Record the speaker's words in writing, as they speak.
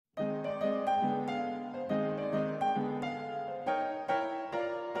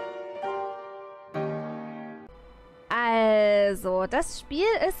Also, das Spiel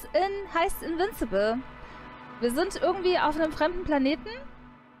heißt Invincible. Wir sind irgendwie auf einem fremden Planeten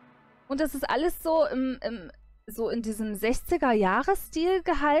und das ist alles so so in diesem 60er-Jahres-Stil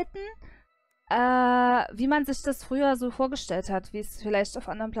gehalten, wie man sich das früher so vorgestellt hat, wie es vielleicht auf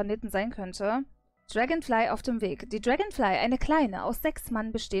anderen Planeten sein könnte. Dragonfly auf dem Weg. Die Dragonfly, eine kleine, aus 6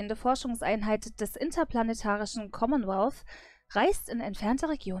 Mann bestehende Forschungseinheit des interplanetarischen Commonwealth, reist in entfernte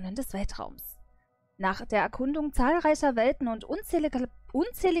Regionen des Weltraums. Nach der Erkundung zahlreicher Welten und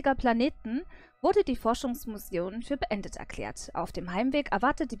unzähliger Planeten wurde die Forschungsmission für beendet erklärt. Auf dem Heimweg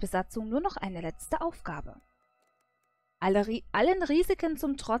erwartet die Besatzung nur noch eine letzte Aufgabe. Allen Risiken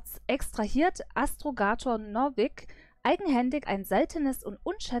zum Trotz extrahiert Astrogator Novik eigenhändig ein seltenes und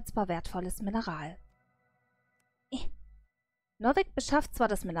unschätzbar wertvolles Mineral. Novik beschafft zwar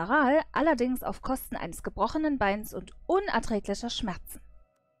das Mineral, allerdings auf Kosten eines gebrochenen Beins und unerträglicher Schmerzen.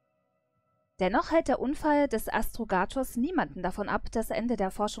 Dennoch hält der Unfall des Astrogators niemanden davon ab, das Ende der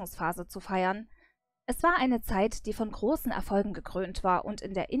Forschungsphase zu feiern. Es war eine Zeit, die von großen Erfolgen gekrönt war und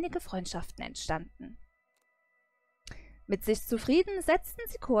in der innige Freundschaften entstanden. Mit sich zufrieden setzten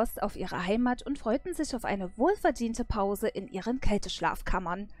sie Kurs auf ihre Heimat und freuten sich auf eine wohlverdiente Pause in ihren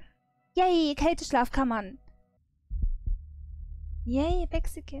Kälteschlafkammern. Yay, Kälteschlafkammern! Yay,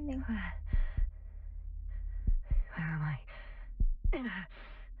 Mexican. Where am I?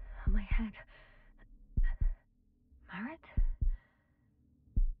 My head. Merit?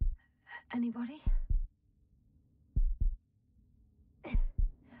 Anybody?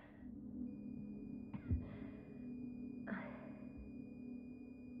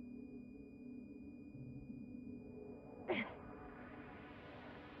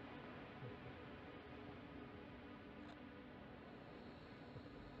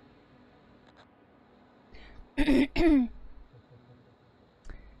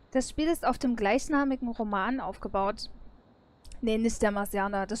 Das Spiel ist auf dem gleichnamigen Roman aufgebaut. Nee, nicht der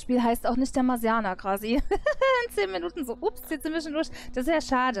Marsianer. Das Spiel heißt auch nicht der Marsianer quasi. In 10 Minuten so, ups, jetzt sind wir schon durch. Das ist ja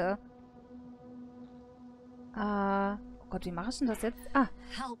schade. Oh Gott, wie mache ich denn das jetzt? Ah.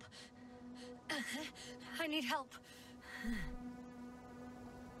 Help. I need help.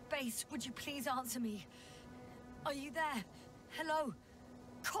 Base, would you please answer me? Are you there? Hello?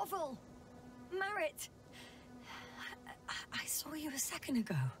 Koval? Merit? I saw you a second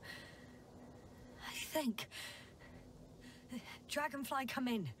ago. I think. Dragonfly, come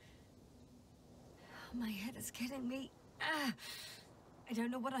in. My head is killing me. I don't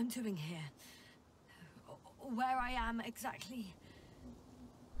know what I'm doing here. Where I am exactly.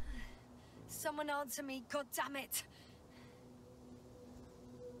 Someone answer me, god damn it.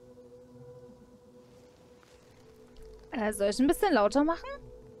 Soll ich ein bisschen lauter machen?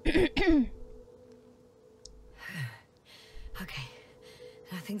 Okay,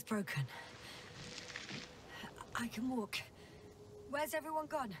 nothing's broken. I can walk. Where's everyone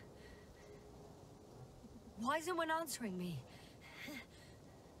gone? Why isn't one answering me?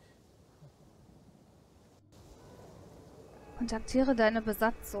 Kontaktiere deine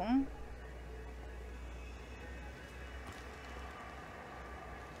Besatzung.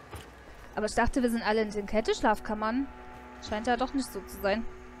 Aber ich dachte, wir sind alle in den Kälteschlafkammern. Scheint ja doch nicht so zu sein.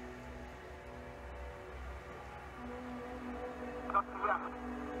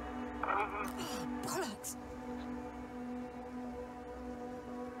 Bollocks!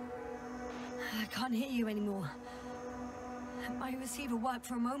 I can't hear you anymore. My receiver worked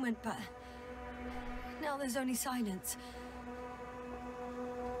for a moment, but now there's only silence.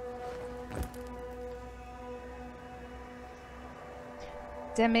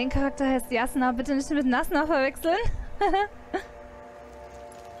 Der Main-Charakter heißt Yasna. Bitte nicht mit Yasna verwechseln. I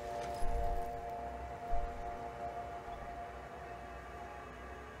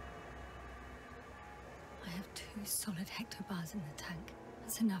have 2 solid hectobars in the tank.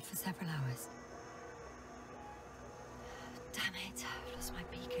 That's enough for several hours. Damn it, I've lost my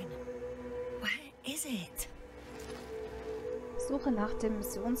beacon. Where is it? Suche nach dem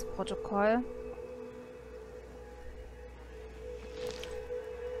Missionsprotokoll.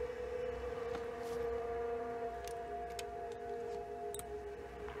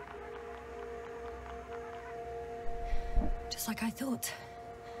 Just like I thought.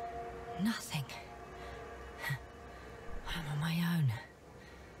 Nothing. I'm on my own.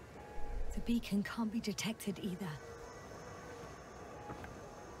 The beacon can't be detected either.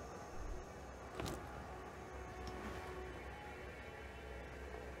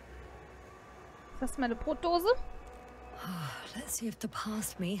 Das ist meine Brotdose. Oh, let's see if the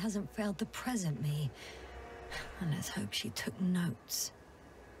past me hasn't failed the present me. And let's hope she took notes.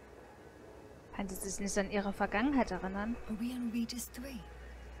 Kann die sich nicht an ihre Vergangenheit erinnern? Are we on Regis III?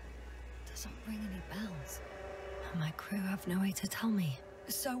 Doesn't ring any bells. My crew have no way to tell me.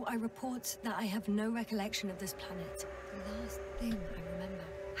 So I report that I have no recollection of this planet. The last thing I remember...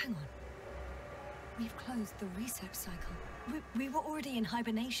 Hang on. We've closed the research cycle. We were already in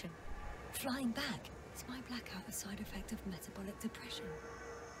hibernation. Flying back. Is my blackout a side effect of metabolic depression?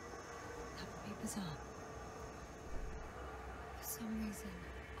 That would be bizarre. For some reason,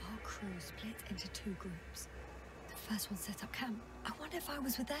 our crew split into 2 groups. The first one set up camp. I wonder if I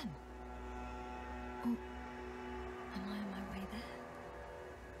was with them. Or am I on my way there?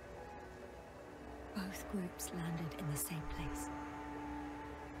 Both groups landed in the same place.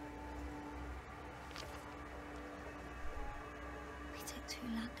 We took 2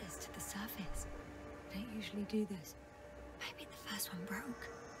 landers to the surface. We don't usually do this. Maybe the first one broke.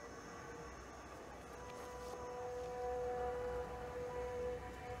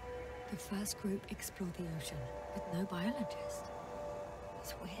 The first group explored the ocean with no biologist.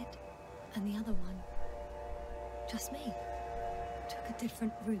 It's weird. And the other one, just me, took a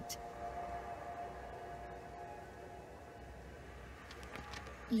different route.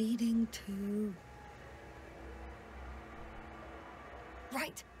 Leading to...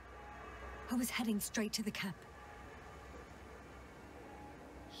 Right. I was heading straight to the camp.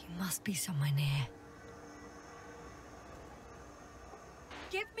 You must be somewhere near.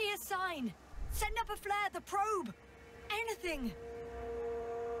 Give me a sign! Send up a flare, the probe! Anything!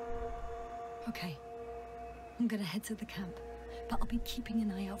 Okay. I'm gonna head to the camp, but I'll be keeping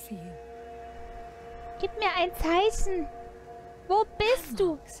an eye out for you. Gib mir ein Zeichen. Wo bist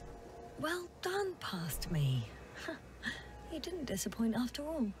du? Well done, past me. You didn't disappoint after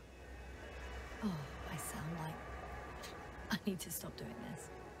all. Oh, I sound like... I need to stop doing this.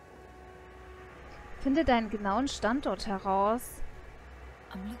 Finde deinen genauen Standort heraus.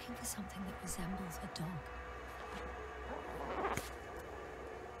 I'm looking for something that resembles a dog.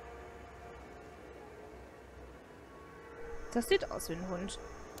 Das sieht aus wie ein Hund.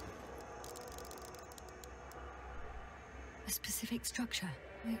 A specific structure,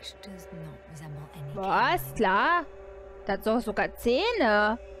 which does not resemble any. Was? Klar. Das hat doch sogar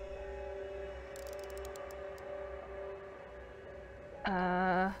Zähne.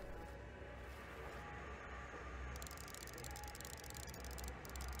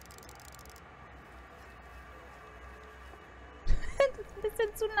 Das ist ein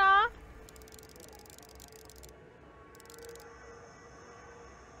bisschen zu nah.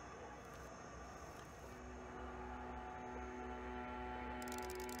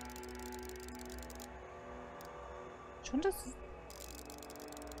 Schon das...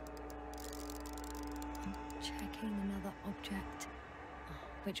 Checking another object,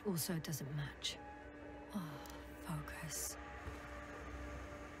 which also doesn't match. Oh, focus.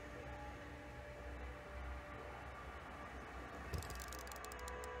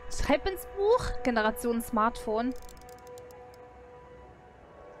 Schreib ins Buch. Generation Smartphone.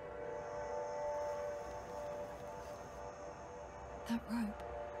 That rope.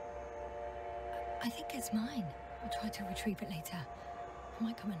 I think it's mine. I'll try to retrieve it later. It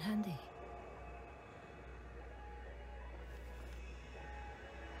might come in handy.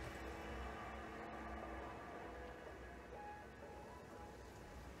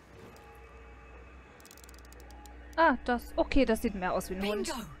 Ah, das... Okay, das sieht mehr aus wie ein Hund.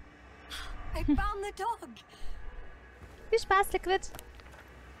 Bingo! I found the dog! Viel Spaß, Liquid.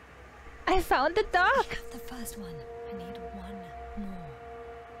 I found the dog! I have the first one. I need one more.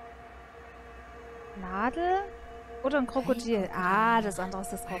 Nadel oder ein Krokodil? Ah, das andere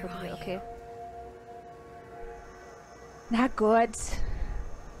ist das Krokodil, okay. Na gut.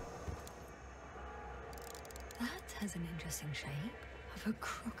 That has an interesting shape. Of a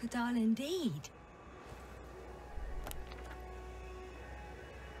crocodile indeed.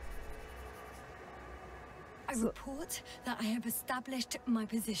 I report that I have established my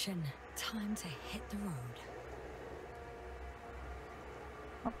position. Time to hit the road.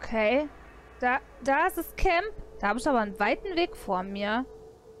 Okay. Da ist das Camp. Da habe ich aber einen weiten Weg vor mir.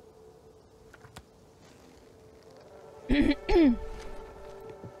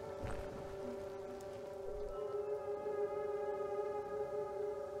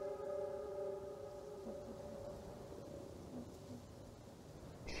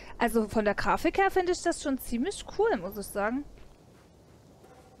 Also von der Grafik her finde ich das schon ziemlich cool, muss ich sagen.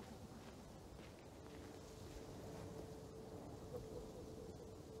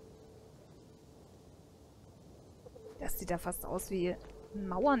 Das sieht ja fast aus wie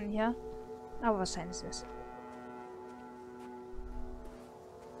Mauern hier. Aber wahrscheinlich nicht.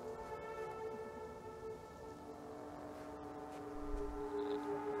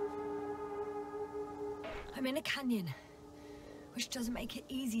 I'm in a canyon, which doesn't make it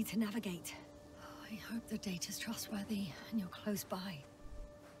easy to navigate. Oh, I hope the data's trustworthy and you're close by.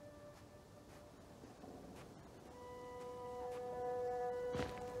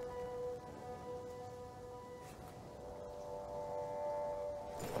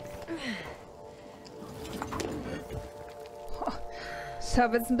 Ich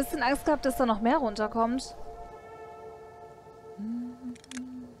habe jetzt ein bisschen Angst gehabt, dass da noch mehr runterkommt.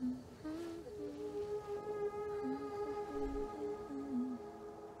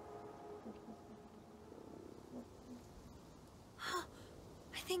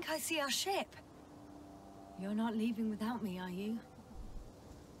 I think I see our ship. You're not leaving without me, are you?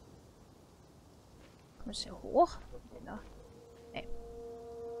 Komm ich hier hoch? Nee. Nee.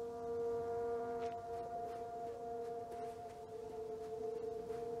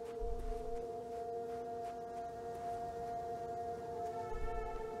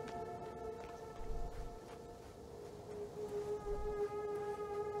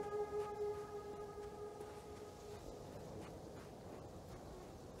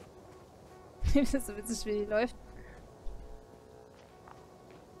 Das ist so witzig, wie die läuft.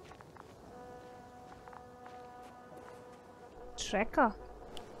 Tracker.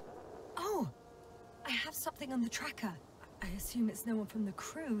 Oh, I have something on the tracker. I assume it's no one from the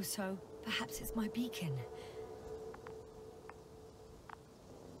crew, so perhaps it's my beacon.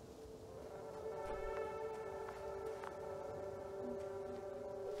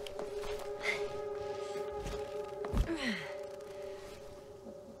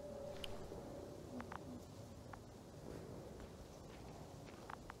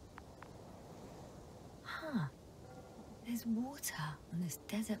 There's water on this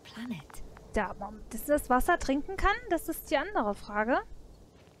desert planet. Ja, dass das Wasser trinken kann, das ist die andere Frage.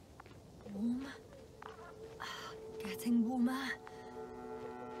 Warm. Getting warmer.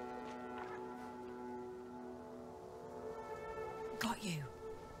 Got you.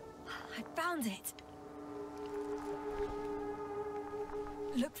 I found it.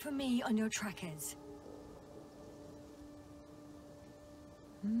 Look for me on your trackers.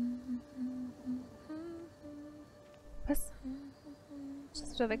 Was? Soll ich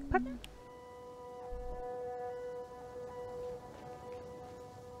das wieder wegpacken?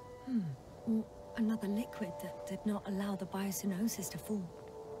 Or another liquid that did not allow the biocenosis to fall.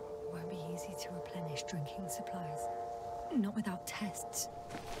 Won't be easy to replenish drinking supplies. Not without tests.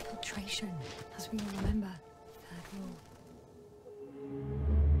 Filtration, as we all remember. Third rule.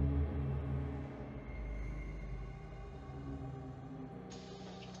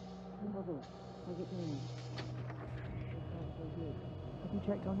 Have you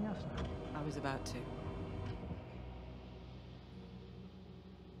checked on Yasna? I was about to.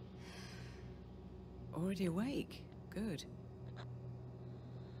 Already awake? Good.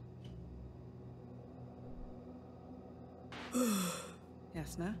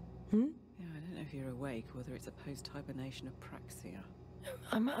 Yasna? Hmm? Yeah, I don't know if you're awake, whether it's a post-hibernation apraxia.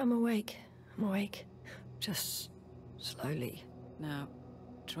 I'm awake. I'm awake. Just slowly. Now,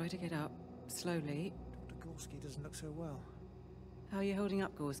 try to get up, slowly. Dr. Gorski doesn't look so well. How are you holding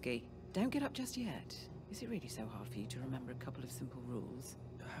up, Gorski? Don't get up just yet. Is it really so hard for you to remember a couple of simple rules?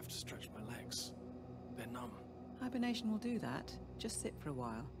 I have to stretch my legs. They're numb. Hibernation will do that. Just sit for a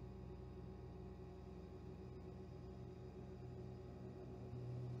while.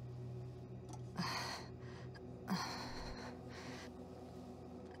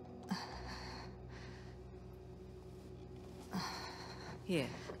 Here,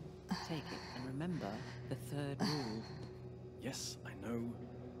 take it, and remember the third rule. Yes, I know.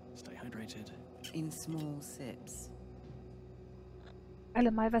 Stay hydrated. In small sips.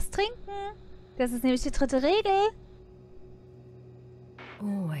 Alle mal was trinken. Das ist nämlich die dritte Regel.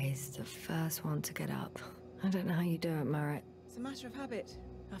 Always the first one to get up. I don't know how you do it, Merritt. It's a matter of habit.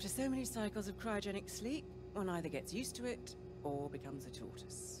 After so many cycles of cryogenic sleep, one either gets used to it or becomes a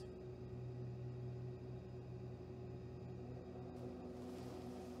tortoise.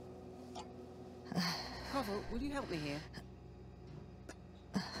 Koval, will you help me here?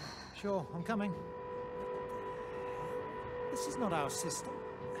 Sure, I'm coming. This is not our system.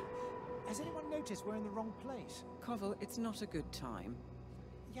 Has anyone noticed we're in the wrong place? Koval, it's not a good time.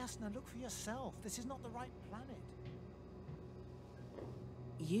 Yasna, look for yourself. This is not the right planet.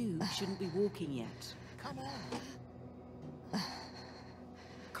 You shouldn't be walking yet. Come on.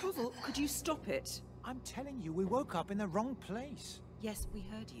 Koval, could you stop it? I'm telling you, we woke up in the wrong place. Yes, we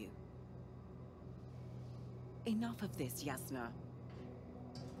heard you. Enough of this, Yasna.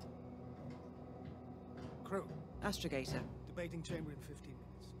 Crew, Astrogator. debating chamber in 15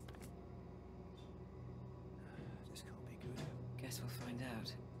 minutes. This can't be good. Guess we'll find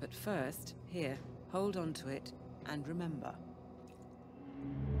out. But first, here, hold on to it, and remember.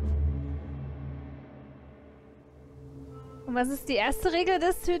 Und was ist die erste Regel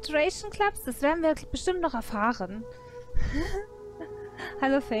des Hydration Clubs? Das werden wir bestimmt noch erfahren.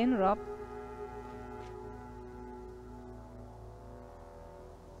 Hallo Fane Rob.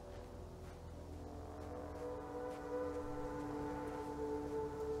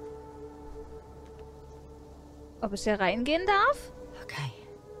 Ob ich hier reingehen darf? Okay.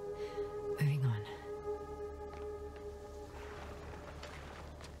 Moving on.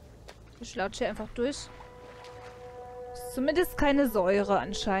 Ich latsche hier einfach durch. Ist zumindest keine Säure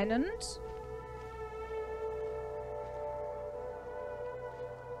anscheinend.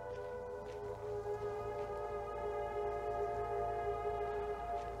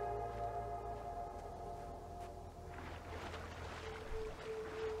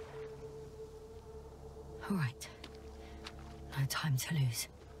 All right. No time to lose.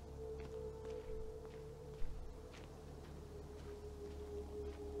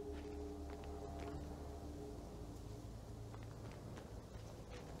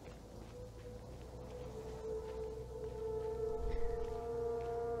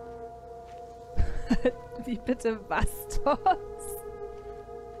 Wie bitte was, Toss?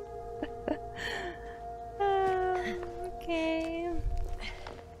 Okay.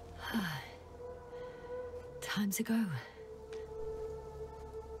 Time to go.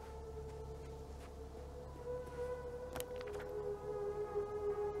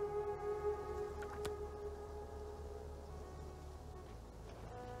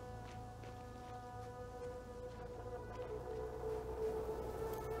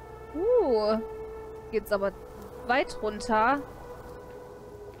 Geht's aber weit runter.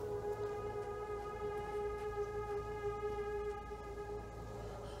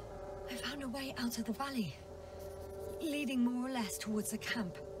 I found a way out of the valley, leading more or less towards the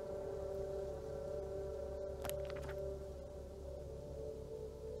camp.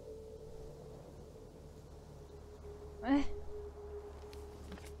 But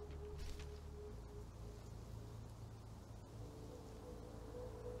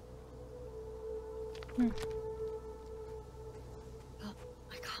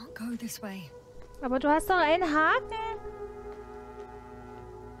I can't go this way. Aber du hast doch einen Haken.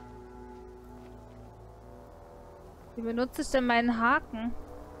 Wie benutze ich denn meinen Haken?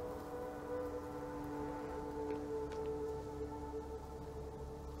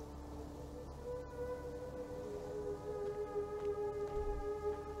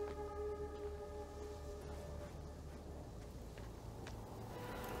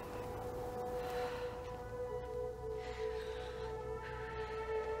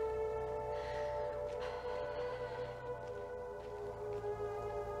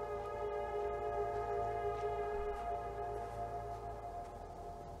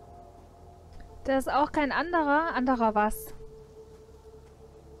 Da ist auch kein anderer. Anderer was?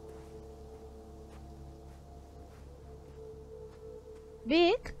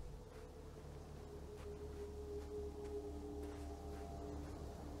 Weg?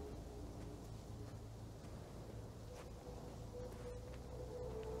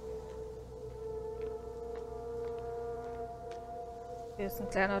 Hier ist ein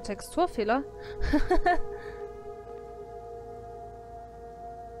kleiner Texturfehler.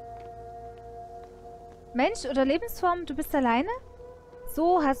 Mensch oder Lebensform, du bist alleine?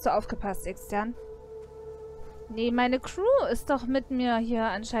 So hast du aufgepasst, Extern. Nee, meine Crew ist doch mit mir hier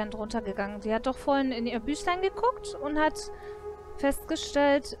anscheinend runtergegangen. Die hat doch vorhin in ihr Büchlein geguckt und hat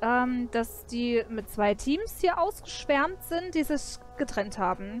festgestellt, dass die mit 2 Teams hier ausgeschwärmt sind, die sich getrennt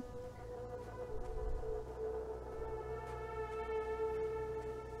haben.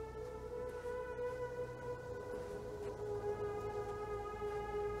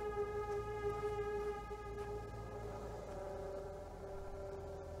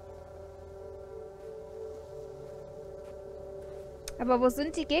 Aber wo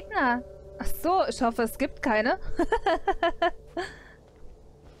sind die Gegner? Ach so, ich hoffe, es gibt keine.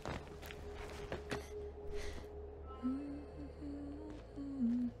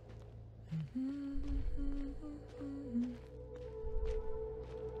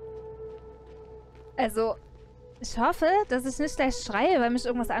 Also, ich hoffe, dass ich nicht gleich schreie, weil mich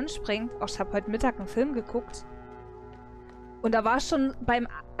irgendwas anspringt. Oh, ich habe heute Mittag einen Film geguckt. Und da war schon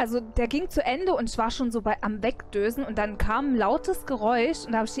also der ging zu Ende und ich war schon so am Wegdösen und dann kam ein lautes Geräusch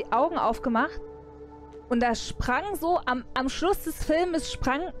und da habe ich die Augen aufgemacht und da sprang so, am Schluss des Filmes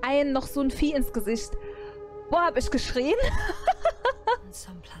sprang noch so ein Vieh ins Gesicht. Boah, hab ich geschrien. On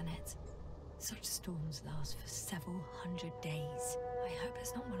some planets, such storms last for several hundred days. I hope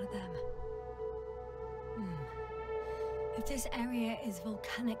it's not one of them. If this area is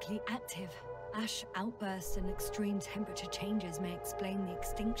volcanically active, ash outbursts and extreme temperature changes may explain the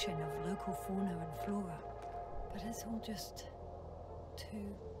extinction of local fauna and flora. but it's all just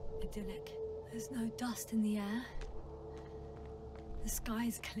too idyllic. There's no dust in the air. The sky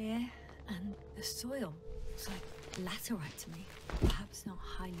is clear, and the soil looks like laterite to me. Perhaps not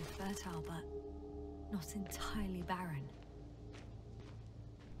highly fertile, but not entirely barren.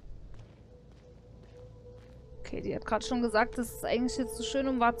 Okay, die hat gerade schon gesagt, das ist eigentlich jetzt zu schön,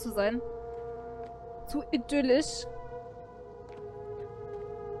 um wahr zu sein. Zu idyllisch.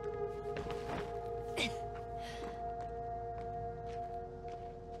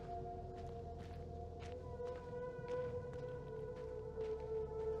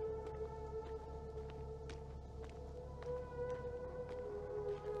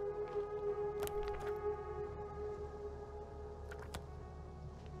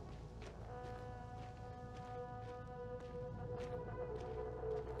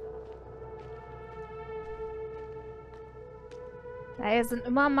 Ja, hier sind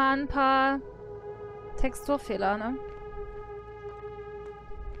immer mal ein paar Texturfehler, ne?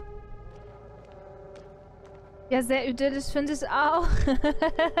 Ja, sehr idyllisch finde ich auch.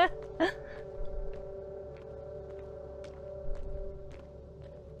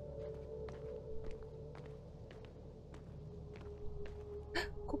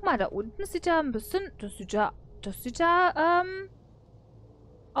 Guck mal, da unten sieht ja ein bisschen... Das sieht ja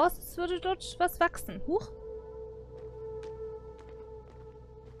aus, als würde dort was wachsen. Huch.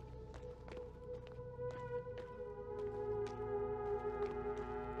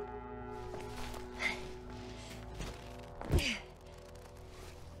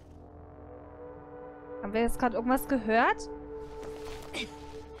 Haben wir jetzt gerade irgendwas gehört?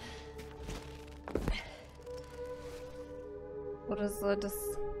 Oder soll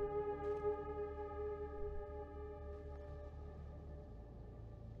das...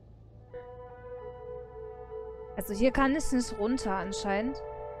 Also hier kann ich nicht runter anscheinend.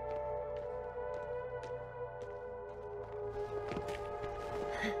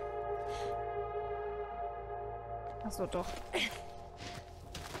 Achso, doch.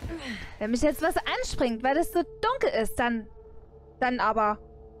 Wenn mich jetzt was anspringt, weil es so dunkel ist, dann aber.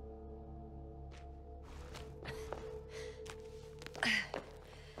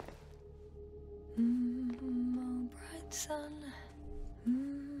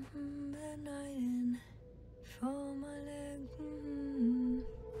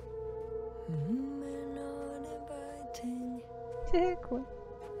 Cool.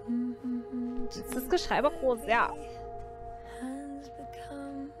 Jetzt ist das Geschrei aber groß, ja.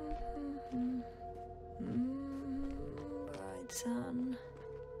 Sun,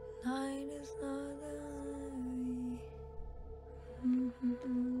 night is not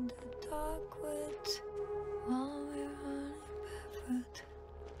the dark woods while we're running barefoot.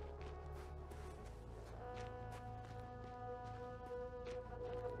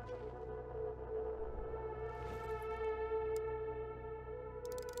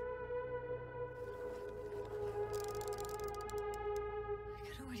 I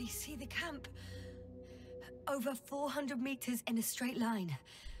can already see the camp. Over 400 meters in a straight line.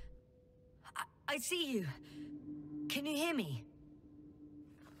 I see you. Can you hear me?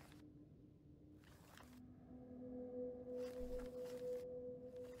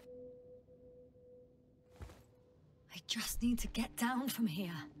 I just need to get down from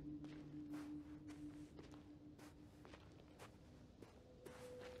here.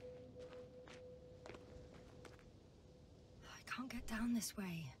 I can't get down this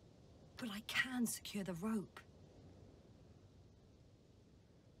way. But I can secure the rope.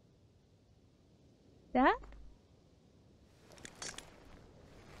 Yeah?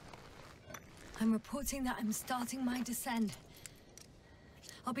 I'm reporting that I'm starting my descent.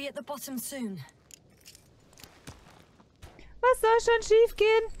 I'll be at the bottom soon. Was soll schon schief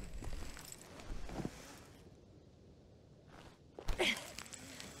gehen?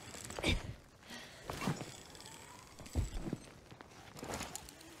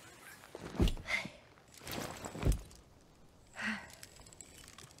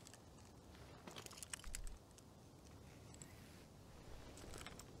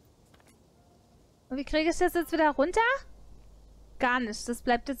 Und wie kriege ich das jetzt wieder runter? Gar nicht. Das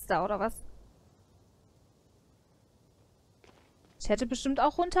bleibt jetzt da, oder was? Ich hätte bestimmt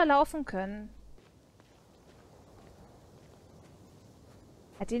auch runterlaufen können.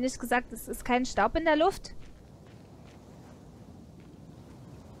 Hat die nicht gesagt, es ist kein Staub in der Luft?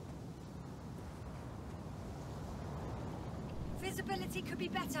 Visibility could be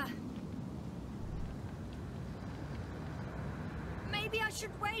better. Maybe I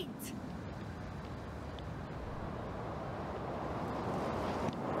should wait.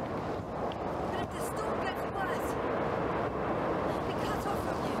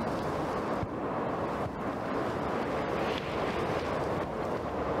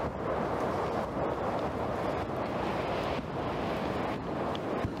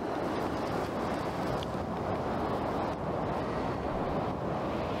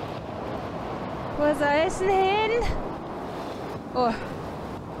 Wo soll ich denn hin? Oh.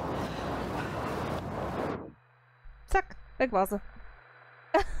 Zack, weg war sie.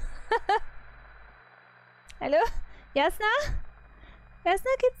 Hallo? Yasna?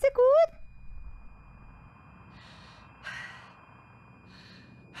 Yasna, geht's dir gut?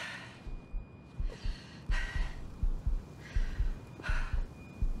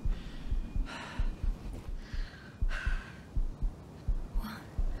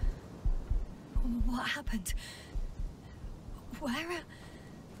 What happened? Where?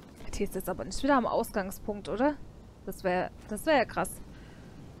 Die ist jetzt aber nicht wieder am Ausgangspunkt, oder? Das wär ja krass.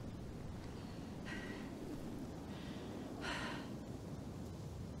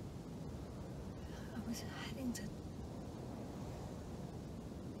 I was heading to...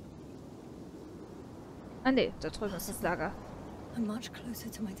 Ah ne, da drüben ist das Lager. I'm much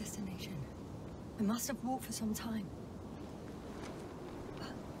closer to my destination. I must have walked for some time.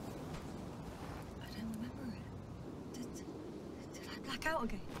 But I don't remember it. Did I black out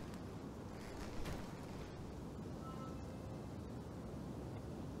again?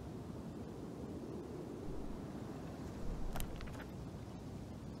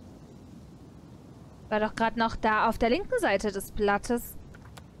 War doch gerade noch da auf der linken Seite des Blattes.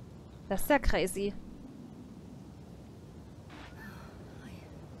 Das ist ja crazy.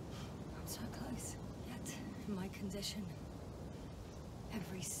 I'm so close, yet in my condition,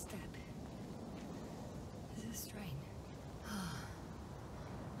 every step is a strain.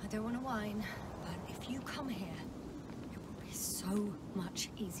 I don't want to whine, but if you come here, it will be so much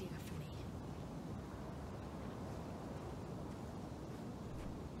easier for me.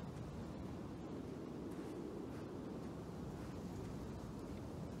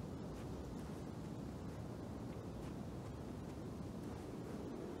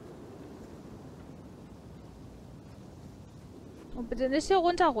 Und bitte nicht hier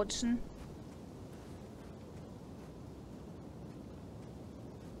runterrutschen.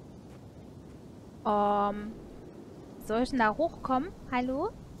 Soll ich denn da hochkommen?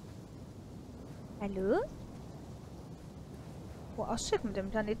 Hallo? Hallo? Oh, auch schick mit dem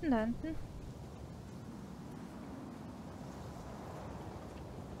Planeten da hinten.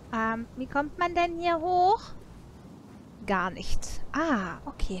 Wie kommt man denn hier hoch? Gar nicht. Ah,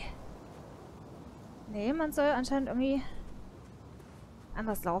 okay. Nee, man soll anscheinend irgendwie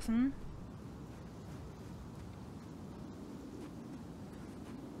anders laufen.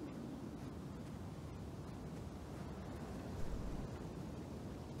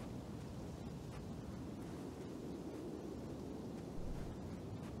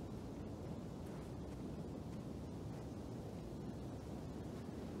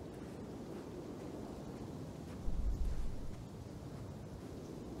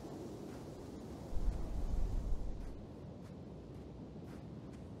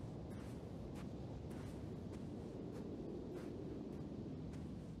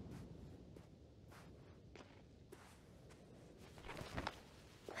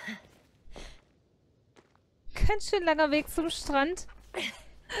 Ganz schön langer Weg zum Strand.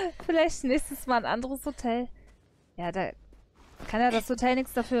 Vielleicht nächstes Mal ein anderes Hotel. Ja, da kann ja das Hotel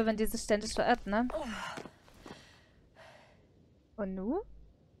nichts dafür, wenn die sich ständig verirrt, ne? Und nu?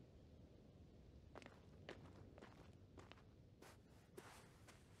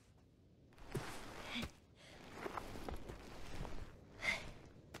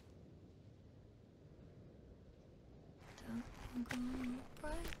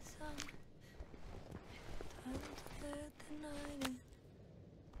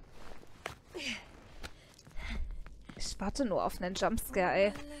 Ich warte nur auf einen Jumpscare,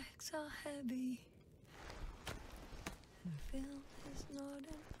 ey.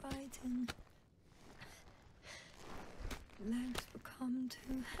 Legs become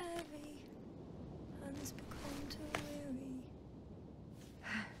too heavy, hands become too weary.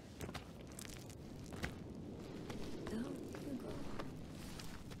 Down you go.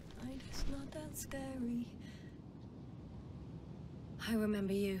 Night is not that scary. I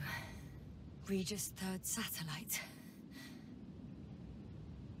remember you, Regis III satellite.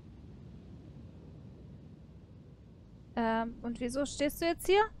 Und wieso stehst du jetzt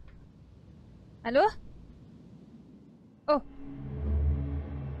hier? Hallo? Oh.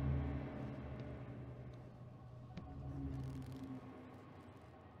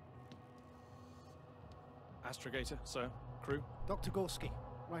 Astrogator, sir. Crew? Dr. Gorski,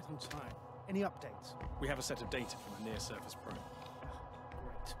 right on time. Any updates? We have a set of data from a near-surface probe.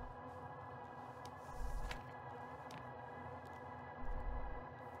 Great.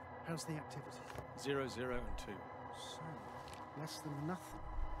 How's the activity? 0, 0, and 2. So, less than nothing.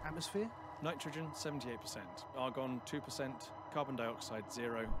 Atmosphere? Nitrogen, 78%. Argon, 2%. Carbon dioxide,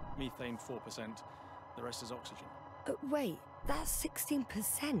 0. Methane, 4%. The rest is oxygen. Wait, that's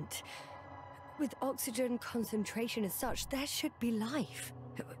 16%. With oxygen concentration as such, there should be life.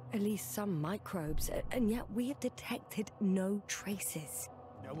 At least some microbes, and yet we have detected no traces.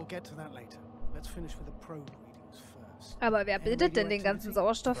 No, we'll get to that later. Let's finish with the probe readings first. Aber wer bildet denn den ganzen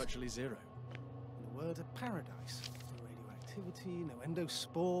Sauerstoff? Virtually zero. In a word, a paradise. No radioactivity, no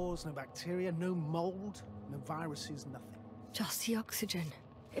endospores, no bacteria, no mold, no viruses, nothing. Just the oxygen.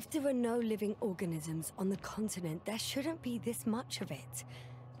 If there are no living organisms on the continent, there shouldn't be this much of it.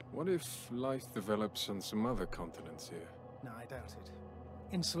 What if life develops on some other continents here? No, I doubt it.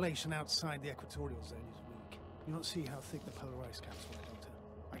 Insulation outside the equatorial zone is weak. You don't see how thick the polar ice caps were, Doctor.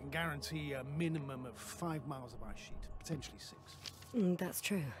 I can guarantee a minimum of 5 miles of ice sheet, potentially 6. That's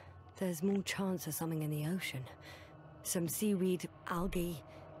true. There's more chance of something in the ocean. Some seaweed, algae.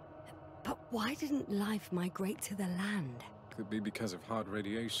 But why didn't life migrate to the land? Could be because of hard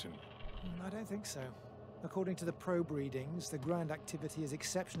radiation. I don't think so. According to the probe readings, the ground activity is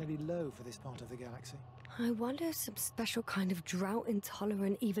exceptionally low for this part of the galaxy. I wonder if some special kind of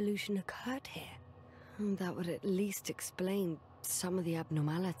drought-intolerant evolution occurred here. That would at least explain some of the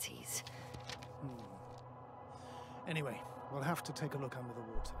abnormalities. Anyway, we'll have to take a look under the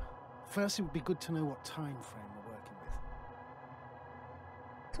water. First, it would be good to know what time frame we're working with.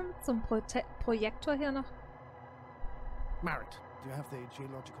 Kommt zum Projektor hier noch. Marit, do you have the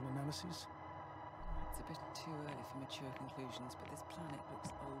geological analysis? It's a bit too early for mature conclusions, but this planet looks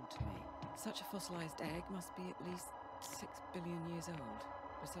old to me. Such a fossilized egg must be at least 6 billion years old.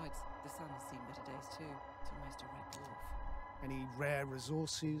 Besides, the sun has seen better days too. It's almost a red dwarf. Any rare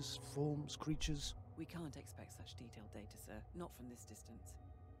resources, forms, creatures? We can't expect such detailed data, sir. Not from this distance.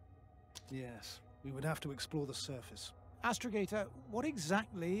 Yes, we would have to explore the surface. Astrogator, what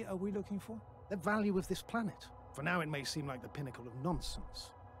exactly are we looking for? The value of this planet. For now, it may seem like the pinnacle of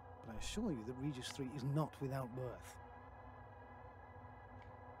nonsense, but I assure you that Regis III is not without worth.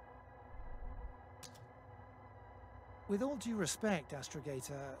 With all due respect,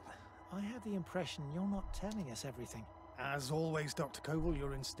 Astrogator, I have the impression you're not telling us everything. As always, Dr. Koval,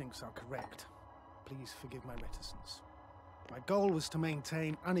 your instincts are correct. Please forgive my reticence. My goal was to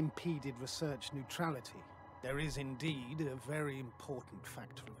maintain unimpeded research neutrality. There is indeed a very important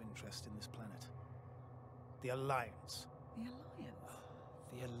factor of interest in this planet. The Alliance. The Alliance?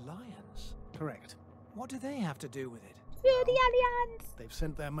 The Alliance? Correct. What do they have to do with it? Für die Allianz! They've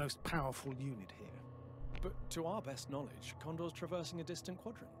sent their most powerful unit here. But to our best knowledge, Condor's traversing a distant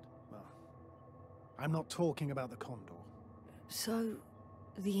quadrant. Well, I'm not talking about the Condor. So,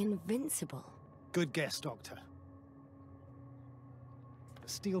 the Invincible? Good guess, Doctor. A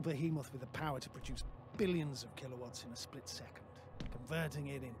steel behemoth with the power to produce billions of kilowatts in a split second, converting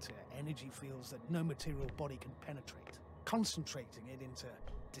it into energy fields that no material body can penetrate, concentrating it into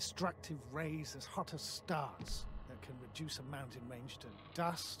destructive rays as hot as stars that can reduce a mountain range to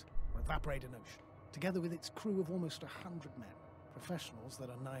dust or evaporate an ocean, together with its crew of almost 100 men, professionals that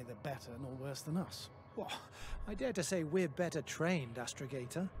are neither better nor worse than us. Well, I dare to say we're better trained,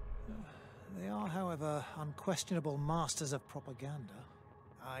 Astrogator. They are, however, unquestionable masters of propaganda.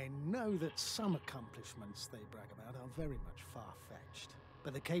 I know that some accomplishments they brag about are very much far-fetched,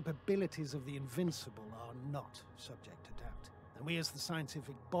 but the capabilities of the Invincible are not subject to doubt. And we as the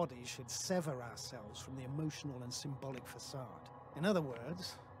scientific body should sever ourselves from the emotional and symbolic facade. In other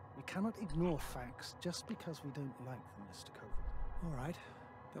words, we cannot ignore facts just because we don't like them, Mr. Koval. All right,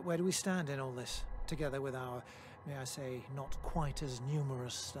 but where do we stand in all this, together with our, may I say, not quite as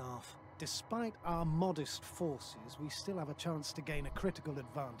numerous staff? Despite our modest forces, we still have a chance to gain a critical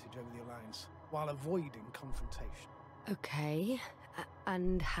advantage over the Alliance, while avoiding confrontation. Okay,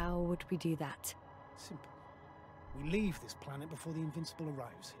 and how would we do that? Simple. We leave this planet before the Invincible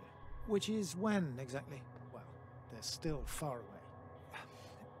arrives here. Which is when, exactly? Well, they're still far away.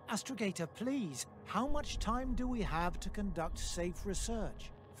 Astrogator, please, how much time do we have to conduct safe research?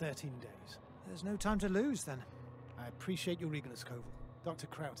 13 days. There's no time to lose, then. I appreciate your eagerness, Koval. Dr.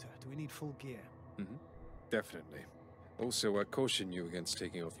 Krauter, do we need full gear? Definitely. Also, I caution you against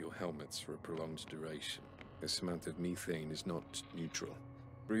taking off your helmets for a prolonged duration. This amount of methane is not neutral.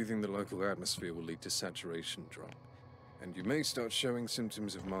 Breathing the local atmosphere will lead to saturation drop, and you may start showing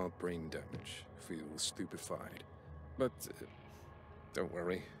symptoms of mild brain damage, feel stupefied. But don't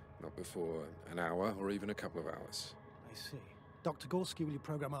worry, not before an hour or even a couple of hours. I see. Dr. Gorski, will you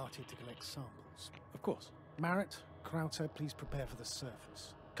program Artie to collect samples? Of course. Marit, Krauter, please prepare for the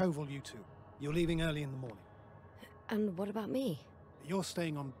surface. Koval, you two. You're leaving early in the morning. And what about me? You're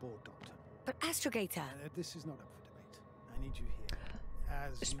staying on board, Doctor. But Astrogator! This is not up for debate. I need you here.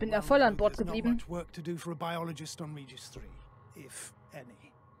 As Ich you bin da well voll know, an Bord there's not geblieben. much work to do for a biologist on Regis III, if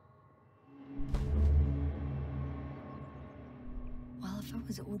any. Well, if I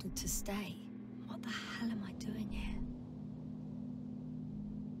was ordered to stay, what the hell am I doing here?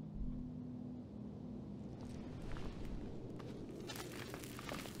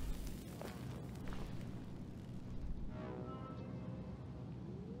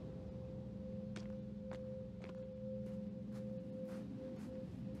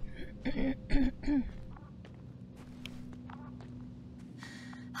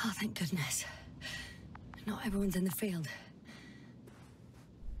 Oh, thank goodness. Not everyone's in the field.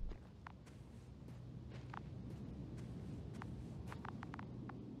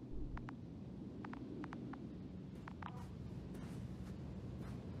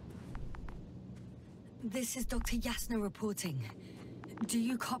 This is Dr. Yasna reporting. Do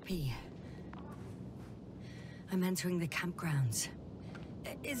you copy? I'm entering the campgrounds.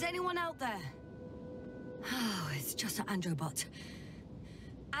 Is anyone out there? Oh, it's just an Androbot.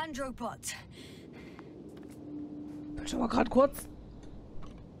 Androbot! Schau mal gerade kurz.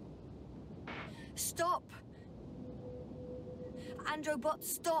 Stop! Androbot,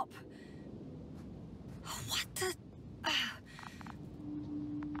 stop! What the...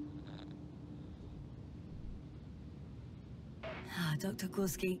 Dr.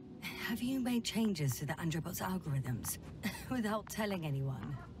 Gorski, have you made changes to the Androbot's algorithms without telling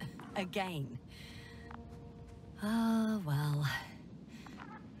anyone? Again? Oh, well...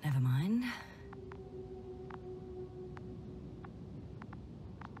 Never mind.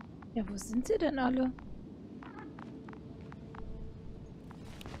 Ja, wo sind sie denn alle?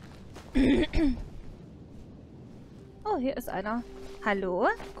 Oh, hier ist einer. Hallo?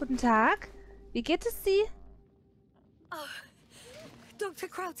 Guten Tag. Wie geht es Sie? Oh, Dr.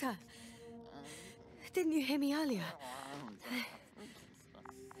 Krauter. Didn't you hear me earlier?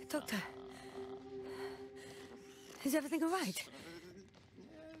 Doctor. Is everything all right?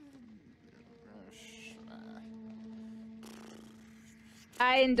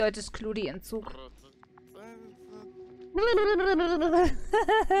 Eindeutig Kludi-Entzug.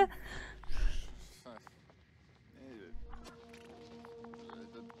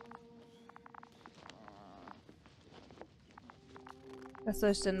 Was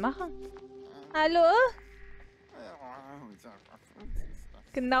soll ich denn machen? Hallo?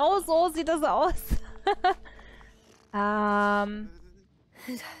 Genau so sieht das aus.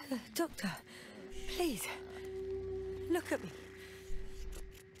 Doctor, please, look at me.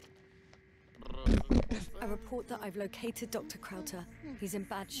 I report that I've located Dr. Krauter. He's in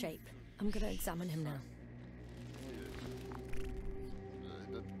bad shape. I'm gonna examine him now.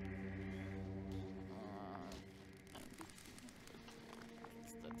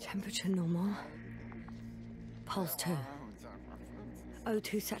 Temperature normal. Pulse 2.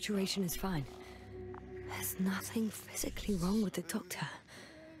 O2 saturation is fine. There's nothing physically wrong with the doctor.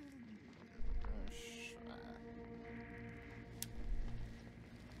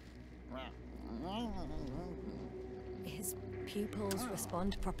 His pupils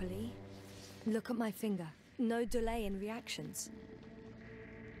respond properly. Look at my finger. No delay in reactions.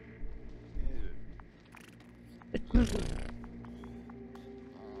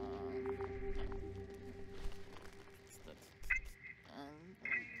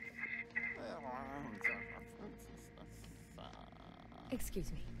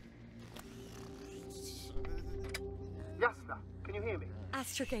 Excuse me. Yasna, can you hear me?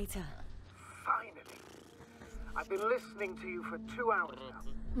 Astrogator. Finally. I've been listening to you for 2 hours now.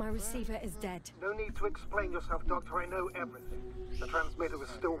 My receiver is dead. No need to explain yourself, Doctor. I know everything. The transmitter was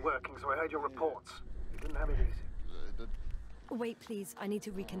still working, so I heard your reports. You didn't have it easy. Wait, please. I need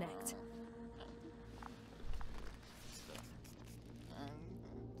to reconnect.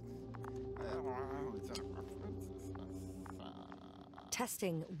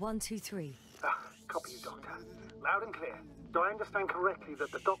 Testing 1, 2, 3. Copy you, Doctor. Loud and clear. Do I understand correctly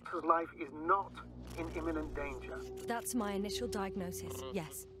that the Doctor's life is not in imminent danger? That's my initial diagnosis,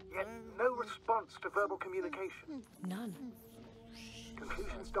 yes. Yet no response to verbal communication. None.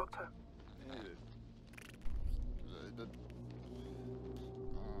 Conclusions, Doctor?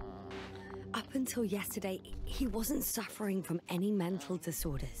 Up until yesterday, he wasn't suffering from any mental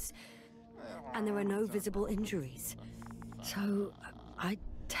disorders. And there are no visible injuries. So, I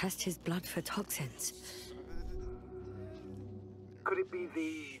test his blood for toxins. Could it be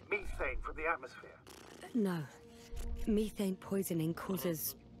the methane from the atmosphere? No. Methane poisoning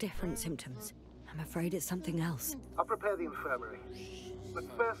causes different symptoms. I'm afraid it's something else. I'll prepare the infirmary. But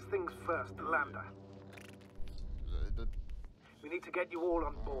first things first, Lander. We need to get you all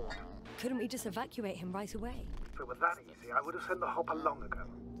on board. Couldn't we just evacuate him right away? If it were that easy, I would have sent the hopper long ago.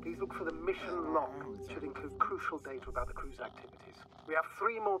 Please look for the mission log, which should include crucial data about the crew's activities. We have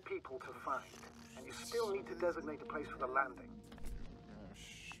 3 more people to find, and you still need to designate a place for the landing.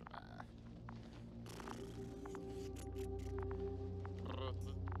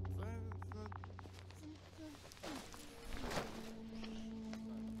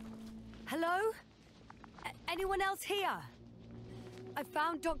 anyone else here? I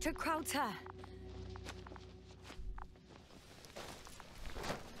found Dr. Krauter.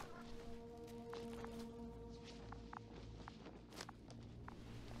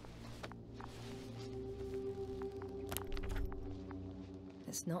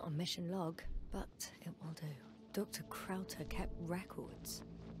 It's not a mission log, but it will do. Dr. Krauter kept records.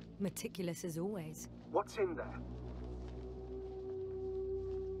 Meticulous as always. What's in there?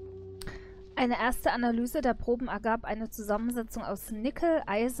 Eine erste Analyse der Proben ergab eine Zusammensetzung aus Nickel,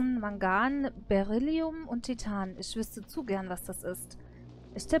 Eisen, Mangan, Beryllium und Titan. Ich wüsste zu gern, was das ist.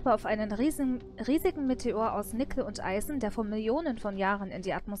 Ich tippe auf einen riesigen Meteor aus Nickel und Eisen, der vor Millionen von Jahren in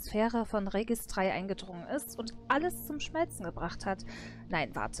die Atmosphäre von Regis III eingedrungen ist und alles zum Schmelzen gebracht hat.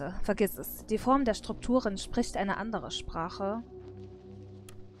 Nein, warte, vergiss es. Die Form der Strukturen spricht eine andere Sprache.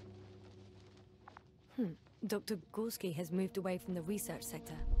 Dr. Gorski has moved away from the research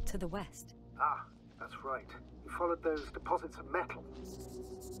sector to the west. Ah, that's right. He followed those deposits of metal.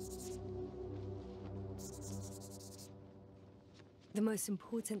 The most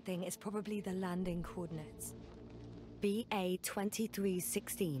important thing is probably the landing coordinates. BA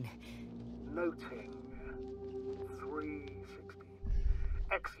 2316. Noting 316.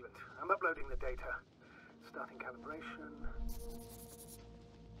 Excellent. I'm uploading the data. Starting calibration.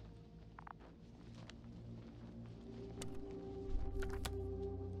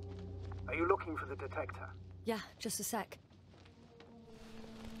 Are you looking for the detector? Yeah, just a sec.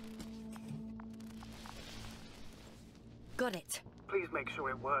 Got it. Please make sure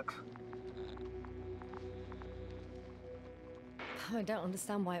it works. I don't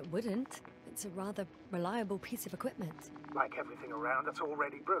understand why it wouldn't. It's a rather reliable piece of equipment. Like everything around that's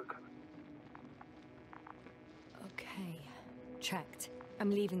already broken. Okay, checked.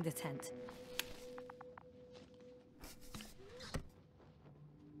 I'm leaving the tent.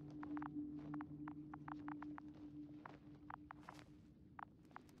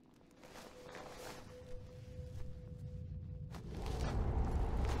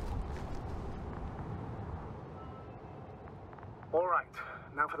 All right,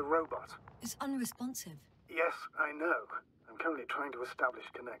 now for the robot. It's unresponsive. Yes, I know. I'm currently trying to establish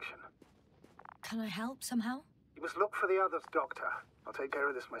connection. Can I help somehow? You must look for the others, Doctor. I'll take care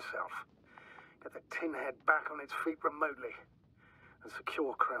of this myself. Get the tin head back on its feet remotely. And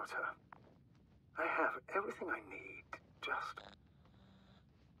secure Krauter. I have everything I need. Just...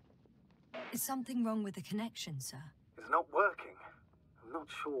 Is something wrong with the connection, sir? It's not working. I'm not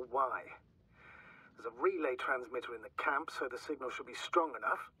sure why. There's a relay transmitter in the camp, so the signal should be strong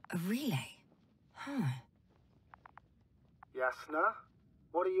enough. A relay? Huh. Yasna,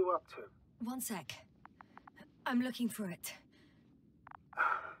 what are you up to? One sec. I'm looking for it.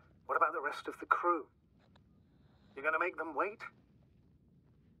 What about the rest of the crew? You're gonna make them wait?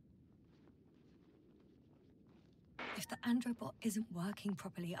 If the androbot isn't working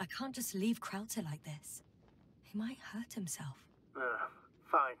properly, I can't just leave Krauter like this. He might hurt himself.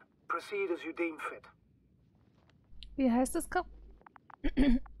 Fine. Proceed as you deem fit. Wie heißt es?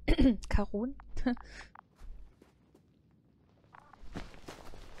 Karon?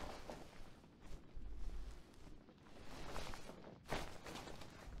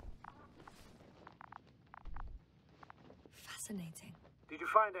 Fascinating. Did you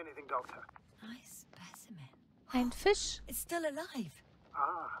find anything, Doctor? Nice specimen. Ein Fisch. It's still alive.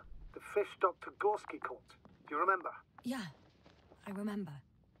 Ah, the fish Dr. Gorski caught. Do you remember? Yeah, I remember.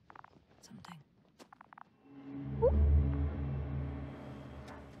 Something.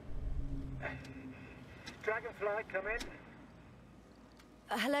 Dragonfly, come in.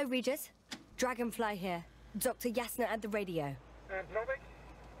 Hello, Regis. Dragonfly here. Dr. Yasna at the radio. And Novik?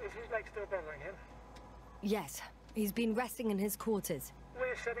 Is his leg still bothering him? Yes, he's been resting in his quarters.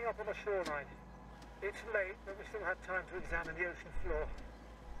 We're setting up on the shoreline. It's late, but we still have time to examine the ocean floor.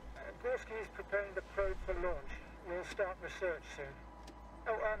 Gorski is preparing the probe for launch. We'll start research soon.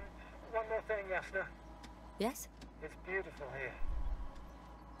 Oh, one more thing, Yasna. Yes? It's beautiful here.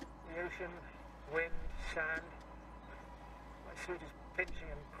 The ocean, wind, sand. My suit is pinching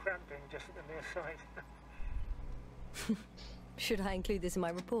and cramping just at the mere sight. Should I include this in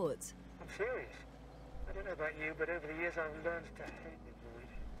my reports? I'm serious. I don't know about you, but over the years I've learned to hate the void.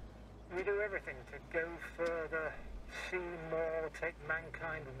 We do everything to go further, see more, take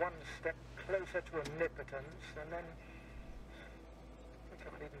mankind one step closer to omnipotence, and then we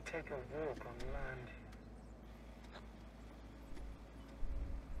can't even take a walk on land.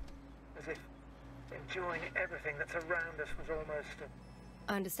 As if enjoying everything that's around us was almost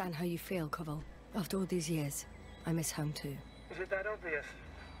a... I understand how you feel, Koval. After all these years, I miss home too. Is it that obvious?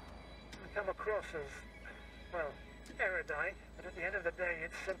 I come across as, well, erudite, but at the end of the day,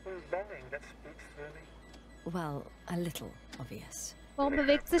 it's simple longing that speaks through me. well, a little obvious. Warum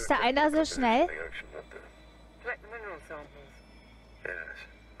bewegt sich der einer so schnell? Collect the mineral samples. Yes,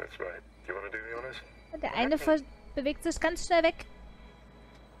 that's right. Do you want to do the honors? Und der eine bewegt sich ganz schnell weg.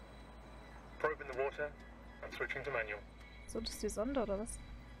 Probe in the water and switching to manual. So, das ist die Sonde, oder was?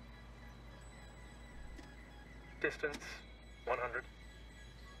 Distance 100.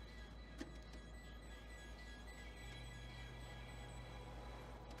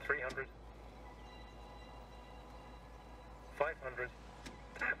 $300. $500.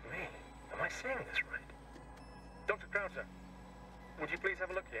 Damn me. Am I seeing this right? Dr. Krauser, would you please have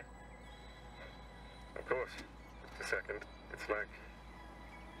a look here? Of course. Just a second. It's like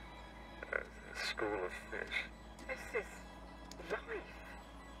a school of fish. This is life.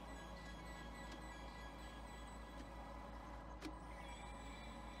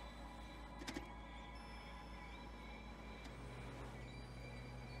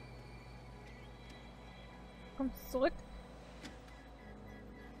 Kommt zurück.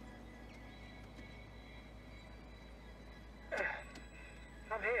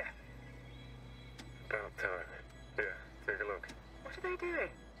 I'm here. About time. Here, take a look. What are they doing?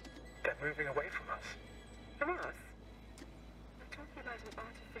 They're moving away from us. From us? We're talking about an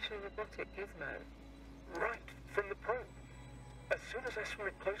artificial robotic gizmo. Right, from the probe. As soon as I swim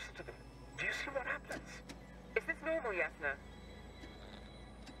it closer to them, do you see what happens? Is this normal, Yasna?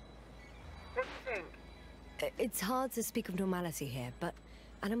 What do you think? It's hard to speak of normality here, but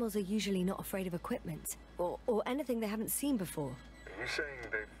animals are usually not afraid of equipment, or anything they haven't seen before. Are you saying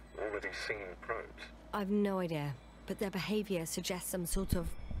they've already seen probes? I've no idea, but their behavior suggests some sort of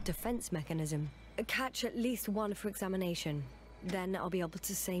defense mechanism. Catch at least one for examination, then I'll be able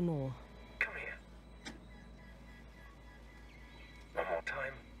to say more. Come here. One more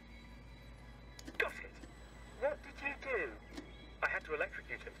time. Got it. What did you do? I had to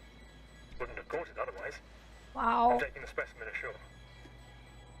electrocute it. Wouldn't have caught it otherwise. Wow. I'm taking the specimen ashore.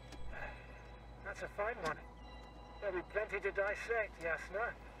 That's a fine one. There'll be plenty to dissect,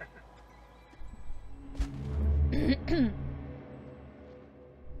 Yasna.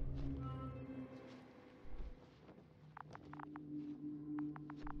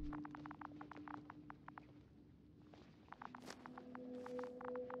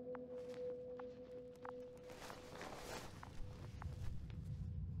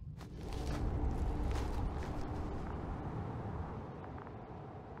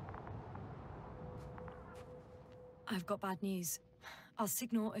 I've got bad news. Our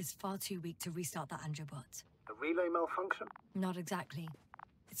signal is far too weak to restart the Androbot. A relay malfunction? Not exactly.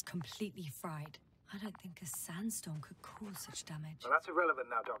 It's completely fried. I don't think a sandstorm could cause such damage. Well, that's irrelevant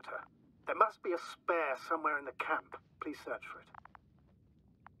now, Doctor. There must be a spare somewhere in the camp. Please search for it.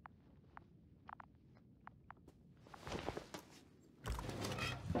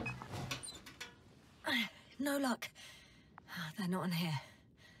 No luck. They're not in here.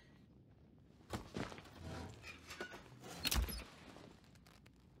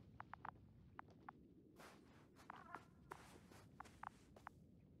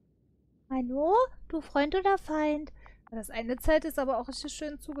 Hallo? Du Freund oder Feind? Das eine Zelt ist aber auch richtig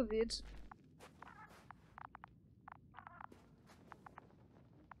schön zugeweht.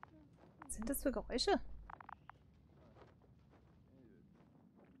 Was sind das für Geräusche?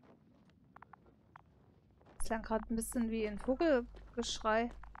 Das klang gerade ein bisschen wie ein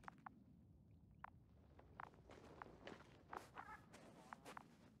Vogelgeschrei.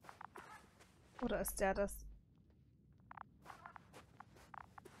 Oder ist der das?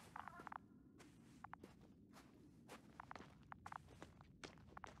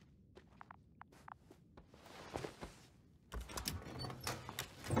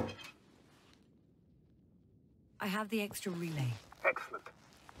 I have the extra relay. Excellent.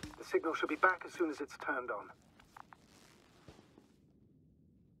 The signal should be back as soon as it's turned on.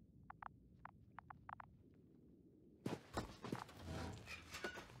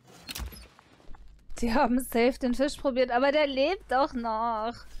 Die haben safe den Fisch probiert, aber der lebt doch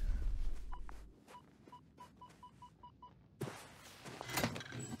noch.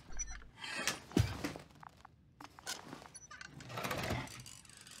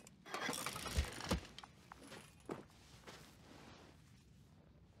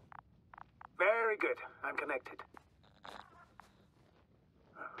 Very good. I'm connected.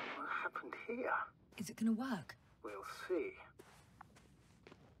 What happened here? Is it gonna work? We'll see.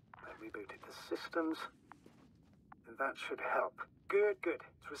 I rebooted the systems, and that should help. Good, good.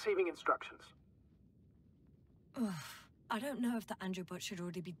 It's receiving instructions. Ugh. I don't know if the Androbot should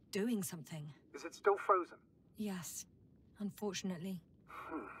already be doing something. Is it still frozen? Yes, unfortunately.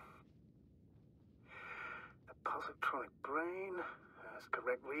 The positronic brain has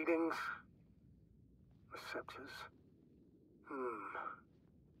correct readings. Receptors.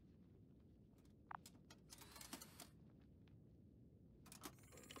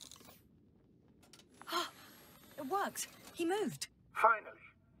 It worked. He moved. Finally.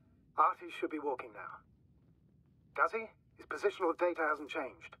 Artie should be walking now. Does he? His positional data hasn't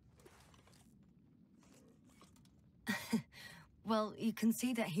changed. Well, you can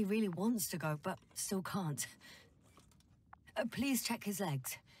see that he really wants to go, but still can't. Please check his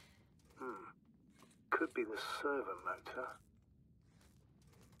legs. Could be the servo motor.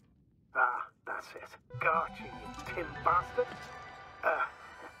 Ah, that's it. Gotcha, you tin bastard.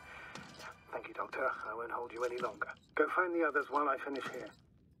 Thank you, Doctor. I won't hold you any longer. Go find the others while I finish here.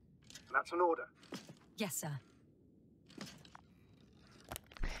 That's an order. Yes, sir.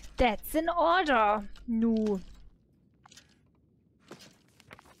 That's an order. Nu.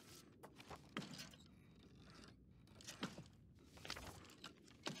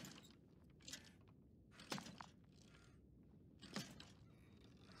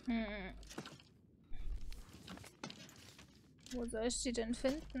 Wo soll ich die denn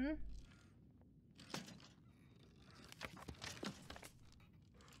finden?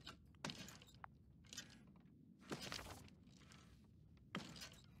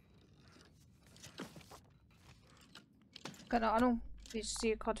 Keine Ahnung, wie ich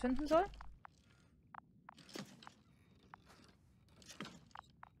die gerade finden soll.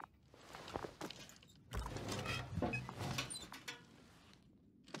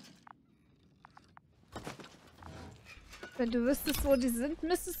 Wenn du wüsstest, wo die sind,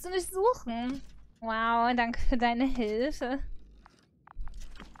 müsstest du nicht suchen. Wow, danke für deine Hilfe.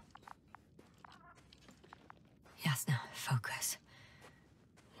 Yasna, focus.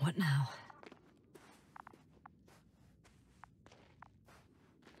 What now?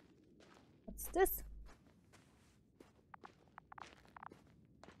 What's this?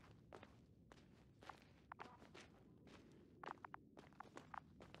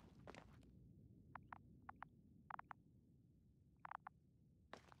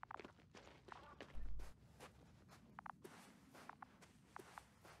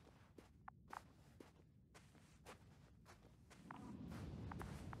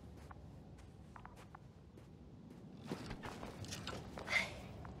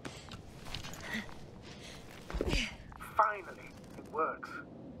 Finally, it works.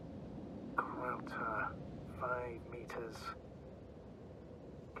 Krauter, 5 meters.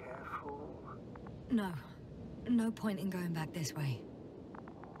 Careful. No. No point in going back this way.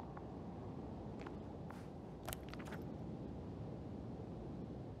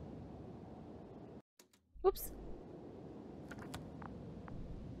 Ups.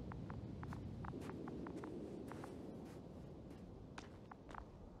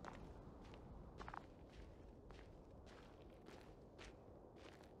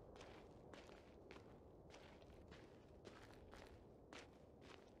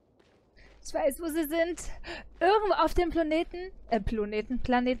 Ich weiß, wo sie sind. Irgendwo auf dem Planeten.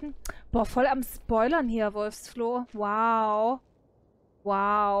 Planeten. Boah, voll am Spoilern hier, Wolfsfloh. Wow.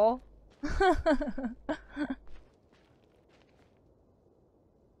 Wow.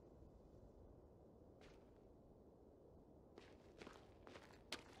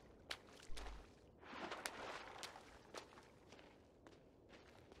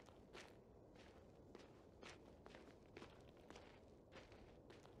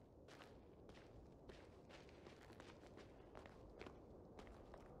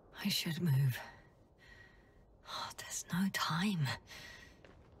 I should move. Oh, there's no time.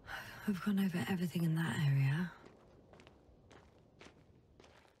 We've gone over everything in that area.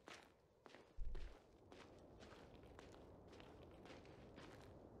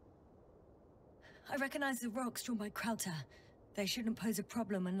 I recognize the rocks drawn by Krauter. They shouldn't pose a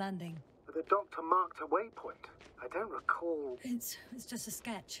problem when landing. But the doctor marked a waypoint. I don't recall... It's just a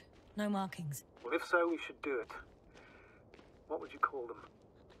sketch. No markings. Well, if so, we should do it. What would you call them?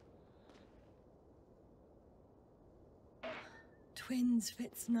 Twins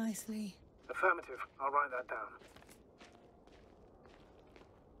fits nicely. Affirmative. I'll write that down.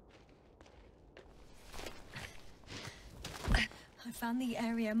 I found the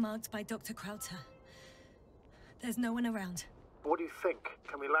area marked by Dr. Krauter. There's no one around. What do you think?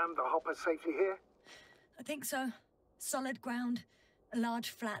 Can we land the hopper safely here? I think so. Solid ground, a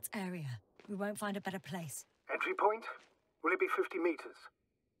large flat area. We won't find a better place. Entry point? Will it be 50 meters?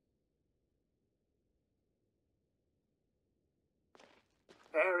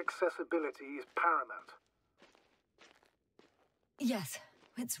 Air accessibility is paramount. Yes,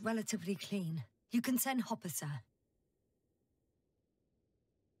 it's relatively clean. You can send Hopper, sir.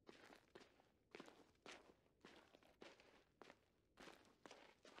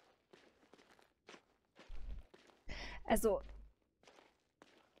 Also,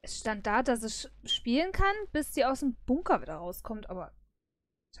 es stand da, dass ich spielen kann, bis sie aus dem Bunker wieder rauskommt, aber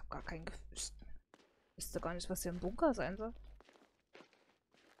ich habe gar kein Gefühl. Ich wüsste gar nicht, was hier im Bunker sein soll.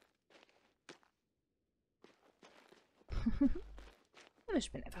 Wir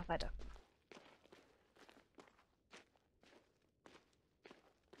spielen einfach weiter.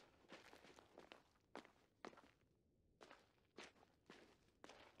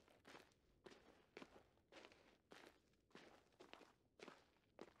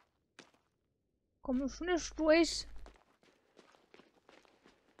 Komm ich nicht durch.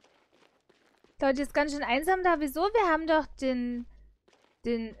 Leute, ist ganz schön einsam da. Wieso? Wir haben doch den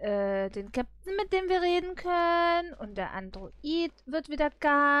Captain, mit dem wir reden können. Und der Android wird wieder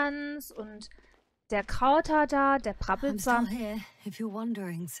ganz. Und der Krauter da, der prabbelt I'm zwar. still here, if you're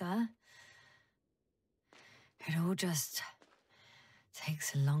wondering, sir. It all just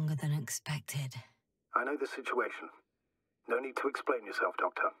takes longer than expected. I know the situation. No need to explain yourself,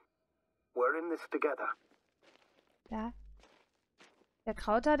 Doctor. We're in this together. Ja. Der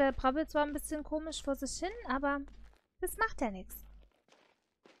Krauter, der prabbelt zwar ein bisschen komisch vor sich hin, aber das macht ja nichts.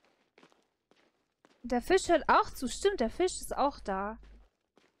 Der Fisch hört auch zu. Stimmt, der Fisch ist auch da.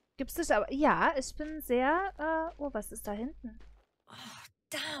 Gibt's das aber? Ja, ich bin sehr, oh, was ist da hinten? Oh,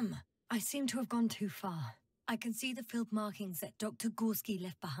 damn! I seem to have gone too far. I can see the field markings that Dr. Gorski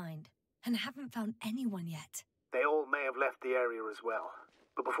left behind, and haven't found anyone yet. They all may have left the area as well.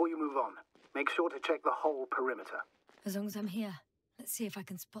 But before you move on, make sure to check the whole perimeter. As long as I'm here, let's see if I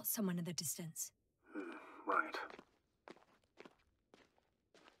can spot someone in the distance. Right.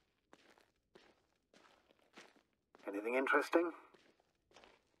 Anything interesting?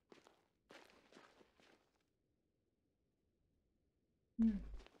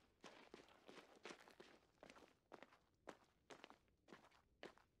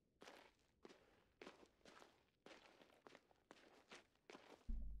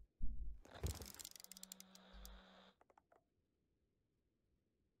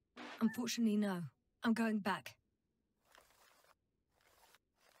 Unfortunately, no. I'm going back.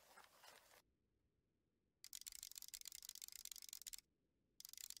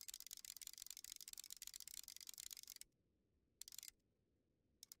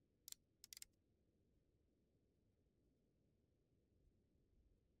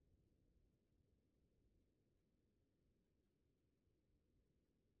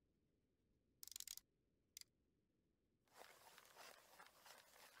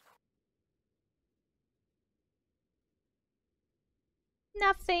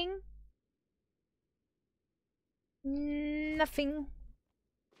 Nothing. Nothing.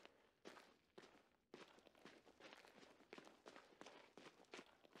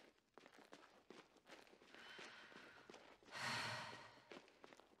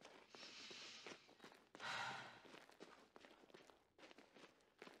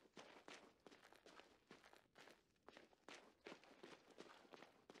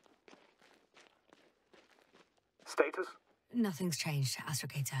 Status? Nothing's changed,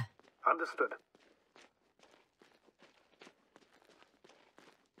 Astrogator. Understood.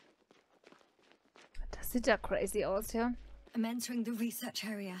 Das sieht ja crazy aus, ja. I'm entering the research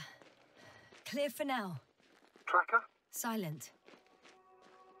area. Clear for now. Tracker? Silent.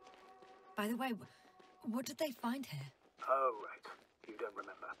 By the way, what did they find here? Oh, right. You don't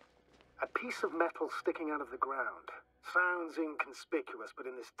remember. A piece of metal sticking out of the ground. Sounds inconspicuous, but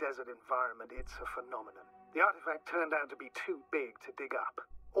in this desert environment, it's a phenomenon. The artifact turned out to be too big to dig up,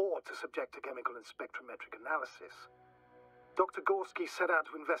 or to subject to chemical and spectrometric analysis. Dr. Gorski set out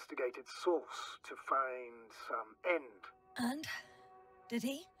to investigate its source, to find some end. And? Did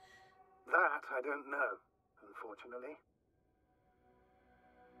he? That I don't know, unfortunately.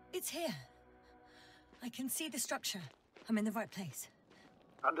 It's here. I can see the structure. I'm in the right place.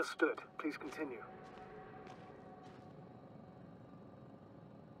 Understood. Please continue.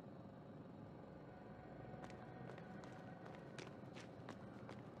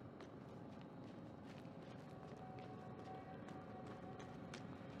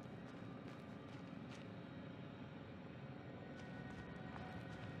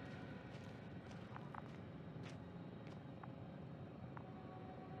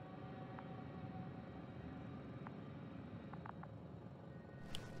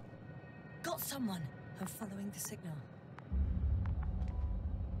 Got someone. I'm following the signal.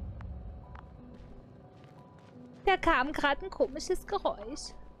 Da kam gerade ein komisches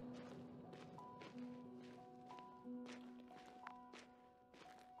Geräusch.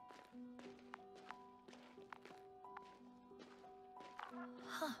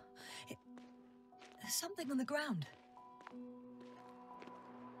 Huh. There's something on the ground.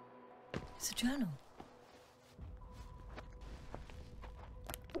 It's a journal.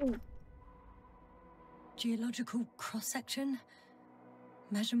 Geological cross-section?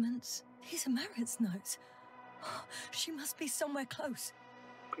 Measurements? These are Marit's notes. She must be somewhere close.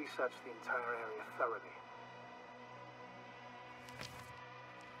 Please search the entire area thoroughly.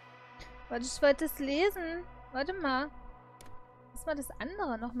 Warte, ich wollte es lesen. Warte mal. Lass mal das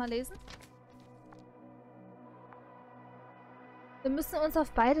andere nochmal lesen. Wir müssen uns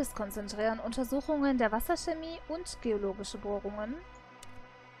auf beides konzentrieren. Untersuchungen der Wasserchemie und geologische Bohrungen.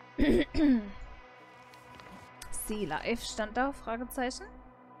 Sea Life stand da, Fragezeichen.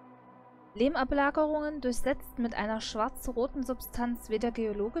 Lehmablagerungen durchsetzt mit einer schwarz-roten Substanz weder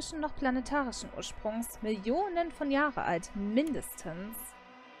geologischen noch planetarischen Ursprungs. Millionen von Jahren alt, mindestens.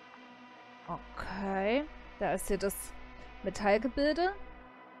 Okay. Da ist hier das Metallgebilde.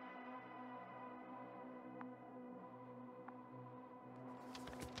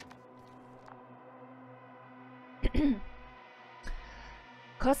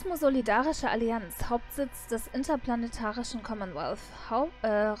 Kosmosolidarische Allianz, Hauptsitz des Interplanetarischen Commonwealth,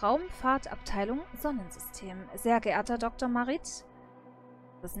 Raumfahrtabteilung Sonnensystem. Sehr geehrter Dr. Marit, ist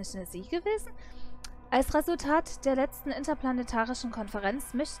das nicht eine Sie gewesen? Als Resultat der letzten interplanetarischen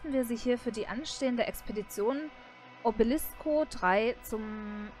Konferenz möchten wir Sie hier für die anstehende Expedition Obelisko 3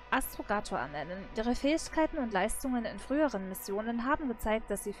 zum Astrogator ernennen. Ihre Fähigkeiten und Leistungen in früheren Missionen haben gezeigt,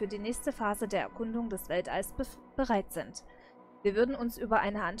 dass Sie für die nächste Phase der Erkundung des Weltalls bereit sind. Wir würden uns über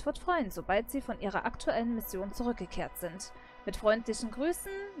eine Antwort freuen, sobald Sie von Ihrer aktuellen Mission zurückgekehrt sind. Mit freundlichen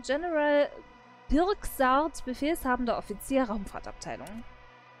Grüßen, General Pirksart, befehlshabender Offizier, Raumfahrtabteilung.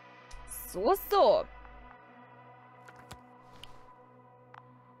 So.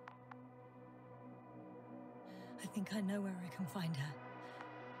 I think I know where I can find her.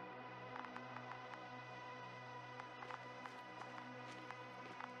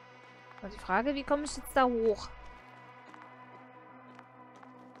 Und die Frage, wie komme ich jetzt da hoch?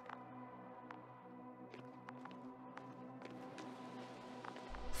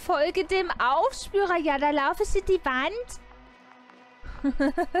 Folge dem Aufspürer. Ja, da laufe ich in die Wand.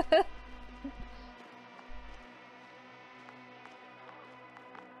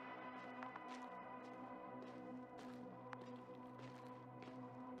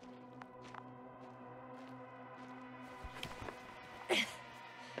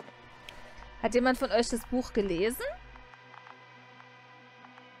 Hat jemand von euch das Buch gelesen?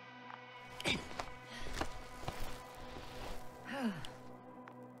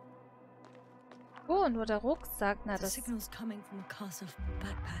 Oh, nur der Rucksack. Na, The das... signal's coming from the castle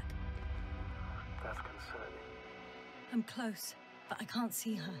backpack. That's concerning. I'm close, but I can't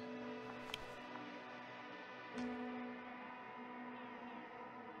see her.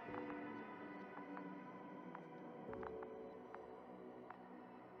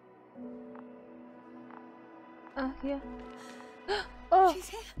 Ah, hier. Oh, She's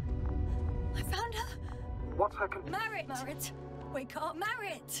here. I found her. What's her con- Marit, wake up,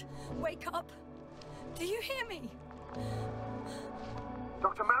 Marit, wake up. Do you hear me?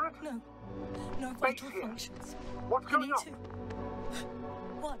 Dr. Marit? No Base vital here. functions. What's I going need on? to.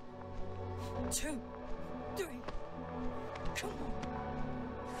 1, 2, 3. Come on.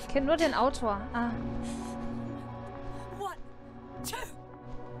 ich kenne nur den Autor. Ah. 1, 2.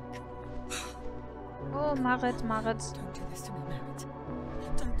 Oh, Marit. Don't do this to me, Marit.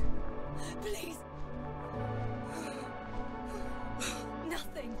 Don't. Please.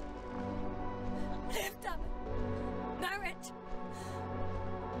 Nothing. Live, damn it. Marit.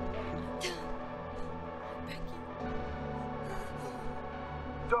 I beg you.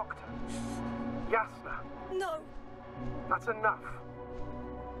 Doctor. Yasna. No. That's enough.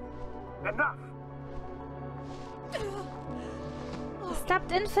 Enough! Es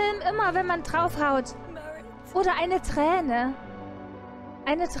klappt in Filmen immer, wenn man draufhaut. Marit. Oder eine Träne.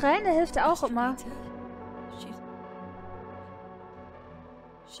 Eine Träne hilft auch immer.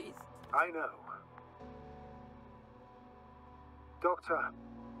 She's. I know. Doctor.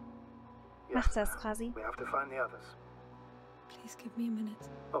 Mach das, Krasi. We have to find the others. Please give me a minute.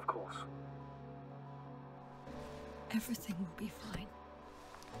 Of course. Everything will be fine.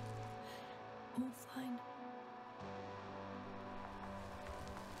 All fine.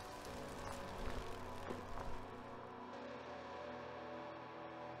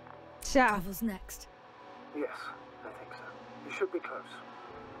 Tja, Travel's next. Yes, I think so. You should be close.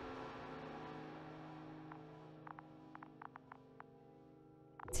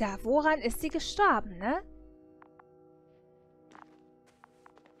 tja, woran ist sie gestorben, ne?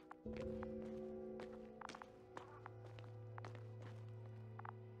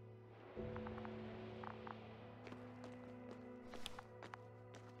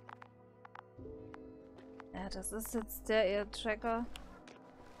 Ja, das ist jetzt der Air-Tracker.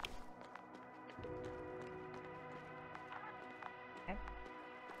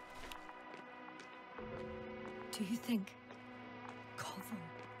 Do you think Koval?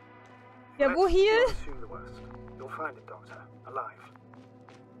 Ja, wo hier? Let's assume the worst. You'll find it, Doctor. Alive.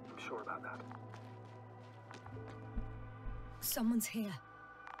 I'm sure about that. Someone's here.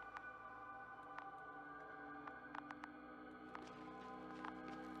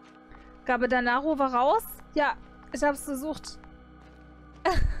 Gabe der Naru war raus? Ja, ich hab's versucht.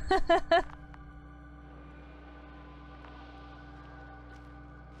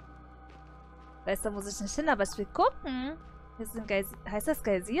 Weiß, da muss ich nicht hin, aber ich will gucken. Hier ist ein heißt das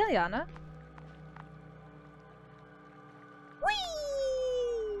Geysir? Ja, ne? Hui!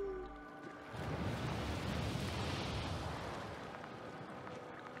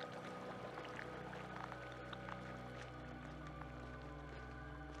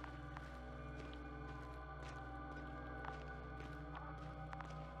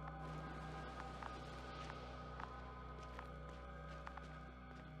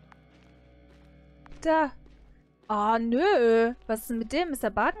 Da. Oh, nö. Was ist denn mit dem? Ist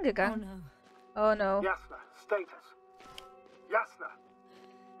er baden Oh gegangen? no. Oh, no. Yasna, status. Yasna.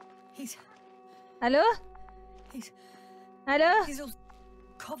 He's Hallo? Hallo? all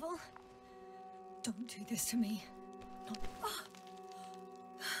Koval. Don't do this to me. No. Ah.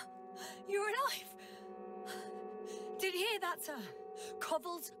 You're alive. Did you hear that, sir?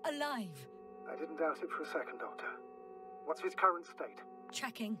 Koval's alive. I didn't doubt it for a second, Doctor. What's his current state?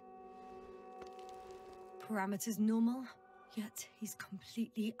 Checking. Parameters normal, yet he's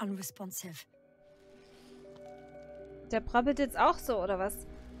completely unresponsive. Der brabbelt jetzt auch so, oder was?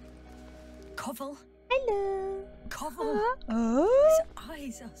 Koval? Hallo. Koval? Oh? His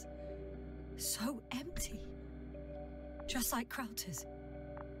eyes are so empty. Just like Krauter's.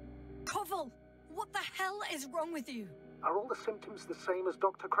 Koval! What the hell is wrong with you? Are all the symptoms the same as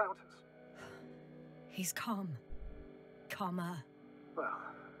Dr. Krauter's? He's calm. Calmer. Well,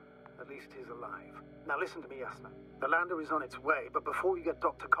 at least he's alive. Now listen to me, Yasna. The lander is on its way, but before you get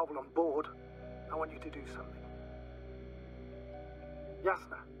Dr. Koval on board, I want you to do something.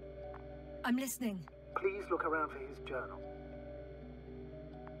 Yasna, I'm listening. please look around for his journal.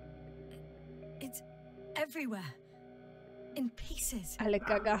 It's everywhere. In pieces. Alle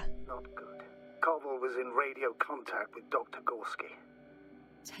Gaga. Not good. Koval was in radio contact with Dr. Gorski.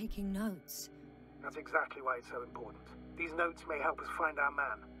 Taking notes. That's exactly why it's so important. These notes may help us find our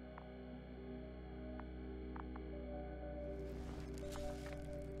man.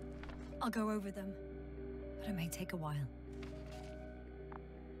 I'll go over them, but it may take a while.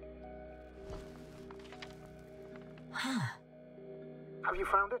 Have you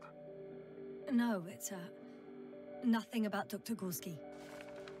found it? No, it's nothing about Dr. Gorski.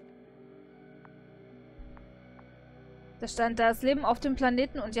 Da stand das Leben auf dem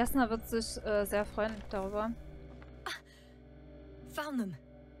Planeten und Yasna wird sich sehr freuen darüber. Found them.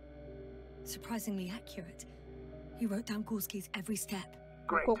 Surprisingly accurate. He wrote down Gorski's every step.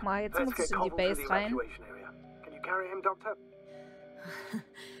 Great. Guck mal, jetzt Let's muss get ich in die Koval to Base the rein. evacuation area. Can you carry him, Doctor?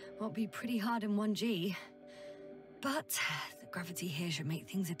 Won't be pretty hard in 1G. But the gravity here should make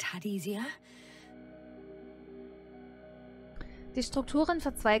things a tad easier. Die Strukturen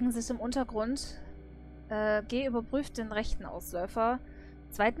verzweigen sich im Untergrund. G überprüft den rechten Ausläufer.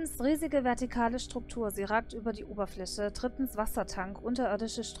 Zweitens, riesige vertikale Struktur. Sie ragt über die Oberfläche. Drittens, Wassertank,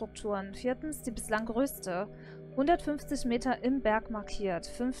 unterirdische Strukturen. Viertens, die bislang größte. 150 Meter im Berg markiert.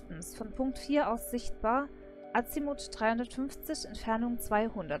 Fünftens, von Punkt 4 aus sichtbar. Azimut 350, Entfernung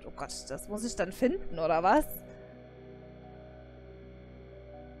 200. Oh Gott, das muss ich dann finden, oder was?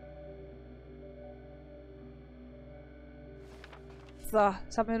 So,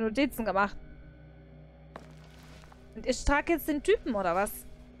 ich habe mir Notizen gemacht. Und ich trage jetzt den Typen, oder was?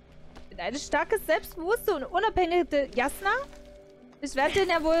 Bin eine starke, selbstbewusste und unabhängige Yasna? Ich werde den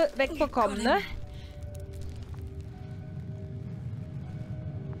ja wohl wegbekommen, ne?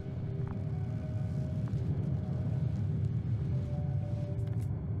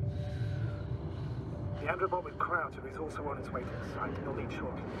 The Androbot with Krauter is also on its way to the site. You'll need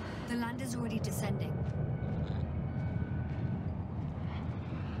shortly. The lander's already descending.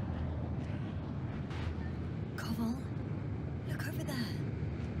 Koval, look over there.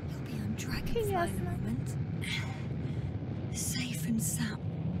 You'll be on Dragonfly in a moment. Safe and sound.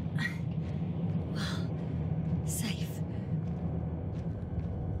 Well, safe.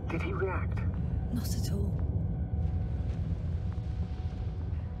 Did he react? Not at all.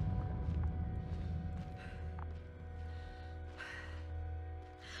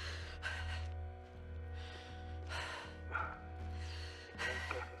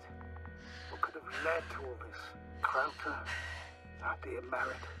 Led to all this. Krauter, our dear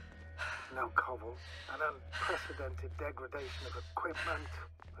Merit, no Koval, an unprecedented degradation of equipment.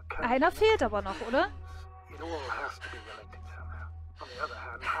 Einer fehlt aber noch, oder? It all has to be related somehow. On the other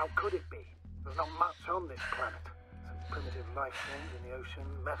hand, how could it be? There's not much on this planet. Some primitive life forms in the ocean,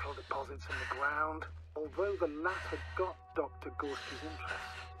 metal deposits in the ground. Although the latter got Dr. Gorski's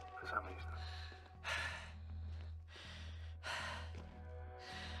interest, for some reason.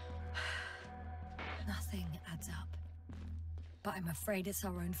 Nothing adds up. But I'm afraid it's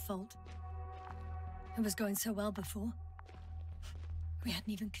our own fault. It was going so well before. We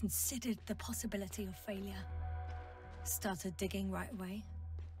hadn't even considered the possibility of failure. Started digging right away.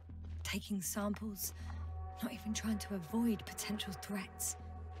 Taking samples. Not even trying to avoid potential threats.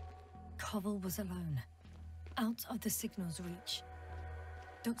 Koval was alone. Out of the signal's reach.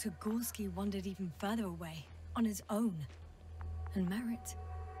 Dr. Gorski wandered even further away. On his own. And Merit...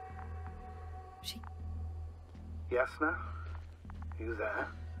 She... Yasna? You there?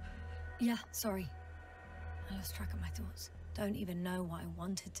 Yeah, sorry. I lost track of my thoughts. Don't even know what I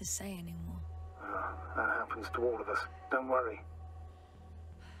wanted to say anymore. That happens to all of us. Don't worry.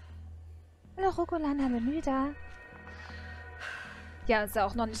 Hallo Rokolana, Menü da. Ja, ist ja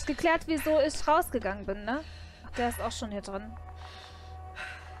auch noch nicht geklärt, wieso ich rausgegangen bin, ne? Ach, der ist auch schon hier drin.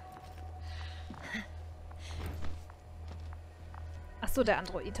 Ach so, der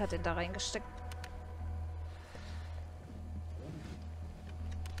Android hat den da reingesteckt.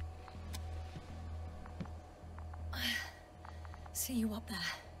 See you up there.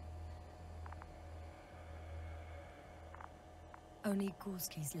 Only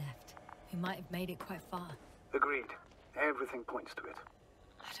Gorski's left. We might have made it quite far. Agreed. Everything points to it.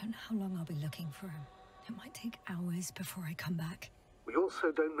 I don't know how long I'll be looking for him. It might take hours before I come back. We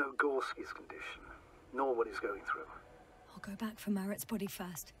also don't know Gorski's condition, nor what he's going through. I'll go back for Marit's body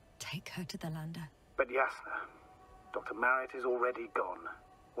first. Take her to the lander. But Yasna, Dr. Marit is already gone.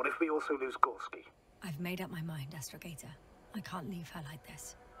 What if we also lose Gorski? I've made up my mind, Astrogator. I can't leave her like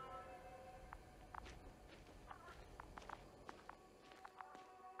this.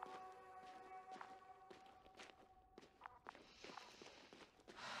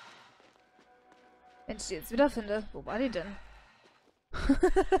 Wenn ich die jetzt wiederfinde. Wo war die denn? Wo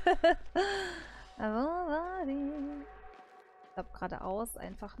war die? Ich glaube geradeaus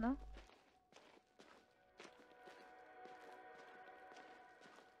einfach, ne?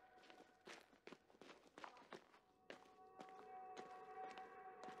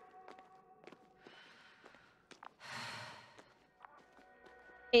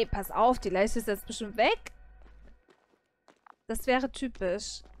 Ey, pass auf, die Leiche ist jetzt bestimmt weg. Das wäre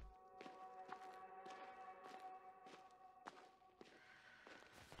typisch.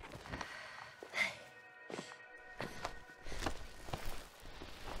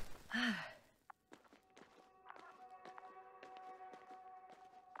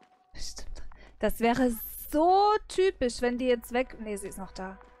 Stimmt. Das wäre so typisch, wenn die jetzt weg... Nee, sie ist noch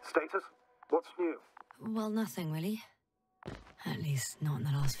da. Status? What's new? Well, nothing really. At least not in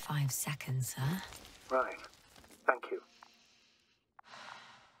the last 5 seconds, sir. Right. Thank you.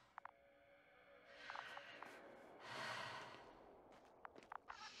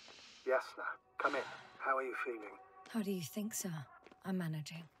 Yasna, come in. How are you feeling? How do you think, sir? I'm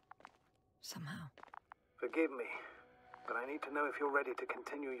managing. Somehow. Forgive me, but I need to know if you're ready to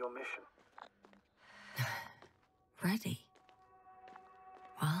continue your mission. Ready?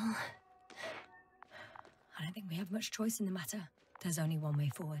 Well... I don't think we have much choice in the matter. There's only one way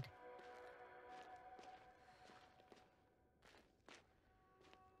forward.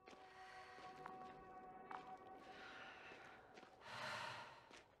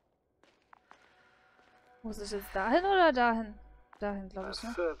 Muss ich jetzt dahin oder dahin? Dahin, glaube ich, ne?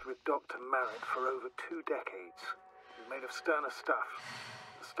 I've served with Dr. Marit for over 2 decades. She's made of sterner stuff.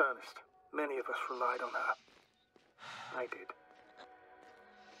 The sternest. Many of us relied on her. I did.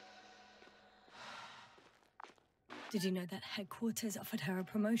 Did you know that headquarters offered her a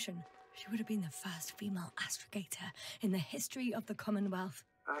promotion? She would have been the first female astrogator in the history of the Commonwealth.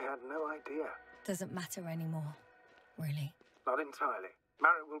 I had no idea. Doesn't matter anymore, really. Not entirely.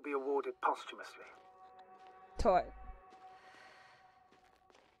 Marit will be awarded posthumously. Toll.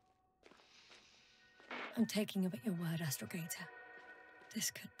 I'm taking you at your word, Astrogator. This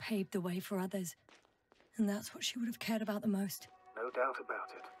could pave the way for others. And that's what she would have cared about the most. No doubt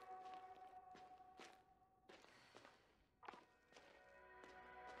about it.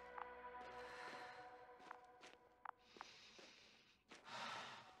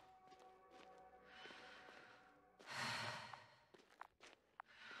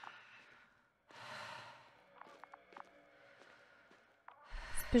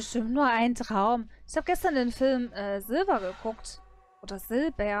 Bestimmt nur ein Traum. Ich habe gestern den Film Silber geguckt. Oder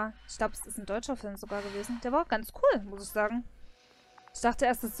Silber. Ich glaube, es ist ein deutscher Film sogar gewesen. Der war auch ganz cool, muss ich sagen. Ich dachte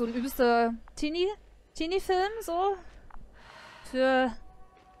erst, es ist so ein übelster Teenie Teenie-Film, so.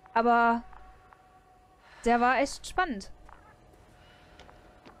 Aber der war echt spannend.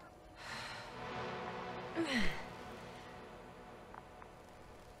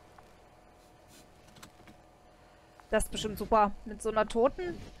 Das ist bestimmt super, mit so einer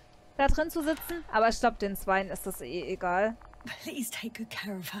Toten da drin zu sitzen. Aber ich glaube, den Zweien ist das eh egal. Please take good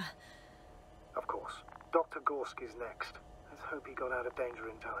care of her. Of course. Dr. Gorski's next. Let's hope he got out of danger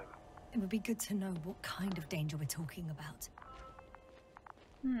in time. It would be good to know what kind of danger we're talking about.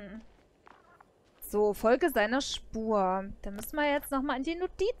 So, Folge seiner Spur. Da müssen wir jetzt nochmal in die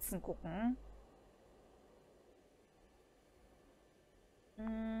Notizen gucken.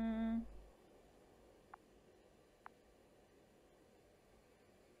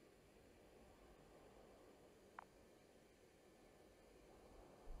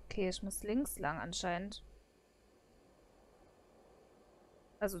 Okay, ich muss links lang anscheinend.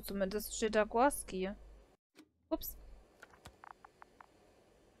 Also zumindest steht da Gorski. Ups.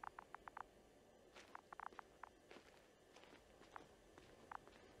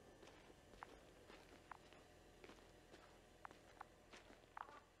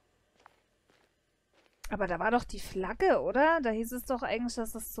 Aber da war doch die Flagge, oder? Da hieß es doch eigentlich,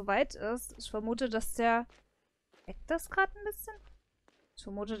 dass das zu weit ist. Ich vermute, dass der... Eckt das gerade ein bisschen? Ich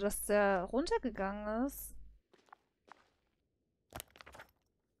vermute, dass der runtergegangen ist.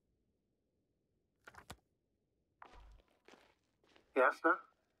 Yasna?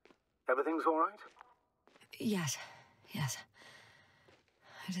 Everything's all right? Yes, yes.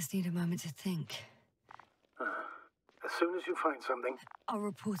 I just need a moment to think. As soon as you find something... I'll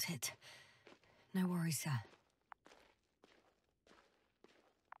report it. No worries, sir.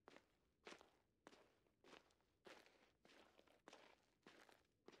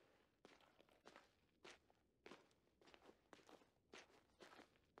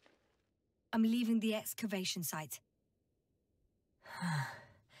 I'm leaving the excavation site.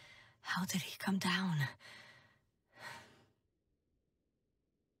 How did he come down?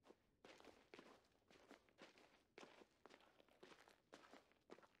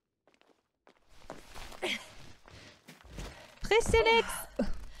 Bricht dir nix!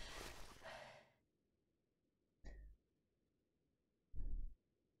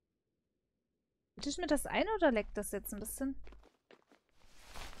 Bitte ich mir das ein oder leckt das jetzt ein bisschen?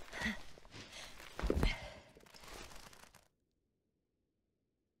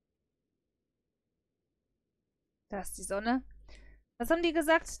 Da ist die Sonne. Was haben die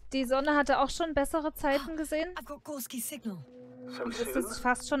gesagt? Die Sonne hatte auch schon bessere Zeiten gesehen. I've got Gorski's signal. So Und soon? es ist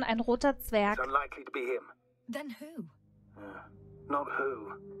fast schon ein roter Zwerg. It's unlikely to be him. Then who? Not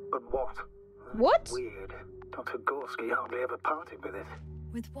who, but what. What? Weird. Dr. Gorski hardly ever parted with it.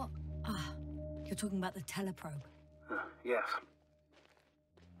 With what? Ah, you're talking about the teleprobe. Yes.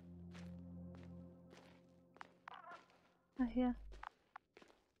 Ah, hier.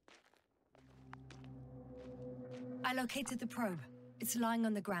 I located the probe. It's lying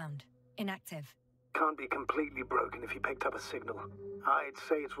on the ground, inactive. Can't be completely broken if you picked up a signal. I'd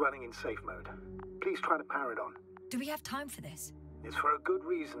say it's running in safe mode. Please try to power it on. Do we have time for this? It's for a good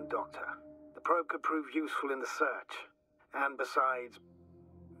reason, Doctor. The probe could prove useful in the search. And besides...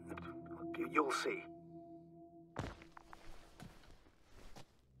 you'll see.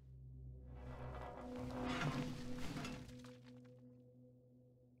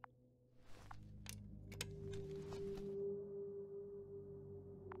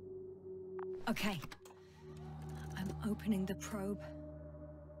 Okay. I'm opening the probe.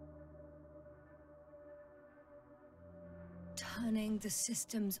 Turning the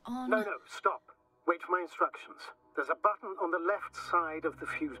systems on. No, stop. Wait for my instructions. There's a button on the left side of the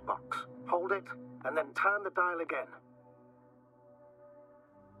fuse box. Hold it, and then turn the dial again.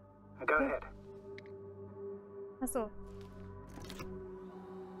 Now go ahead. Ach so.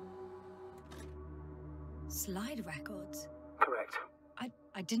 Slide records. Correct.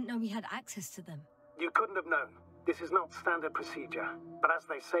 I didn't know we had access to them. You couldn't have known. This is not standard procedure. But as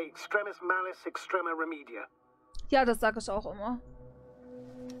they say, extremis malice, extrema remedia. Ja, das sage ich auch immer.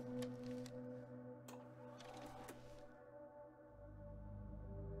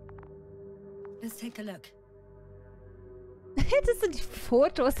 Let's take a look. Das sind die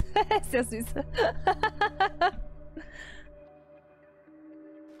Fotos. Ist ja süß.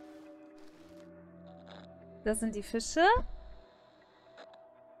 Das sind die Fische.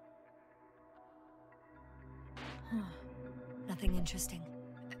 Nothing interesting.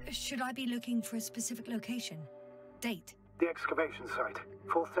 Should I be looking for a specific location? Date? The excavation site.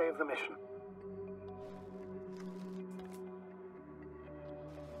 4th day of the mission.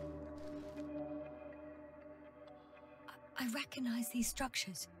 I recognize these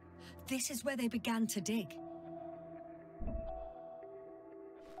structures. This is where they began to dig.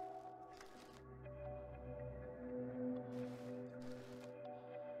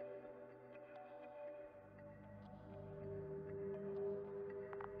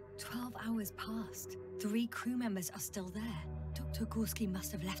 Hours passed. 3 crew members are still there. Dr. Gorski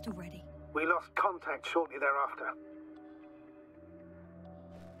must have left already. We lost contact shortly thereafter.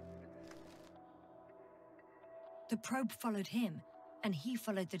 The probe followed him, and he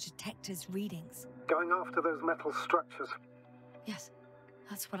followed the detector's readings. Going after those metal structures. Yes,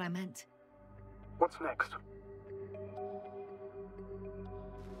 that's what I meant. What's next?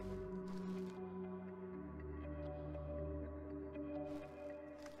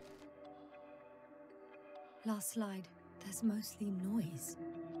 Last slide. There's mostly noise.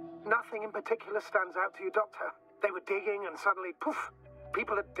 Nothing in particular stands out to you, Doctor? They were digging and suddenly, poof,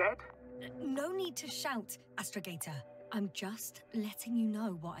 people are dead? No need to shout, Astrogator. I'm just letting you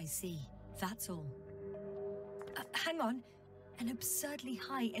know what I see. That's all. Hang on. An absurdly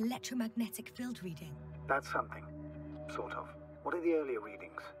high electromagnetic field reading. That's something. Sort of. What are the earlier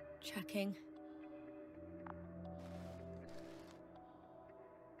readings? Checking.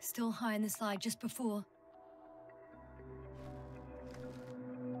 Still high in the slide just before.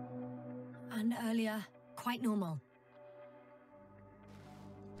 And earlier, quite normal.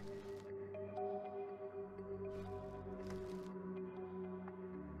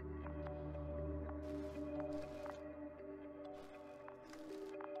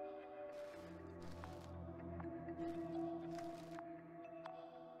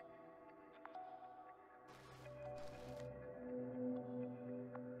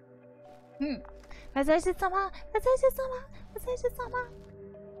 Was soll ich jetzt nochmal? Was soll ich jetzt nochmal? Was soll ich jetzt nochmal?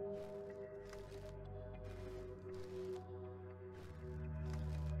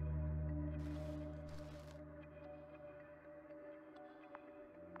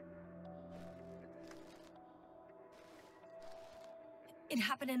 It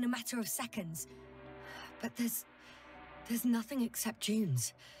happened in a matter of seconds. But there's nothing except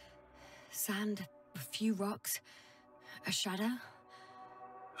dunes. Sand, a few rocks, a shadow.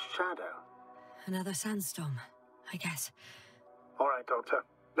 Shadow? Another sandstorm, I guess. All right, Doctor.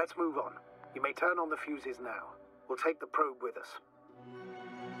 Let's move on. You may turn on the fuses now. We'll take the probe with us.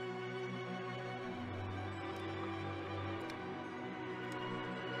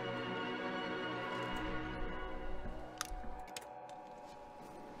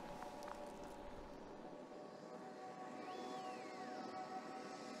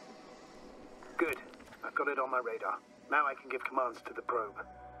 Good. I've got it on my radar. Now I can give commands to the probe.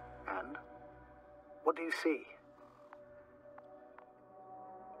 And? What do you see?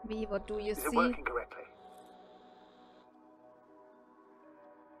 Wie, what do you Is it see? working correctly?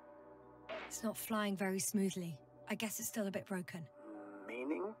 It's not flying very smoothly. I guess it's still a bit broken.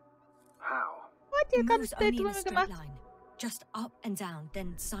 Meaning? How? What? Ihr It ganz moves Bild only in a drüber straight gemacht. line. Just up and down,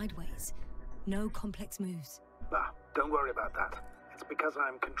 then sideways. No complex moves. Ah, don't worry about that. It's because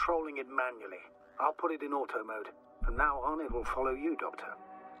I'm controlling it manually. I'll put it in auto mode. From now on, it will follow you, Doctor.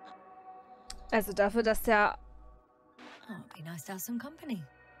 Also dafür, dass der... Oh, it'd be nice to have some company.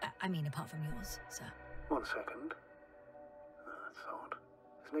 I mean, apart from yours, sir. 1 second. That's odd.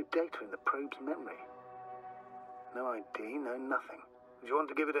 There's no data in the probe's memory. No ID, no nothing. Do you want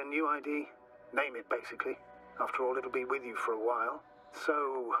to give it a new ID? Name it, basically. After all, it'll be with you for a while.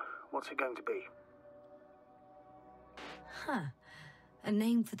 So, what's it going to be? Huh. A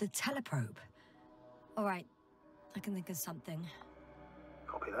name for the teleprobe. All right. I can think of something.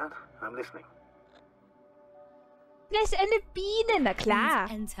 Copy that. I'm listening. Vielleicht eine Biene, na klar.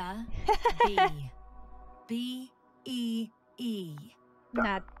 Please enter B. B-E-E.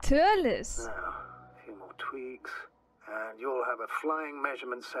 Natürlich. Now, a few more tweaks, and you'll have a flying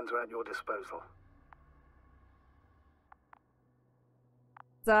measurement center at your disposal.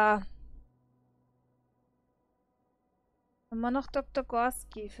 So. Immer noch Dr.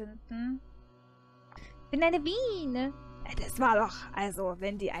 Gorski finden. Ich bin eine Biene. Das war doch, also,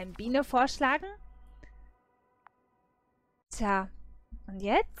 wenn die eine Biene vorschlagen. Tja, und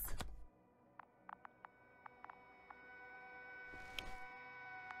jetzt?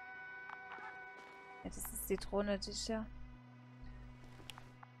 Ja, das ist die Drohne, die ist ja.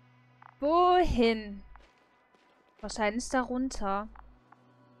 Wohin? Wahrscheinlich da runter.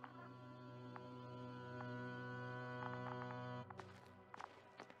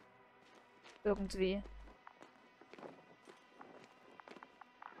 Irgendwie.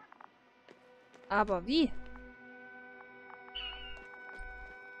 Aber wie?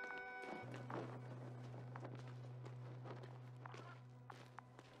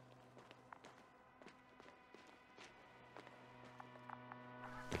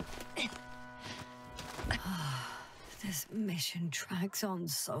 This mission drags on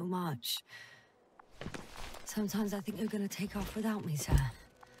so much. Sometimes I think you're gonna take off without me, sir.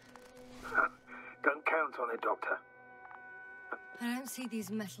 Don't count on it, Doctor. I don't see these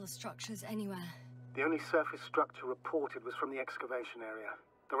metal structures anywhere. The only surface structure reported was from the excavation area.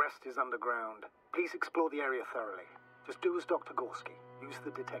 The rest is underground. Please explore the area thoroughly. Just do as Dr. Gorski. Use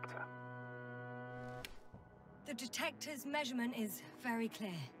the detector. The detector's measurement is very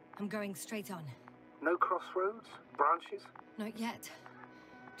clear. I'm going straight on. No crossroads? Branches? Not yet.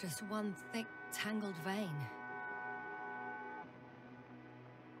 Just one thick, tangled vein.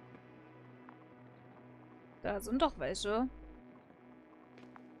 Da sind doch welche.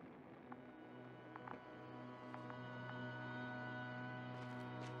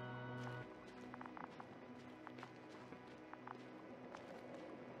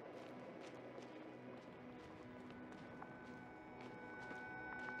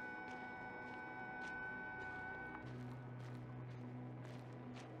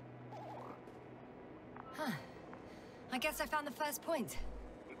 Huh. I guess I found the first point.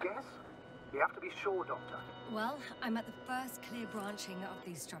 You guess? You have to be sure, Doctor. Well, I'm at the first clear branching of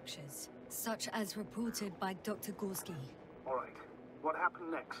these structures, such as reported by Dr. Gorski. All right. What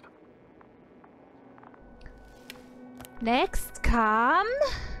happened next? Next kam...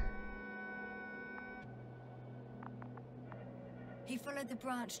 He followed the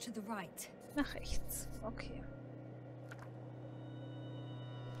branch to the right. Nach rechts. Okay.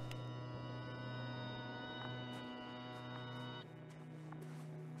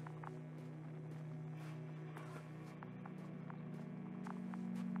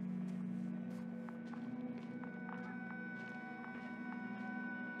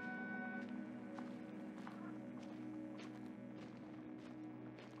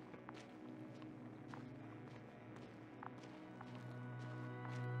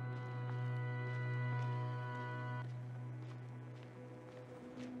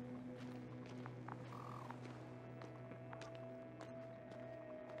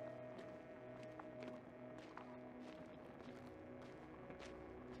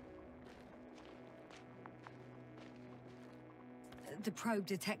 The probe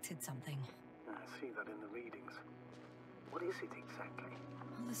detected something. I see that in the readings. What is it exactly?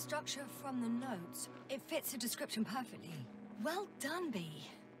 Well, the structure from the notes, it fits the description perfectly. Well done, B.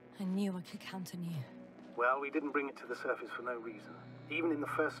 I knew I could count on you. Well, we didn't bring it to the surface for no reason. Even in the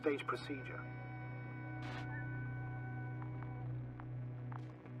first stage procedure.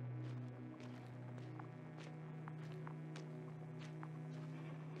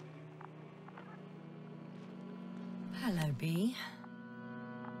 Hello, B.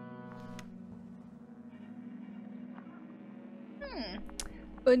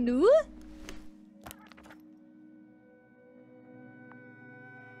 Und nu?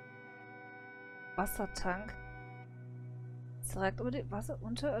 Wassertank. Direkt über die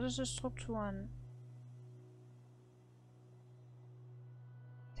unterirdische Strukturen.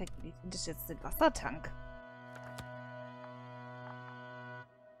 Wie finde ich jetzt den Wassertank?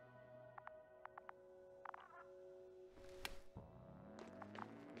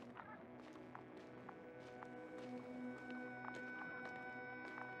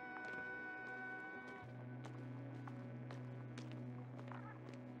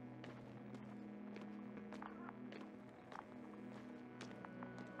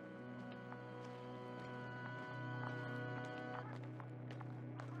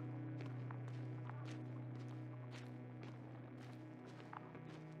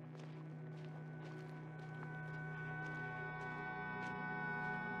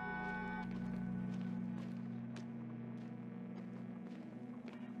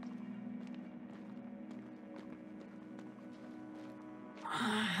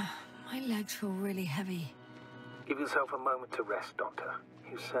 My legs feel really heavy. Give yourself a moment to rest, Doctor.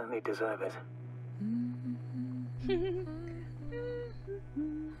 You certainly deserve it.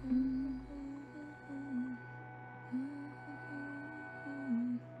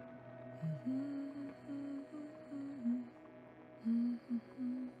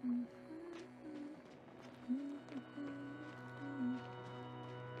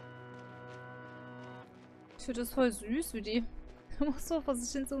 Ich finde das voll süß, wie die immer so vor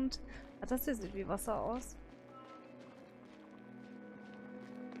sich hin zoomt. Das hier sieht wie Wasser aus.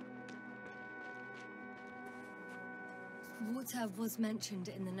 Water was mentioned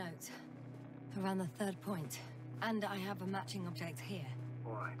in the note, around the third point, and I have a matching object here.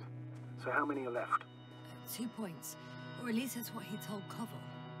 All right. So how many are left? 2 points, or at least that's what he told Koval.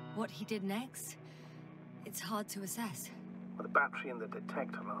 What he did next, it's hard to assess. Well, the battery and the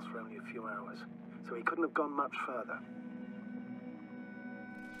detector last for only a few hours, so he couldn't have gone much further.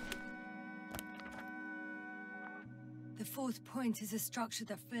 The fourth point is a structure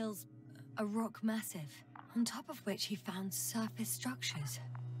that fills a rock massive, on top of which he found surface structures.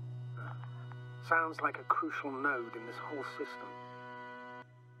 Sounds like a crucial node in this whole system.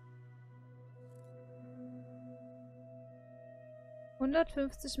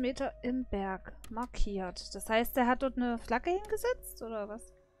 ...150 Meter im Berg. Markiert. Das heißt, er hat dort eine Flagge hingesetzt, oder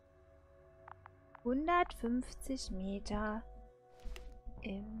was? 150 Meter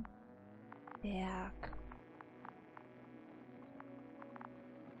im Berg.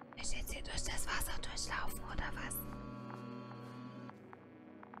 Ich jetzt hier durch das Wasser durchlaufen, oder was?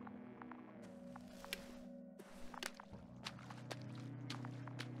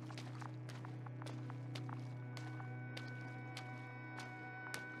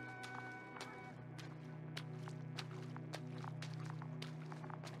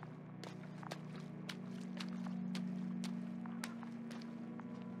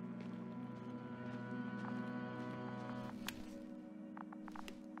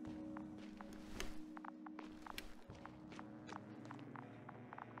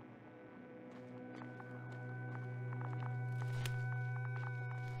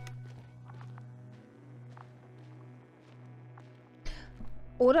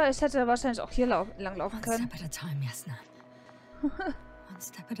 Oder ich hätte wahrscheinlich auch hier langlaufen können. One step at a time, Yasna. One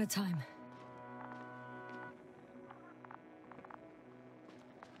step at a time.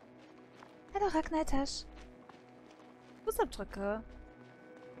 Hallo Ragnartasch. Fußabdrücke.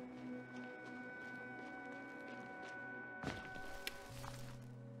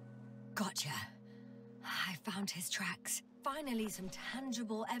 Gotcha. I found his tracks. Finally, some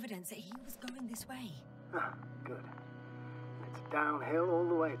tangible evidence that he was going this way. Ah, good. It's downhill all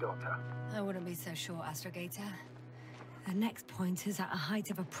the way, Doctor. I wouldn't be so sure, Astrogator. The next point is at a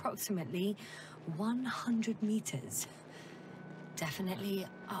height of approximately 100 meters. Definitely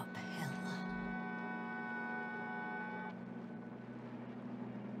uphill.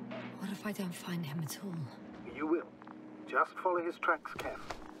 What if I don't find him at all? You will. Just follow his tracks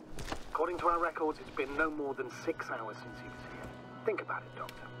carefully. According to our records, it's been no more than 6 hours since he was here. Think about it,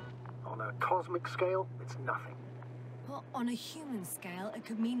 Doctor. On a cosmic scale, it's nothing. Well, on a human scale, it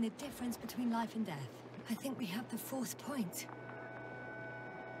could mean the difference between life and death. I think we have the fourth point.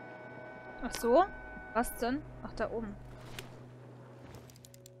 Ach so? Was denn? Ach, da oben.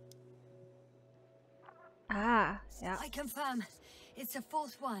 Ah, ja. I confirm. It's the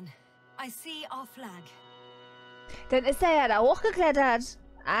fourth one. I see our flag. Dann ist er ja da hochgeklettert.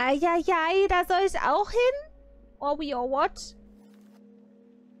 Eieiei, da soll ich auch hin? Or we or what?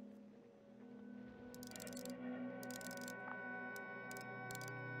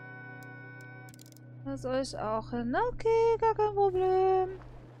 Da soll ich auch hin. Okay, gar kein Problem.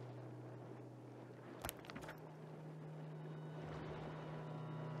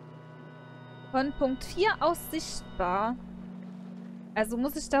 Von Punkt 4 aus sichtbar. Also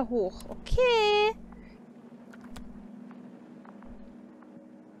muss ich da hoch. Okay.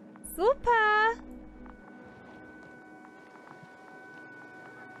 Super.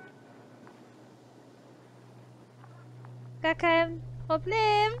 Gar kein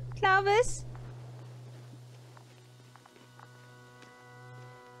Problem, glaube ich.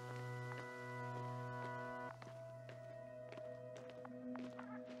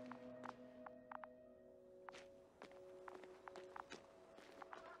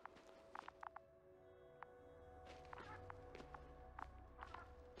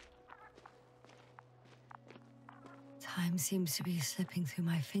 Time seems to be slipping through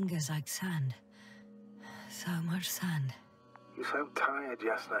my fingers like sand. So much sand. You sound tired,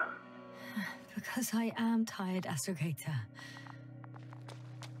 Yasna. Because I am tired, Astrogator.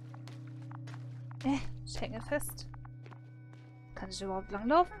 Ich hänge fest. Kann ich überhaupt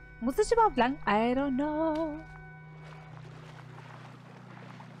langlaufen? Muss ich überhaupt lang? I don't know.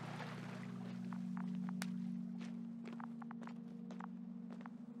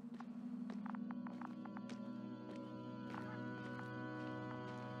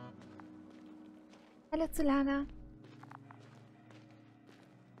 Hallo zu Lana.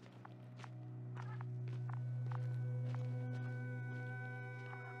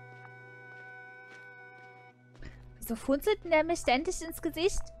 Wieso funzelt denn der mich ständig ins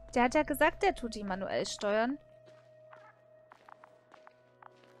Gesicht? Der hat ja gesagt, der tut die manuell steuern.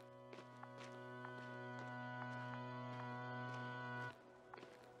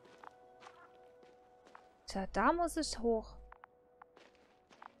 Tja, da muss ich hoch.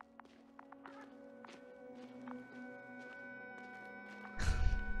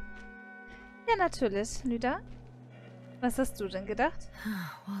 Ja, natürlich, Lüda. Was hast du denn gedacht?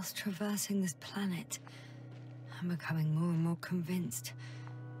 Whilst traversing this planet, I'm becoming more and more convinced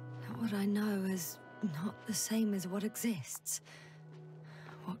that what I know has not the same as what exists.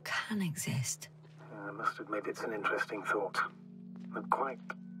 What can exist? I must admit it's an interesting thought. And quite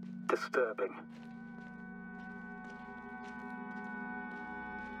disturbing.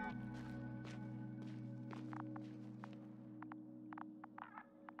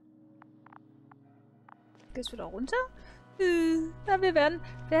 Geht's wieder runter? Ja,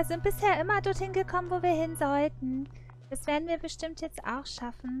 wir sind bisher immer dorthin gekommen, wo wir hin sollten. Das werden wir bestimmt jetzt auch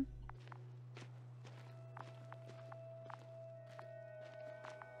schaffen.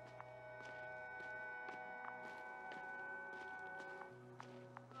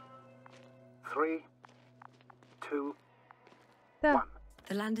 Three, two, Da. one.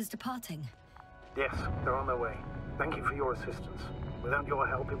 The land is departing. Yes, they're on their way. Thank you for your assistance. Without your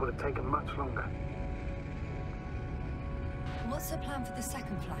help, it would have taken much longer. What's the plan for the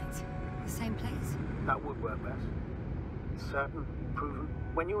second flight? The same place? That would work best. Certain, proven.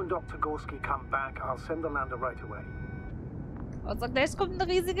 When you and Dr. Gorski come back, I'll send the lander right away. Also gleich kommt eine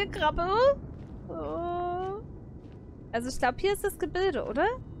riesige Krabbe. Oh. Also ich glaube, hier ist das Gebilde, oder?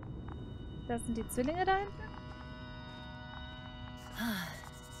 Da sind die Zwillinge da hinten.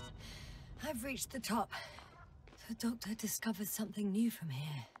 I've reached the top. The doctor discovered something new from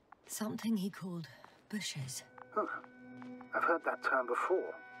here. Something he called bushes. Huh. I've heard that term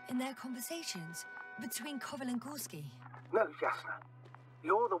before. In their conversations between Koval and Gorski. No, Yasna.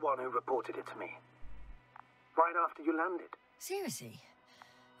 You're the one who reported it to me. Right after you landed. Seriously?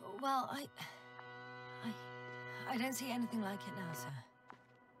 Well, I don't see anything like it now, sir.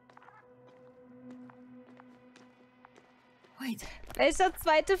 Wait. Welcher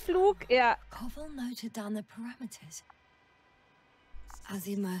zweite Flug? Ja. Koval noted down the parameters.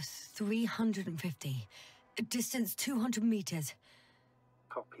 Azimuth 350. Distance 200 meters.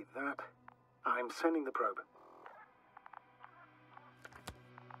 Copy that. I'm sending the probe.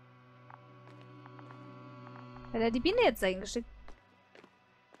 Hat er die Biene jetzt eingeschickt?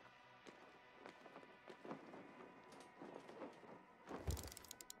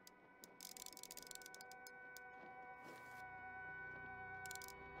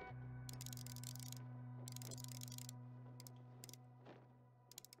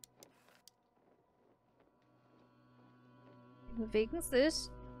 Die bewegen sich.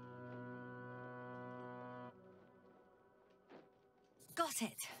 Got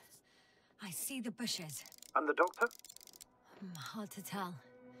it. I see the bushes. And the doctor? Hard to tell.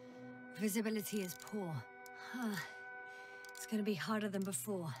 Visibility is poor. It's gonna be harder than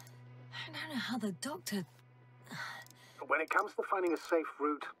before. I don't know how the doctor... When it comes to finding a safe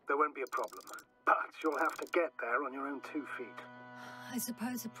route, there won't be a problem. But you'll have to get there on your own 2 feet. I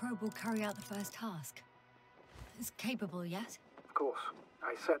suppose the probe will carry out the first task. It's capable yet? Of course.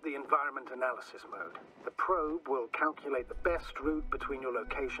 I set the environment analysis mode. The probe will calculate the best route between your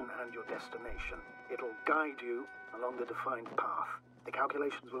location and your destination. It'll guide you along the defined path. The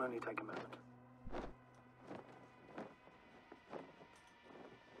calculations will only take a moment.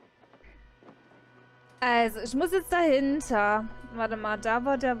 Also, ich muss jetzt dahinter. Warte mal, da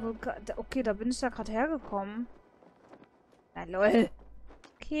war der Vulkan. Okay, da bin ich ja gerade hergekommen. Na lol.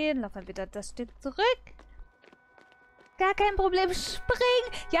 Okay, dann laufen wir wieder das Stück zurück. Gar kein Problem,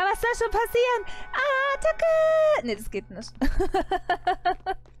 spring! Ja, was soll schon passieren? Ah, Attacke! Nee, das geht nicht.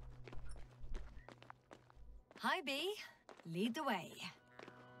 Hi, B. Lead the way.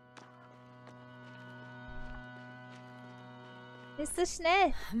 Nicht so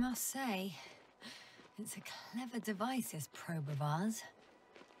schnell. I must say, it's a clever device, this probe of ours.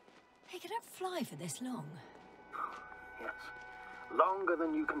 Hey, can it fly for this long? Yes. Longer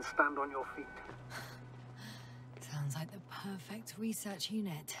than you can stand on your feet. Sounds like the perfect research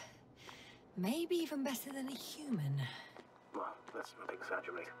unit. Maybe even better than a human. Well, let's not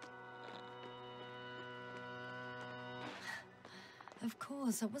exaggerate. Of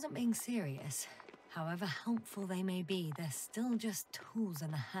course, I wasn't being serious. However helpful they may be, they're still just tools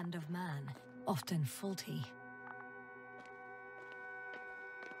in the hand of man, often faulty.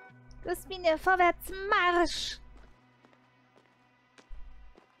 Los, Biene, vorwärts, Marsch!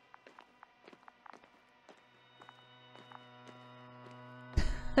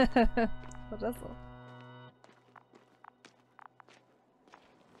 Oder so.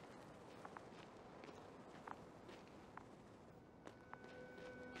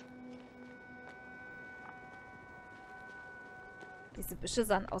 Diese Büsche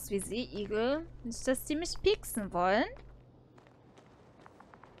sahen aus wie Seeigel. Nicht, dass die mich pieksen wollen.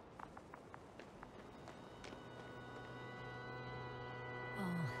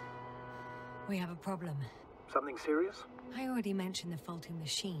 Oh, we have a problem. Something serious? I already mentioned the faulty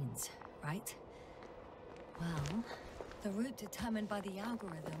machines, right? Well, the route determined by the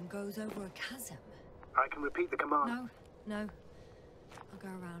algorithm goes over a chasm. I can repeat the command. No. I'll go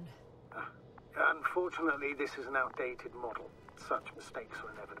around. Unfortunately, this is an outdated model. Such mistakes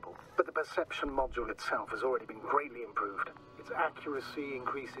are inevitable. But the perception module itself has already been greatly improved. Its accuracy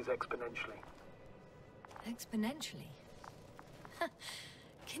increases exponentially. Exponentially?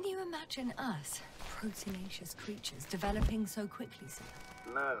 Can you imagine us, proteinaceous creatures, developing so quickly, sir?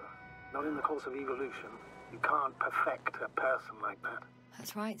 No, not in the course of evolution. You can't perfect a person like that.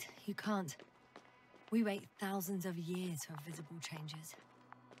 That's right, you can't. We wait thousands of years for visible changes.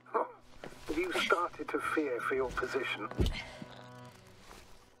 Have you started to fear for your position?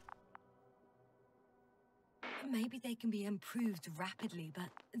 Maybe they can be improved rapidly, but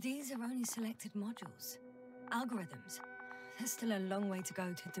these are only selected modules. Algorithms. There's still a long way to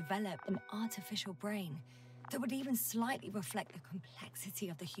go to develop an artificial brain that would even slightly reflect the complexity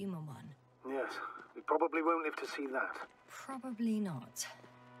of the human one. Yes, we probably won't live to see that. Probably not.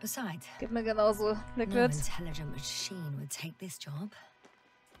 Besides, Geht mir genauso. no Liquid. intelligent machine would take this job.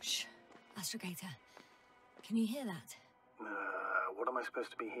 Shh. Astrogator, can you hear that? What am I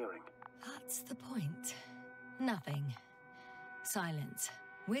supposed to be hearing? That's the point. Nothing. Silence.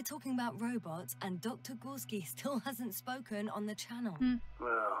 We're talking about robots, and Dr. Gorski still hasn't spoken on the channel.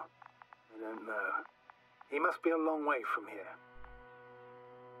 Well, I don't know. He must be a long way from here.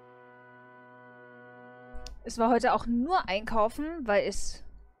 Ich war heute auch nur einkaufen, weil ich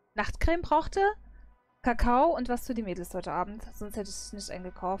Nachtcreme brauchte, Kakao und was für die Mädels heute Abend. Sonst hätte ich nicht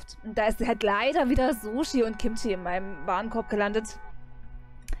eingekauft. Und da ist halt leider wieder Sushi und Kimchi in meinem Warenkorb gelandet.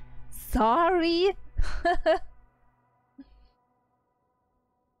 Sorry.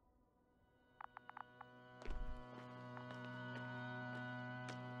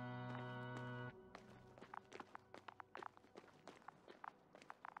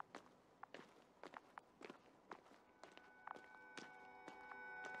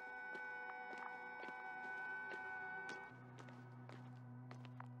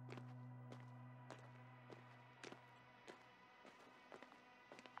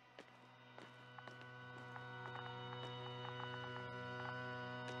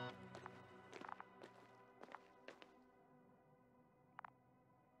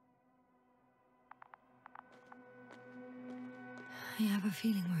 I have a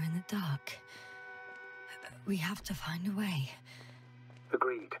feeling we're in the dark. We have to find a way.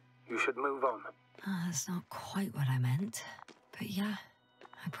 Agreed. You should move on. That's not quite what I meant. But yeah,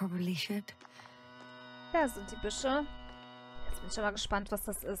 I probably should. Da sind die Büsche. Jetzt bin ich aber gespannt, was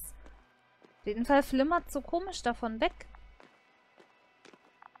das ist. Auf jeden Fall flimmert so komisch davon weg.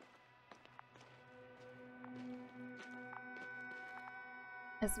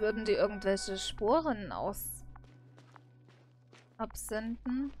 Es würden die irgendwelche Sporen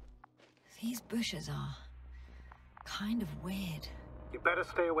absenden. These bushes are kind of weird. You better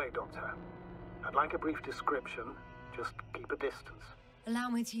stay away, Doctor. I'd like a brief description. Just keep a distance. Allow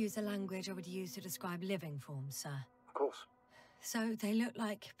me to use the language I would use to describe living forms, sir. Of course. So they look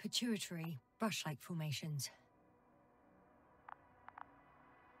like pituitary, brush-like formations.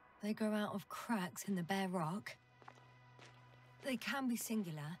 They grow out of cracks in the bare rock. They can be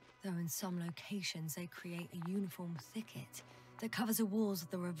singular, though in some locations they create a uniform thicket that covers the walls of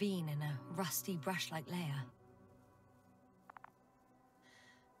the ravine in a rusty brush-like layer.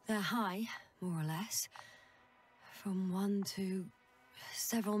 They're high, more or less, from 1 to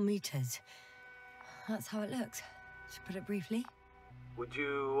several meters. That's how it looks, to put it briefly. Would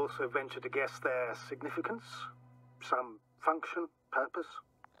you also venture to guess their significance? Some function, purpose?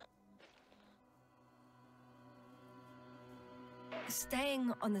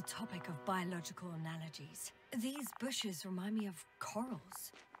 Staying on the topic of biological analogies, these bushes remind me of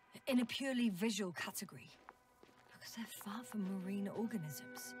corals, in a purely visual category, because they're far from marine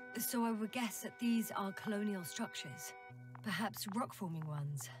organisms. So I would guess that these are colonial structures, perhaps rock-forming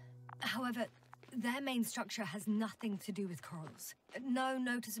ones. However, their main structure has nothing to do with corals. No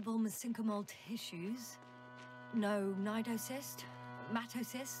noticeable mesenchymal tissues, no nidocyst,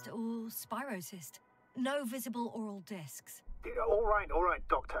 matocyst, or spirocyst. No visible oral discs. All right,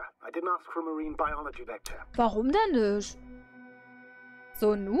 Doctor. I didn't ask for a marine biology lecture. Warum denn nicht?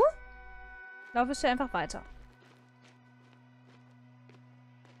 So, nu? Laufe ich hier einfach weiter.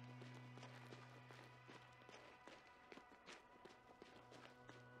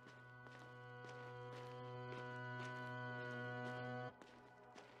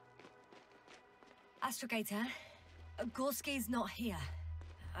 Astrogator, Gorski's not here.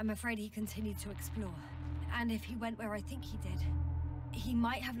 I'm afraid he continued to explore. And if he went where I think he did, he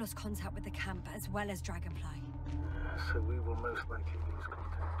might have lost contact with the camp as well as Dragonfly. So we will most likely lose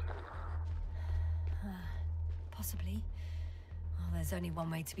contact too. Possibly. Well, there's only one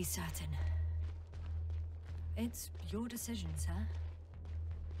way to be certain. It's your decision, sir.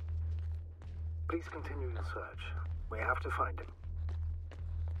 Please continue your search. We have to find him.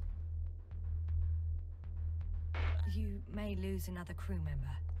 You may lose another crew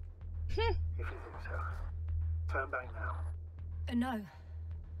member. If you think so. Turn back now. No,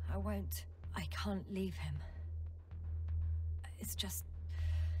 I won't. I can't leave him. It's just...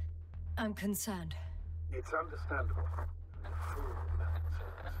 I'm concerned. It's understandable. I'm a fool without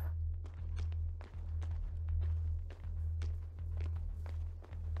sense.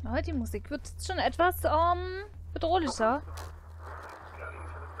 Oh, die Musik wird jetzt schon etwas bedrohlicher.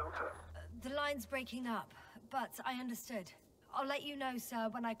 The line's breaking up, but I understood. I'll let you know, sir,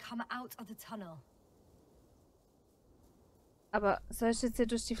 when I come out of the tunnel. Aber soll ich jetzt hier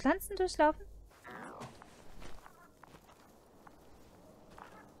durch die Pflanzen durchlaufen?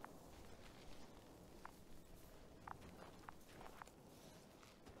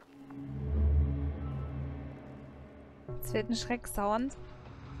 Jetzt fehlt ein Schrecksound.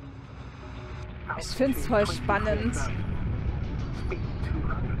 Ich find's voll spannend.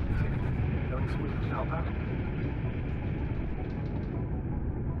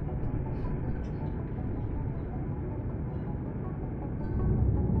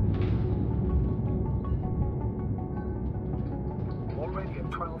 Already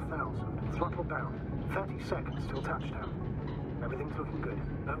at 12,000. Throttle down. 30 seconds till touchdown. Everything's looking good.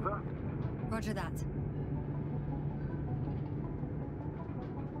 Over? Roger that.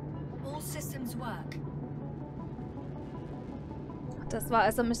 All systems work. Das war,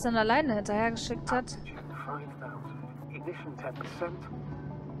 als er mich dann alleine hinterhergeschickt hat. 5,000. Ignition 10%.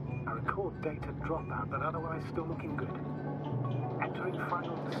 I record data dropout, but otherwise still looking good. Entering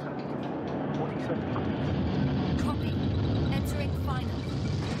final descent. 47 degrees. Copy. Entering final.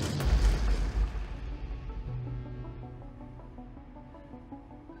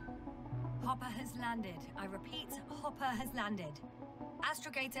 Hopper has landed. I repeat, Hopper has landed.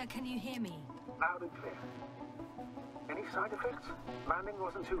 Astrogator, can you hear me? Loud and clear. Any side effects? Landing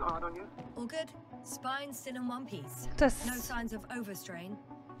wasn't too hard on you? All good. Spine still in one piece. Das No signs of overstrain.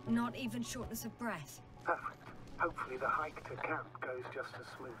 Not even shortness of breath. Perfect. Hopefully the hike to camp goes just as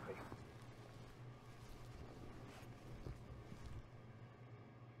smoothly.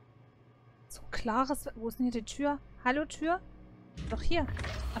 so klares... Wo ist denn hier die Tür? Hallo, Tür? Doch hier.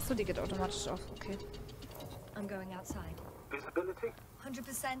 Achso, die geht automatisch auf. Okay. I'm going outside. Visibility?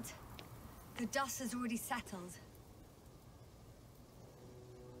 100%. The dust has already settled.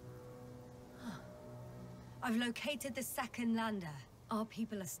 I've located the second lander. Our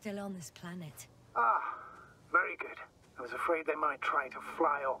people are still on this planet. Ah, very good. I was afraid they might try to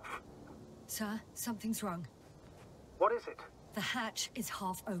fly off. Sir, something's wrong. What is it? The hatch is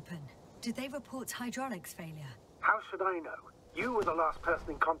half open. Did they report hydraulics failure? How should I know? You were the last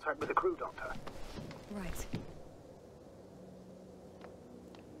person in contact with the crew doctor. Right.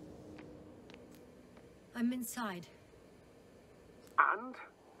 I'm inside. And?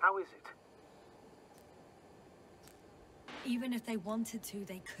 How is it? Even if they wanted to,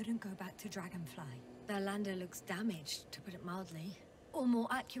 they couldn't go back to Dragonfly. Their lander looks damaged, to put it mildly. Or more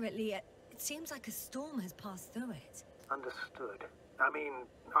accurately, it seems like a storm has passed through it. Understood. I mean,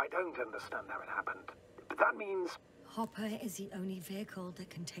 I don't understand how it happened. But that means... Hopper is the only vehicle that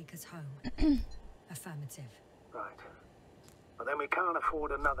can take us home. Affirmative. Right. Well, then we can't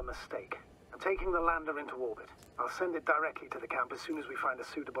afford another mistake. I'm taking the lander into orbit. I'll send it directly to the camp as soon as we find a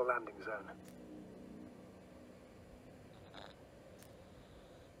suitable landing zone.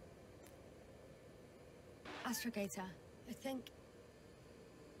 Astrogator,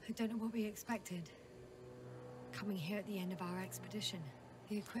 I don't know what we expected. Coming here at the end of our expedition.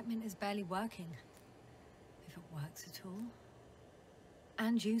 The equipment is barely working. If it works at all.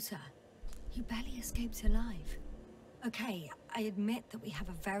 And you, sir. You barely escaped alive. Okay, I admit that we have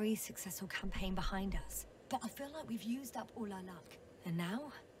a very successful campaign behind us. But I feel like we've used up all our luck. And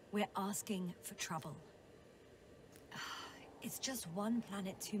now, we're asking for trouble. It's just one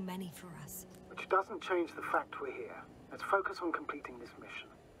planet too many for us. Which doesn't change the fact we're here. Let's focus on completing this mission.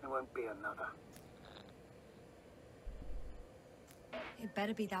 There won't be another. It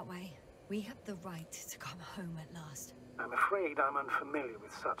better be that way. We have the right to come home at last. I'm afraid I'm unfamiliar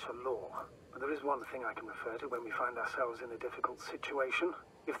with such a law. But there is one thing I can refer to when we find ourselves in a difficult situation.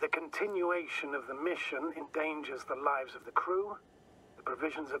 If the continuation of the mission endangers the lives of the crew, the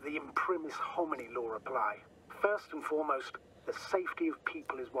provisions of the imprimis homini law apply. First and foremost, the safety of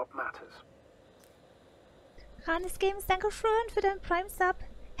people is what matters. Ranis Games, Dankeschön für deinen Prime Sub.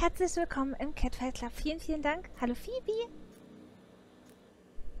 Herzlich willkommen im Catfight Club. Vielen, vielen Dank. Hallo Phoebe.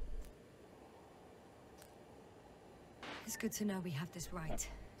 It's good to know we have this right,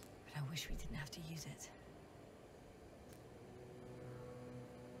 but I wish we didn't have to use it.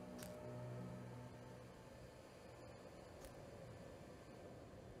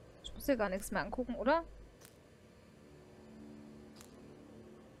 Muss hier gar nichts mehr angucken, oder?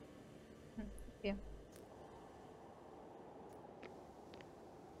 Okay.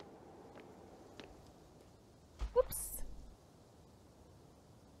 Ups.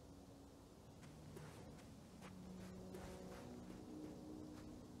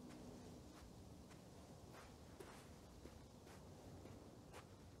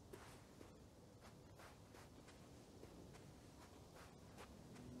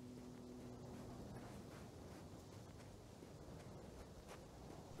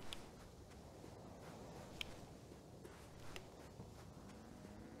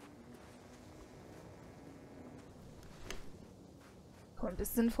 Kommt ein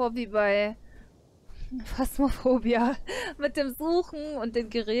bisschen vor wie bei Phasmophobia mit dem Suchen und den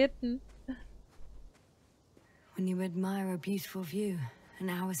Geräten. When you admire a beautiful view, an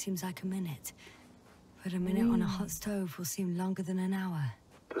hour seems like a minute. But a minute on a hot stove will seem longer than an hour.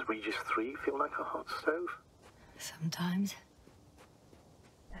 Does Regis III feel like a hot stove? Sometimes.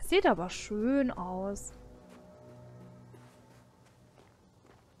 Das sieht aber schön aus.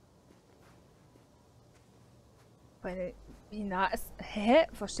 Weil, wie nah ist... Hä?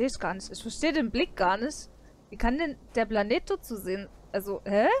 Verstehe ich gar nicht. Ich verstehe den Blick gar nicht. Wie kann denn der Planet dort zu sehen? Also,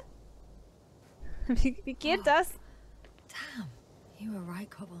 hä? Wie geht das? Damn, you were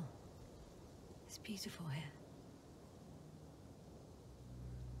right, Cobble. It's beautiful here.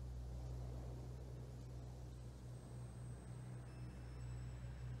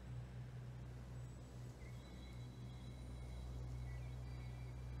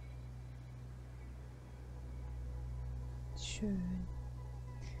 Schön.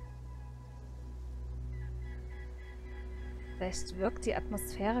 Vielleicht wirkt die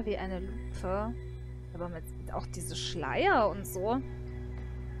Atmosphäre wie eine Lupe. Aber mit auch diese Schleier und so.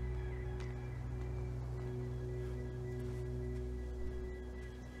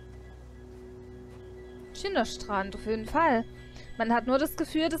 Schöner Strand, auf jeden Fall. Man hat nur das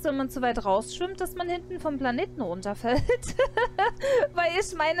Gefühl, dass wenn man zu weit rausschwimmt, dass man hinten vom Planeten runterfällt. Weil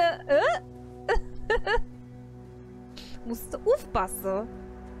ich meine... musste aufpassen.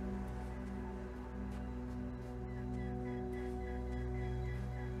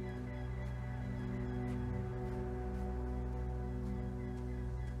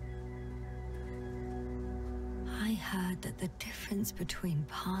 I heard that the difference between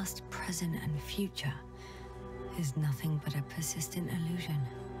past, present, and future is nothing but a persistent illusion.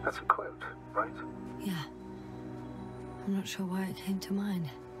 That's a quote, right? Yeah. I'm not sure why it came to mind.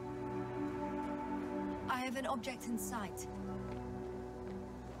 I have an object in sight.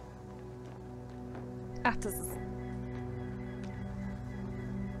 Ach, das ist...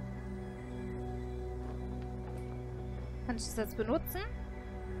 Kann ich das jetzt benutzen?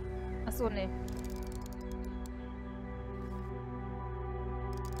 Ach so, nee.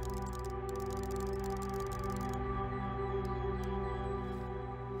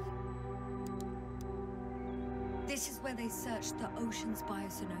 This is where they searched the ocean's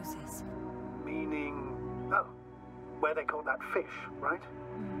biocenosis. Meaning... oh, where they caught that fish, right?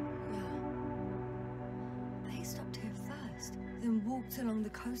 Yeah. They stopped here first, then walked along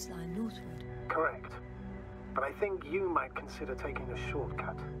the coastline northward. Correct. But I think you might consider taking a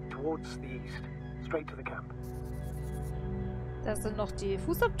shortcut towards the east, straight to the camp. Da sind noch die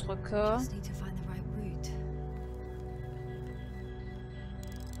Fußabdrücke. Just need to find the right route.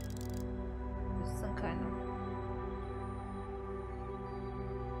 Das sind keine.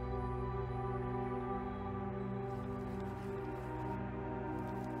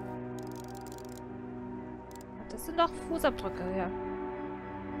 Das sind doch Fußabdrücke, ja.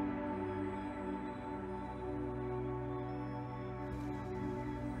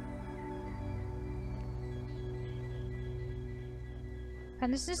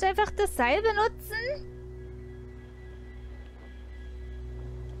 Kann ich nicht einfach das Seil benutzen?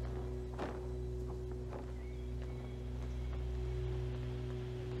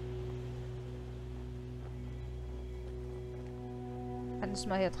 Kann ich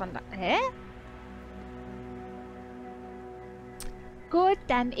mal hier dran... Hä? Gut,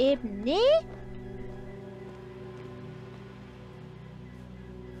 dann eben nicht.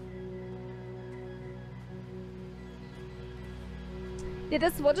 Ja,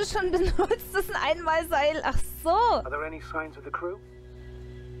 das wurde schon benutzt, das ist ein Einmalseil. Ach so. Are there any signs of the crew?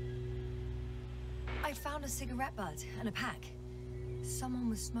 I found a cigarette butt and a pack. Someone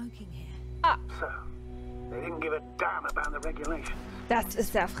was smoking here. So, they didn't give a damn about the regulations. Das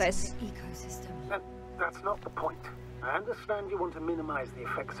ist ja frech. The ecosystem. That's not the point. I understand you want to minimize the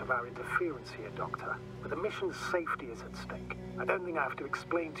effects of our interference here, Doctor, but the mission's safety is at stake. I don't think I have to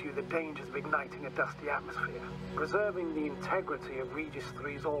explain to you the dangers of igniting a dusty atmosphere. Preserving the integrity of Regis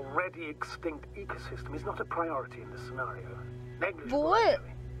III's already extinct ecosystem is not a priority in this scenario. Negligible, Wohl.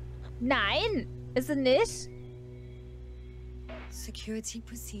 actually. Nein, ist sie nicht. Security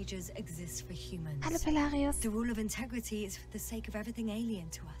procedures exist for humans. Hallo Pelarius. The rule of integrity is for the sake of everything alien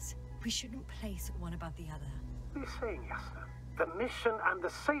to us. We shouldn't place one above the other. What are you saying, Yasna? The mission and the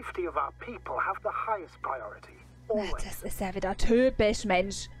safety of our people have the highest priority. Always. Das ist ja wieder typisch,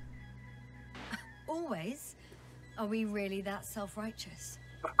 Mensch. Always? Are we really that self-righteous?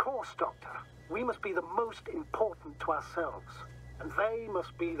 Of course, Doctor. We must be the most important to ourselves. And they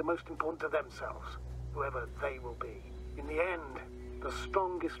must be the most important to themselves. Whoever they will be. In the end, the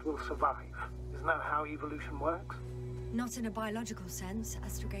strongest will survive. Isn't that how evolution works? Not in a biological sense,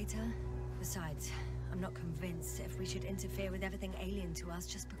 Astrogator. Besides, I'm not convinced if we should interfere with everything alien to us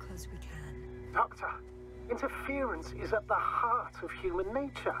just because we can. Doctor, interference is at the heart of human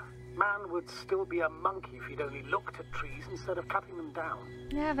nature. Man would still be a monkey if he'd only looked at trees instead of cutting them down.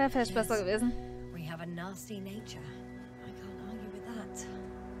 Ja, wäre vielleicht besser gewesen. We have a nasty nature. I can't argue with that.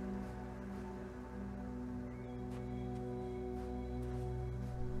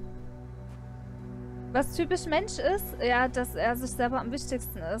 Was typisch Mensch ist, ja, dass er sich selber am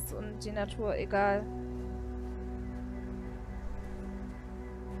wichtigsten ist und die Natur egal.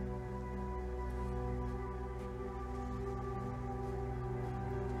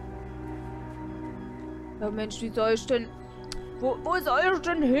 Ja Mensch, wie soll ich denn... Wo soll ich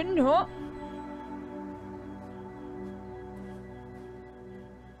denn hin, hä?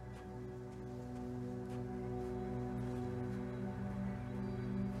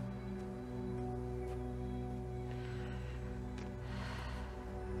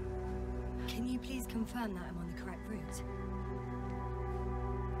 Can you please confirm that I'm on the correct route?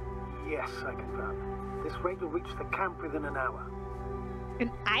 Yes, I confirm. This rate will reach the camp within an hour.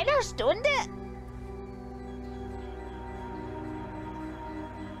 In einer Stunde?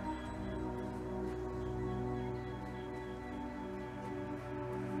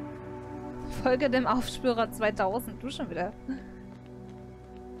 Folge dem Aufspürer 2000. Du schon wieder.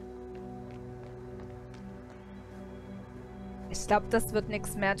 Ich glaube, das wird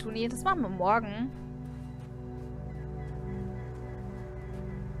nichts mehr, Toni. Das machen wir morgen.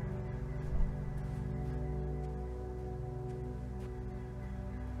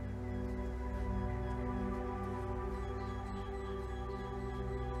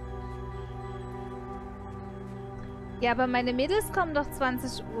 Ja, aber meine Mädels kommen doch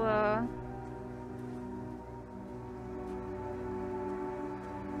 20 Uhr.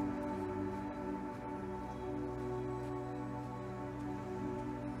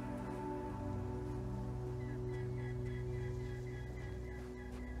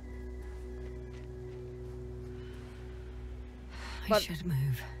 I should move.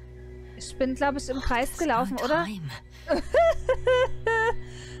 Ich bin, glaube ich, im Kreis gelaufen, oder?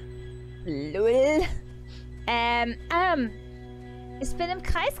 Lul. Ich bin im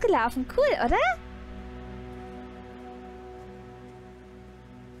Kreis gelaufen. Cool, oder?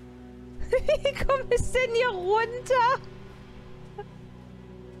 Wie komme ich denn hier runter?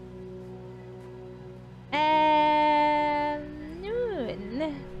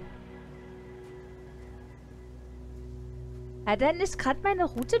 Nun. Hat er nicht gerade meine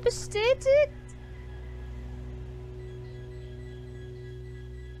Route bestätigt?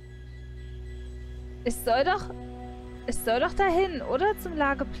 Ich soll doch dahin, oder? Zum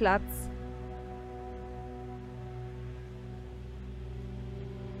Lageplatz.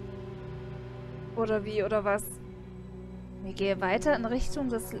 Oder wie, oder was? Ich gehe weiter in Richtung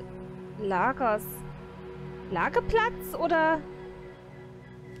des Lagers. Lageplatz oder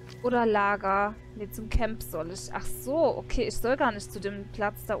Lager? Ne, zum Camp soll ich. Ach so, okay, ich soll gar nicht zu dem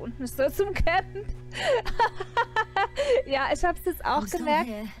Platz da unten. Ich soll zum Camp. Ja, ich hab's jetzt auch gemerkt.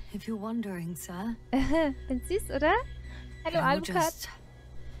 Here, if you're wondering, sir. Bin süß, oder? Hallo, Alucard.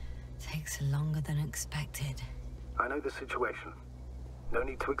 Takes longer than expected. I know the situation. No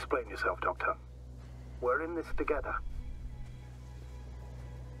need to explain yourself, Doctor. We're in this together.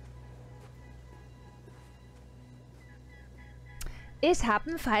 Ich habe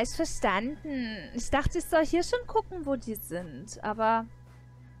ihn falsch verstanden. Ich dachte, ich soll hier schon gucken, wo die sind. Aber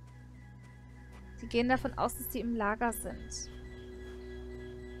die gehen davon aus, dass die im Lager sind.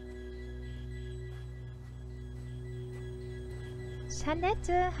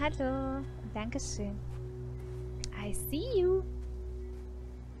 Jeanette, hallo. Dankeschön. I see you.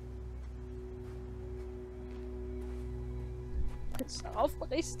 Bin ich auf dem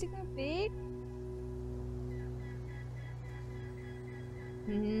richtigen Weg?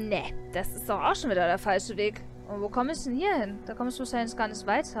 Nee, das ist doch auch schon wieder der falsche Weg. Und wo komme ich denn hier hin? Da komme ich wahrscheinlich gar nicht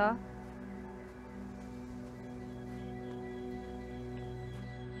weiter.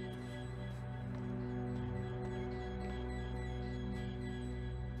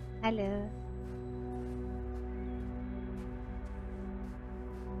 Hallo.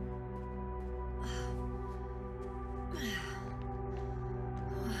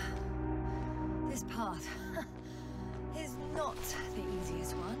 This path is not the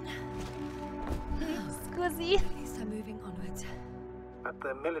easiest one. Scusi. At least I'm moving onwards. At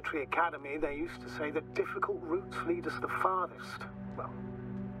the military academy, they used to say that difficult routes lead us the farthest. Well,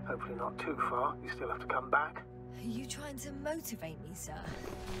 hopefully not too far. You still have to come back. Are you trying to motivate me, sir?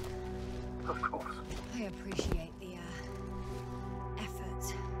 Of course. I appreciate the,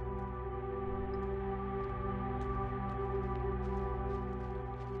 effort.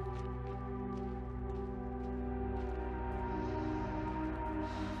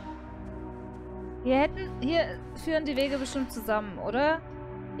 Hier führen die Wege bestimmt zusammen, oder?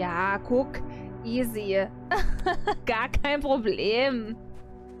 Ja, guck. Easy. Gar kein Problem.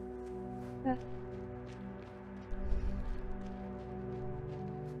 Ja.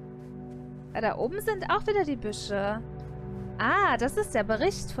 Da oben sind auch wieder die Büsche. Ah, das ist der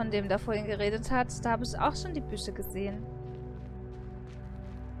Bericht, von dem da vorhin geredet hat. Da habe ich auch schon die Büsche gesehen.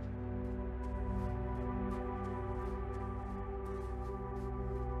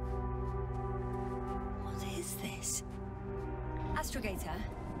 What is this? Astrogator,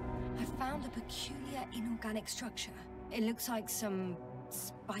 I found a peculiar inorganic structure. It looks like some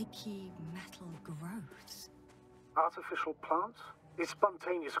spiky metal growths. Artificial plants? Is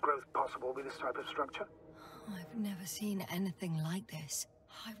spontaneous growth possible with this type of structure? I've never seen anything like this.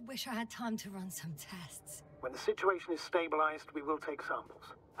 I wish I had time to run some tests. When the situation is stabilized, we will take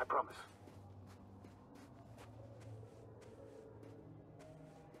samples. I promise.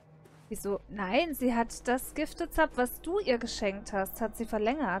 Wieso? Nein, sie hat das Giftezapf, was du ihr geschenkt hast, hat sie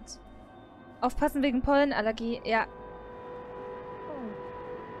verlängert. Aufpassen wegen Pollenallergie, ja.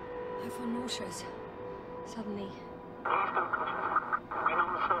 I feel nauseous. Suddenly. Been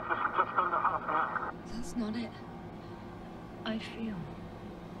on the surface for just under half an hour. That's not it. I feel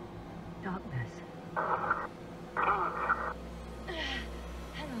darkness. Hang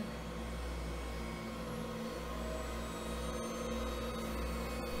on.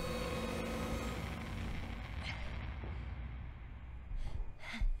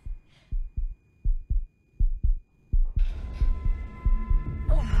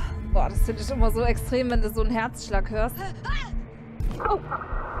 Boah, das finde ich immer so extrem, wenn du so einen Herzschlag hörst. Oh.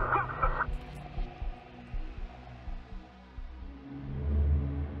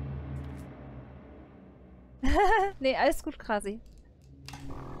 Nee, alles gut, Krasi.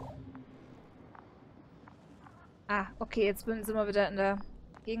 Ah, okay, jetzt sind wir wieder in der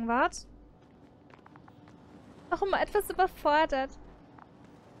Gegenwart. Auch immer etwas überfordert.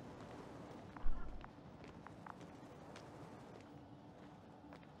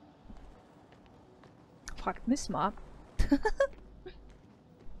 Fragt mich mal.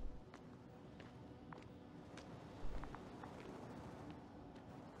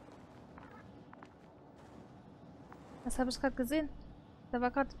 Was habe ich gerade gesehen? Da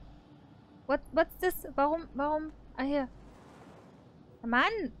war gerade... What's this? Warum? Ah, hier.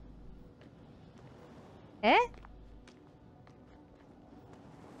 Mann! Hä?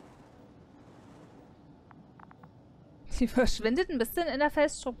 Die verschwindet ein bisschen in der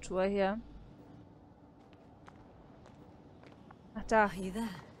Felsstruktur hier. Ach, da. Are you there?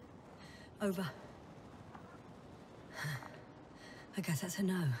 Over. I guess that's a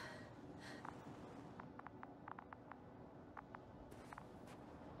no.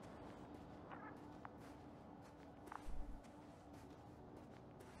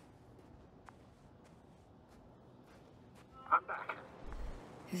 I'm back.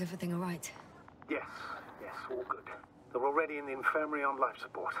 Is everything all right? Yes, all good. They're already in the infirmary on life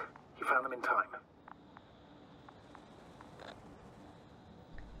support. You found them in time.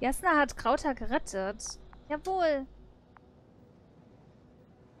 Yasna hat Krauter gerettet. Jawohl.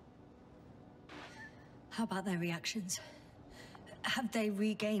 How about their reactions? Have they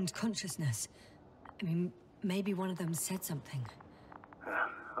regained consciousness? I mean, maybe one of them said something.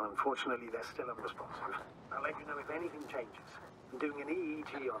 Unfortunately, they're still unresponsive. I'll let you know if anything changes. I'm doing an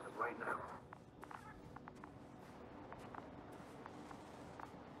EEG on them right now.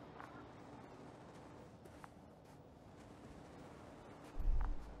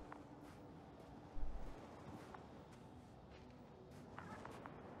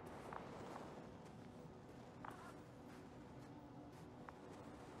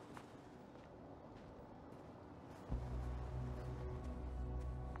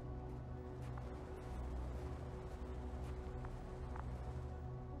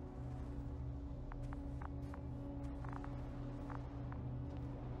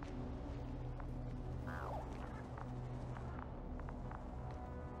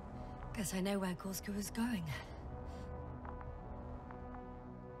 Guess I know where Gorski was going.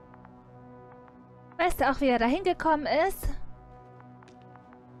 Weißt du auch, wie er da hingekommen ist?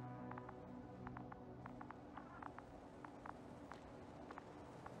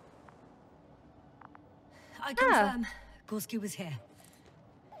 I confirm, Gorski was here.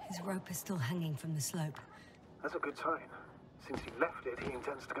 His rope is still hanging from the slope. That's a good sign. Since he left it, he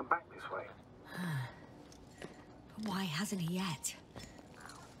intends to come back this way. But why hasn't he yet?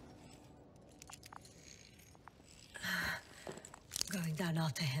 Going down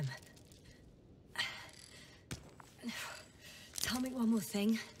after him. Tell me one more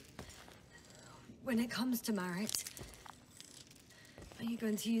thing. When it comes to Marit, are you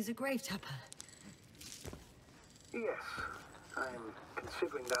going to use a grave tapper? Yes, I'm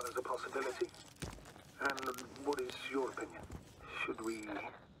considering that as a possibility. And what is your opinion? Should we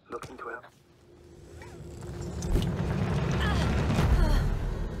look into it?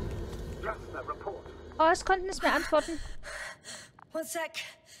 Yasna, report. Oh, ich konnte nicht mehr antworten. One sec.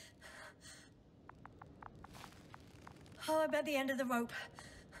 Oh, I'm at the end of the rope.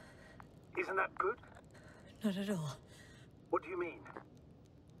 Isn't that good? Not at all. What do you mean?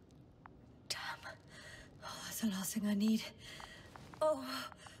 Damn. Oh, that's the last thing I need. Oh,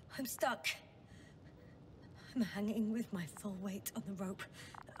 I'm stuck. I'm hanging with my full weight on the rope,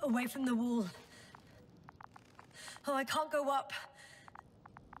 away from the wall. Oh, I can't go up.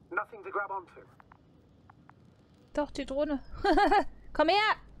 Nothing to grab onto. Doch, die Drohne. Komm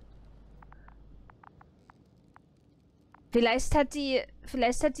her! Vielleicht hat die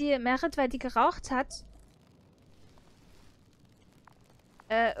Merit, weil die geraucht hat,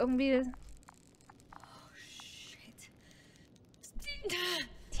 irgendwie... Oh, shit.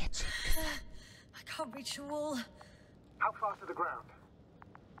 Die hat schon gesagt. I can't reach the wall. How far to the ground?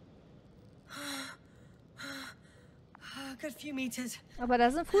 A good few meters. Aber da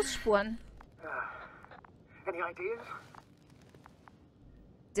sind Fußspuren. Any ideas?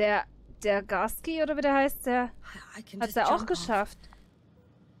 Der Garski, oder wie der heißt, der I can hat just er auch jump geschafft.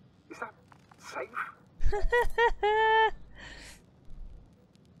 Is that safe?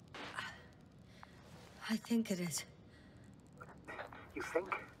 I think it is. You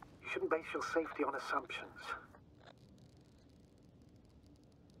think? You shouldn't base your safety on assumptions.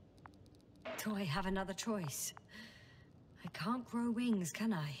 Do I have another choice? I can't grow wings,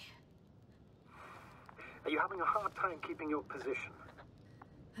 can I? Are you having a hard time keeping your position?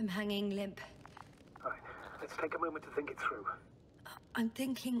 I'm hanging limp. Right, let's take a moment to think it through. I'm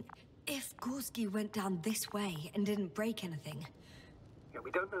thinking, if Gorski went down this way and didn't break anything... Yeah,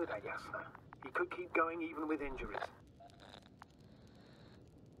 we don't know that, Yasna. He could keep going even with injuries.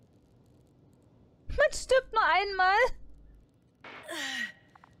 Man stirbt nur einmal.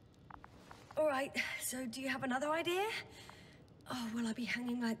 Alright, so do you have another idea? Oh, will I be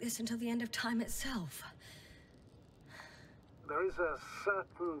hanging like this until the end of time itself? There is a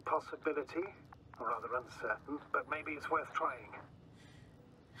certain possibility, or rather uncertain, but maybe it's worth trying.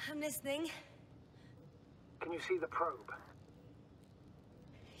 I'm listening. Can you see the probe?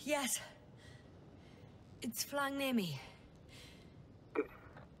 Yes. It's flying near me. Good.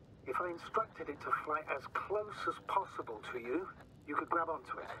 If I instructed it to fly as close as possible to you, you could grab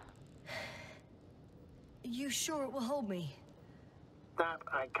onto it. You sure it will hold me? That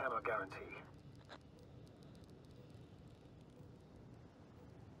I cannot guarantee.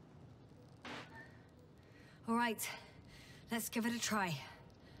 All right, let's give it a try.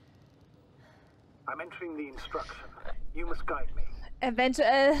 I'm entering the instruction. You must guide me.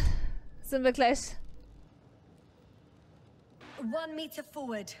 Eventuell sind wir gleich. 1 meter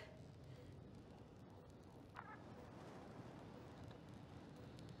forward.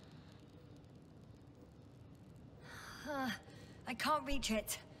 I can't reach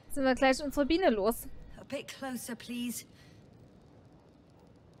it. Sind wir gleich unsere Biene los. A bit closer, please.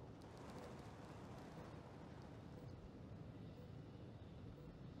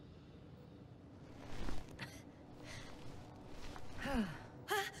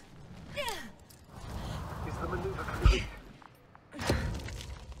 Is the maneuver complete?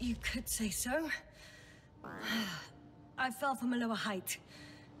 You could say so. I fell from a lower height.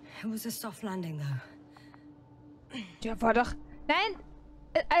 It was a soft landing, though. Ja, war doch... Nein!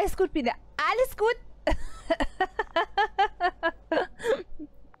 Alles gut, Biene. Alles gut.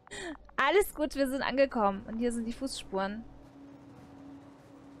 Alles gut, wir sind angekommen. Und hier sind die Fußspuren.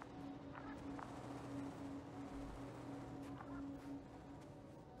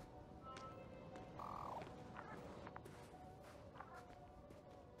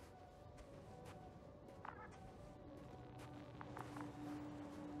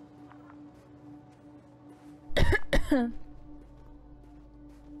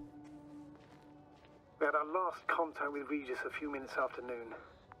 had our last contact with Regis a few minutes after noon.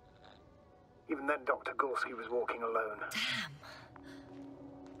 Even then, Dr. Gorski was walking alone. Damn.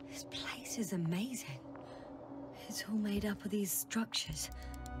 This place is amazing. It's all made up of these structures.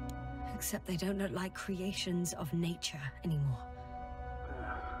 Except they don't look like creations of nature anymore.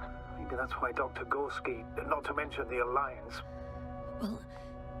 Maybe that's why Dr. Gorski, not to mention the Alliance... Well,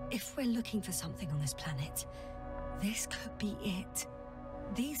 if we're looking for something on this planet, this could be it.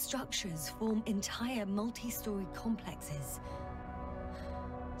 These structures form entire multi-story complexes.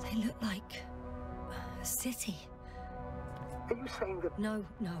 They look like a city. Are you saying that... No.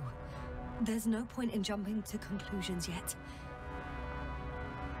 There's no point in jumping to conclusions yet.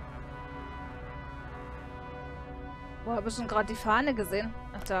 Wo habe ich schon gerade die Fahne gesehen?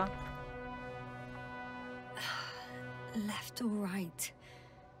 Ach da. Left or right?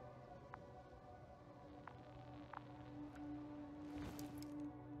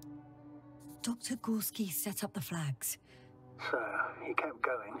 Dr. Gorski set up the flags. Sir, he kept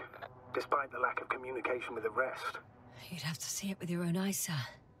going, despite the lack of communication with the rest. You'd have to see it with your own eyes, sir.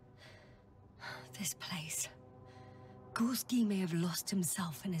 This place. Gorski may have lost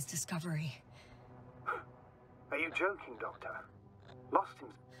himself in his discovery. Are you joking, Doctor? Lost him?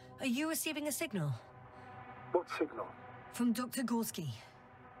 Are you receiving a signal? What signal? From Dr. Gorski.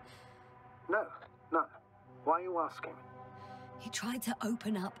 No, none. Why are you asking? He tried to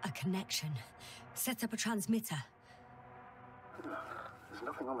open up a connection, set up a transmitter. There's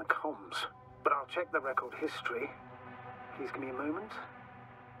nothing on the comms, but I'll check the record history. Please give me a moment.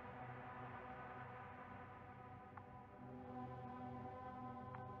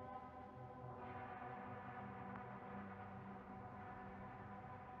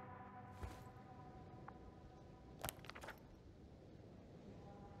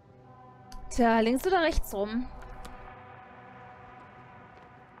 Tja, links oder rechts rum?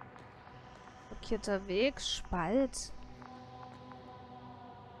 Blockierter Weg, Spalt.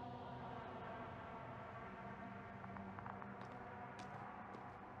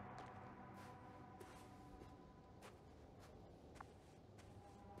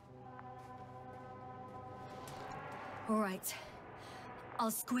 All right.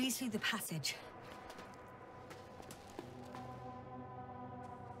 I'll squeeze through the passage.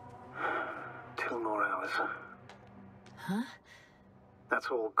 2 more hours. Huh? That's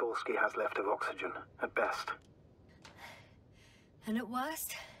all Gorski has left of oxygen, at best. And at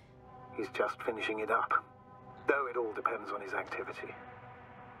worst? He's just finishing it up. Though it all depends on his activity.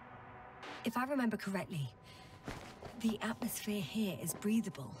 If I remember correctly, the atmosphere here is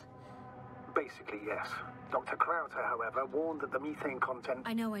breathable. Basically, yes. Dr. Krauter, however, warned that the methane content...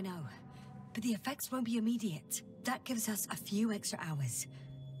 I know. But the effects won't be immediate. That gives us a few extra hours.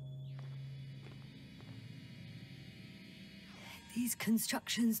 These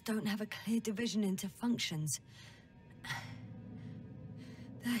constructions don't have a clear division into functions.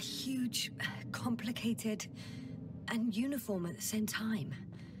 They're huge, complicated, and uniform at the same time.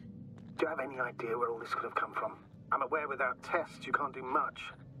 Do you have any idea where all this could have come from? I'm aware without tests you can't do much.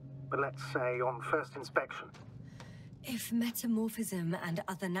 But let's say on first inspection. If metamorphism and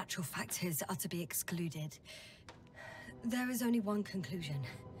other natural factors are to be excluded, there is only one conclusion.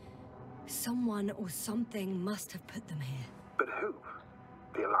 Someone or something must have put them here. But who?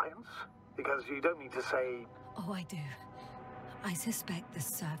 The Alliance? Because you don't need to say... Oh, I do. I suspect the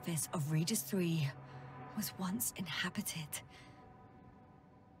surface of Regis III was once inhabited.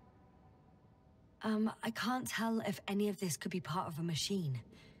 I can't tell if any of this could be part of a machine.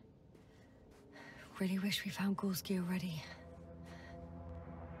 Really wish we found Gorski already.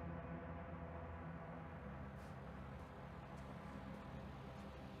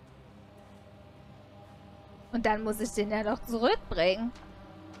 Und dann muss ich den ja doch zurückbringen.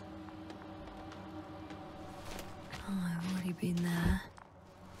 Oh, I've already been there.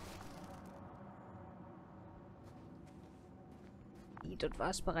 Dort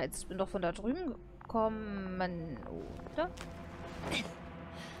war ich bereits. Ich bin doch von da drüben gekommen, oder?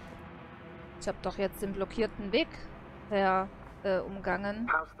 Ich habe doch jetzt den blockierten Weg umgangen.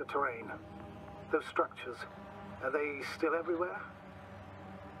 How's the terrain? Those structures, are they still everywhere?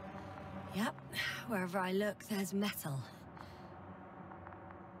 Yep. Wherever I look, there's metal.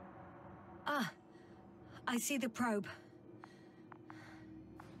 Ah, I see the probe.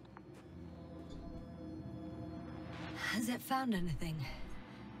 Has it found anything?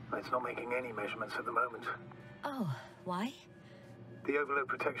 It's not making any measurements at the moment. Oh, why? The overload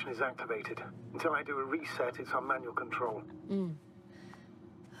protection is activated. Until I do a reset, it's on manual control.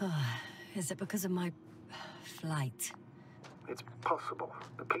 Is it because of my flight? It's possible,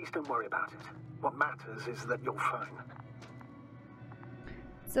 but please don't worry about it. What matters is that you're fine.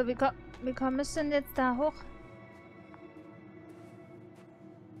 So, wie komme ich denn jetzt da hoch?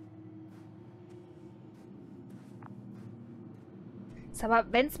 Ist aber,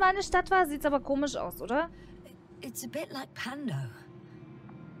 wenn es mal eine Stadt war, sieht es aber komisch aus, oder? It's a bit like Pando.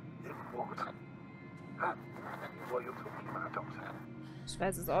 What? What you're talking about, Doctor? Ich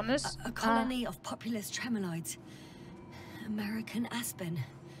weiß es auch nicht. A colony of populous tremoloids. American aspen.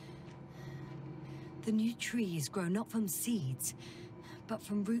 The new trees grow not from seeds, but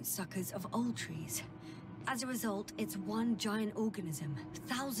from root suckers of old trees. As a result, it's one giant organism,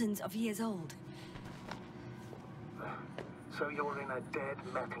 thousands of years old. So you're in a dead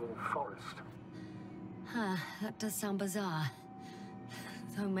metal forest? Huh, that does sound bizarre.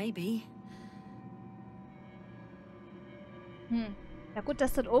 So maybe. Ja gut,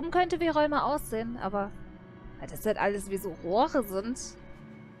 das dort oben könnte wie Räume aussehen, aber das halt alles wie so Rohre sind.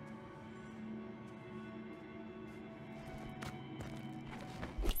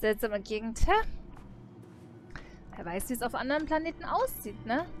 Seltsame Gegend, hä? Wer weiß, wie es auf anderen Planeten aussieht,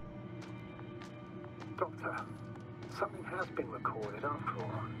 ne? Doctor, something has been recorded after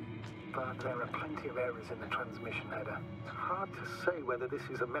all. But there are plenty of errors in the transmission header. It's hard to say whether this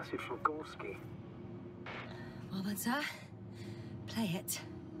is a message from Gorski. Well then, sir, play it.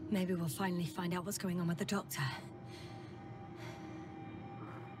 Maybe we'll finally find out what's going on with the doctor.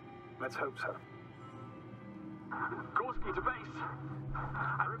 Let's hope so. Gorski to base.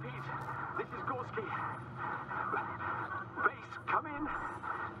 I repeat, this is Gorski. Base, come in.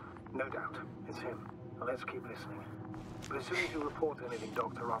 No doubt, it's him. Let's keep listening. But as soon as you report anything,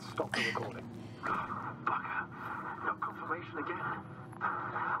 Doctor, I'll stop the recording. Bugger. No confirmation again.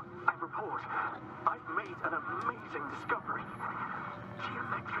 I report. I've made an amazing discovery.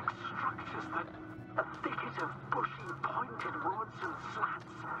 Geometric structures that a thicket of bushy, pointed rods and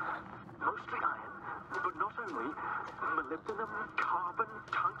slats. Mostly iron, but not only. Molybdenum, carbon,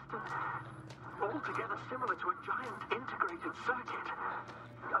 tungsten. All together similar to a giant integrated circuit.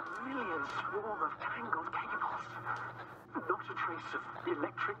 A million swarm of tangled cables. Not a trace of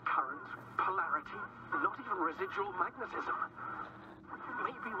electric current, polarity, not even residual magnetism.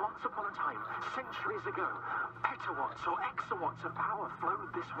 Maybe once upon a time, centuries ago, petawatts or exawatts of power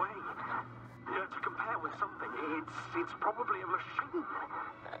flowed this way. To compare with something, it's probably a machine.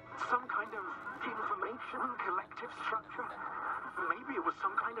 Some kind of information collective structure. Maybe it was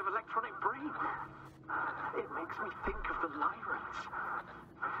some kind of electronic brain. It makes me think of the Lyrans.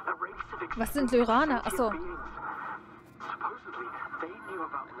 A race of Was sind Lyraner? Achso. Supposedly, they knew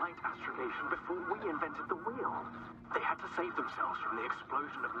about light astrogation before we invented the wheel. They had to save themselves from the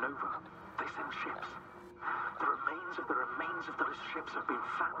explosion of Nova. They sent ships. The remains of those ships have been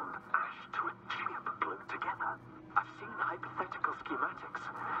found, ashed to a chip glued together. I've seen hypothetical schematics.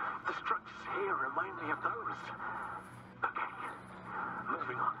 The structures here remind me of those. Okay,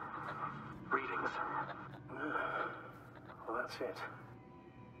 moving on. Readings. Well, that's it.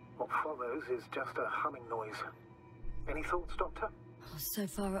 What follows is just a humming noise. Any thoughts, Doctor? So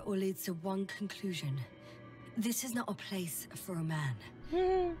far, it all leads to one conclusion. This is not a place for a man.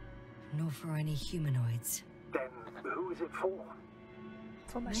 Nor for any humanoids. Then who is it for?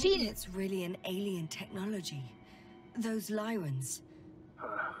 For Maybe machines. it's really an alien technology. Those Lyrans.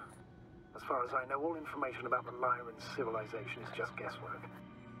 As far as I know, all information about the Lyran civilization is just guesswork.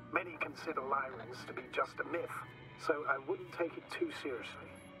 Many consider Lyrans to be just a myth, so I wouldn't take it too seriously.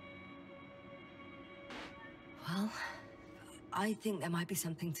 Well, I think there might be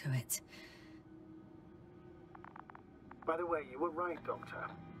something to it. By the way, you were right, Doctor.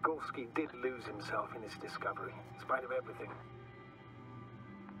 Gorski did lose himself in his discovery, in spite of everything.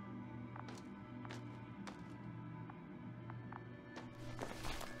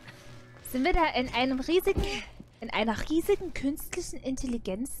 Sind wir da in einer riesigen künstlichen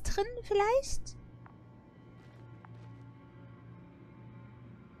Intelligenz drin, vielleicht?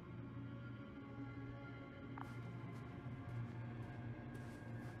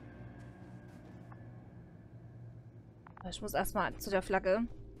 Ich muss erstmal zu der Flagge.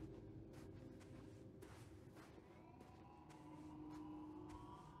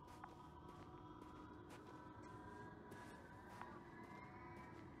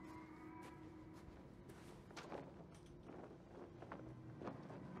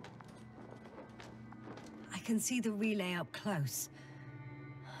 I can see the relay up close.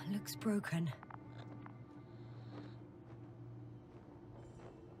 Looks broken.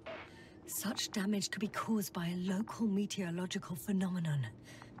 Such damage could be caused by a local meteorological phenomenon.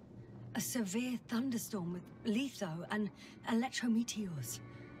 A severe thunderstorm with litho and electrometeors.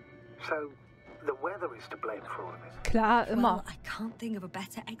 So, the weather is to blame for all of it? Klar, immer. Well, I can't think of a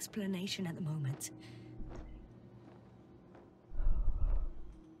better explanation at the moment.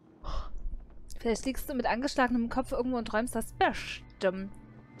 Vielleicht liegst du mit angeschlagenem Kopf irgendwo und träumst das bestimmt.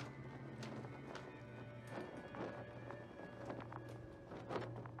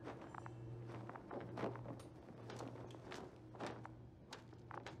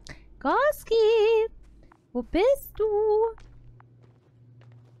 Gorski! Wo bist du?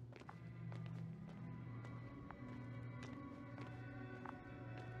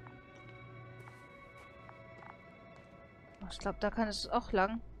 Oh, ich glaube, da kann ich auch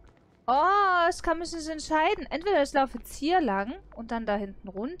lang. Oh, ich kann mich nicht entscheiden. Entweder ich laufe jetzt hier lang und dann da hinten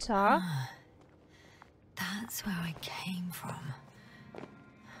runter. That's where I came from.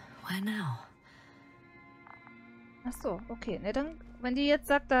 Where now? Ach so, okay. Ne, dann, wenn die jetzt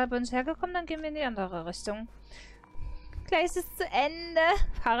sagt, da bin ich hergekommen, dann gehen wir in die andere Richtung. Gleich ist es zu Ende.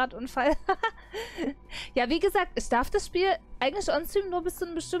 Fahrradunfall. Ja, wie gesagt, ich darf das Spiel eigentlich on-stream nur bis zu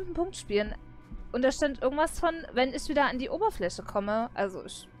einem bestimmten Punkt spielen. Und da stand irgendwas von, wenn ich wieder an die Oberfläche komme. Also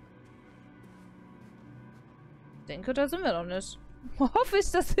ich denke, da sind wir noch nicht. Hoffe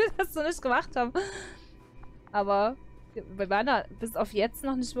ich, dass wir das noch nicht gemacht haben. Aber wir waren da bis auf jetzt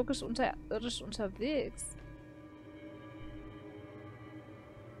noch nicht wirklich unterirdisch unterwegs.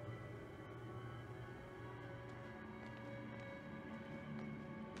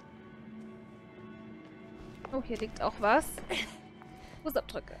 Oh, hier liegt auch was.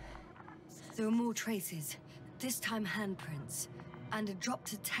 Fußabdrücke. There are more traces. This time handprints. And a drop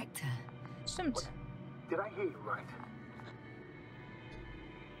detector. Stimmt. Did I hear you right?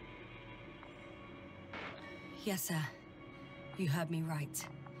 Yes, sir. You heard me right.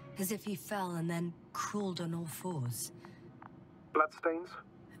 As if he fell and then crawled on all fours. Bloodstains?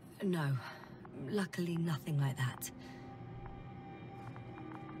 No. Luckily, nothing like that.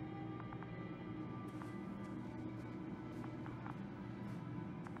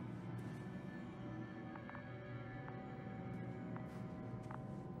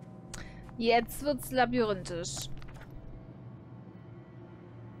 Jetzt wird's labyrinthisch.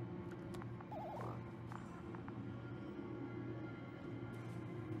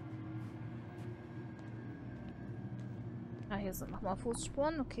 Ah, hier sind nochmal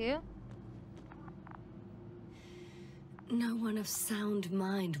Fußspuren, okay. No one of sound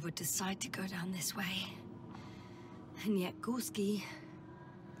mind would decide to go down this way. And yet Gorski...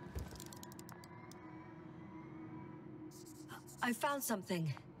 I found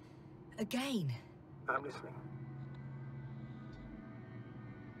something. Again. I'm listening.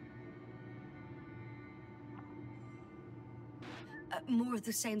 More of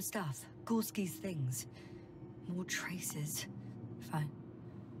the same stuff. Gorski's things. More traces. Fine.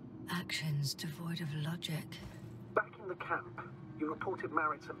 Actions devoid of logic. Back in the camp, you reported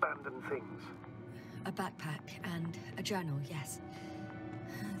Merritt's abandoned things. A backpack and a journal, yes.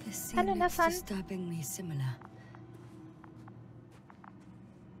 This Hallo, seems Nathan. disturbingly similar.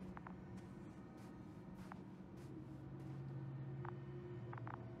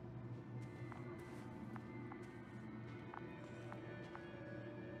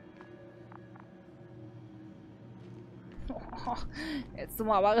 Oh, jetzt sind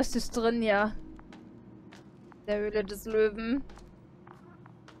wir aber richtig drin hier. Der Höhle des Löwen.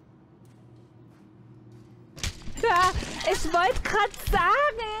 Ja, ich wollte gerade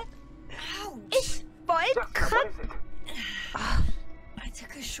sagen. Ich wollte gerade... I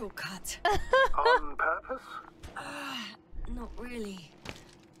took a shortcut. On purpose? Not really.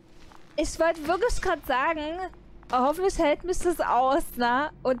 Ich wollte wirklich gerade sagen, hoffentlich hält mich das aus,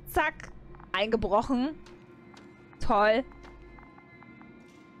 ne? Und zack, eingebrochen. Toll.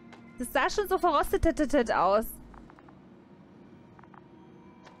 Das sah schon so verrostet aus.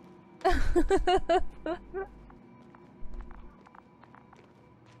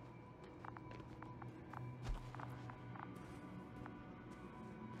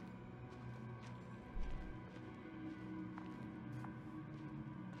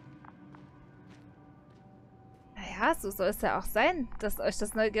 Naja, so soll es ja auch sein, dass euch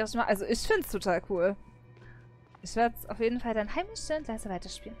das neugierig macht. Also ich finde es total cool. Ich werde es auf jeden Fall dann heimisch und leise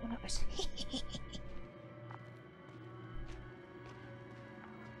weiterspielen, ohne euch.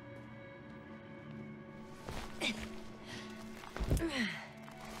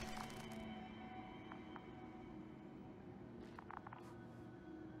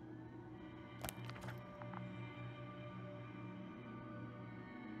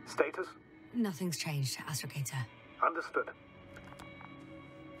 Status? Nothing's changed, Astrogator. Understood.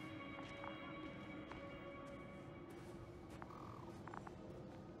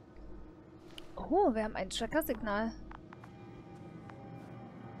 Oh, wir haben ein Tracker-Signal.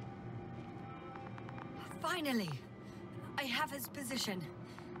 Finally! I have his position.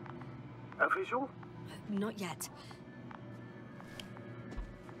 A visual? Not yet.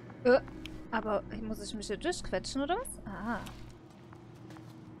 Aber muss ich mich hier durchquetschen, oder was? Ah.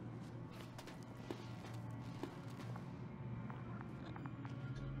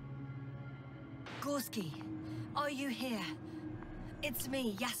 Gorski, are you here? It's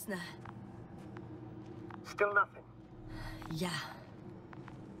me, Yasna. Still nothing. Yeah.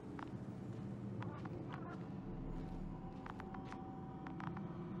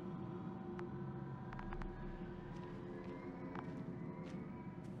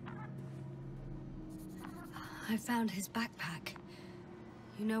 I found his backpack.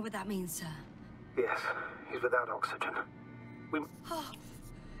 You know what that means, sir? Yes, he's without oxygen. Oh,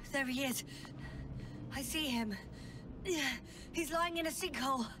 there he is. I see him. He's lying in a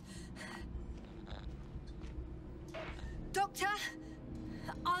sinkhole. Doctor,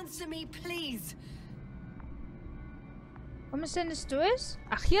 answer me, please. Komme ich denn nicht durch?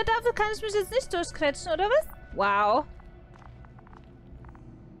 Ach, hier dafür kann ich mich jetzt nicht durchquetschen, oder was? Wow.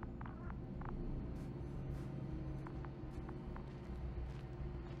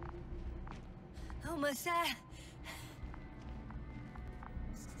 Almost there.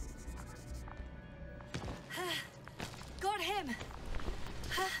 Got him.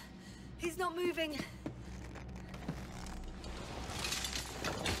 He's not moving.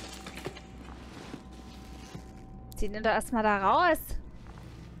 Ziehen ihn da erstmal da raus.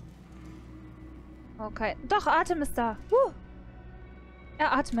 Okay. Doch, Atem ist da.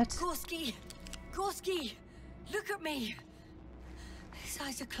 Er atmet. Gorski! Gorski! Look at me! His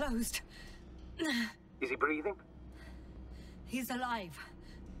eyes are closed. Is he breathing? He's alive,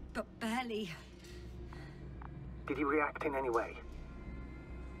 but barely. Did he react in any way?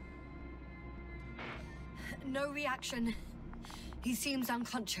 No reaction. He seems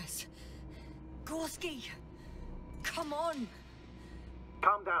unconscious. Gorski! Come on!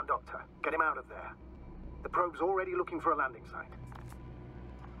 Calm down, Doctor. Get him out of there. The probe's already looking for a landing site.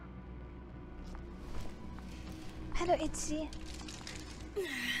 Hallo, Itchy.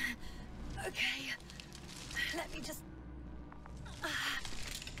 Okay. Let me just...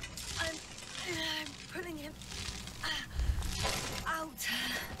 I'm pulling him out.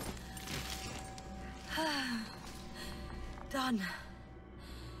 Done.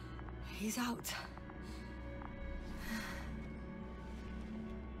 He's out.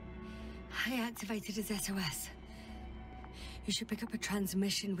 I activated his SOS. You should pick up a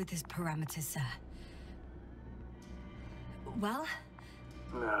transmission with his parameters, sir. Well?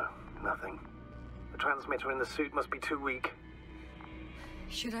 No, nothing. The transmitter in the suit must be too weak.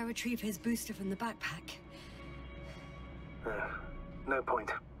 Should I retrieve his booster from the backpack? No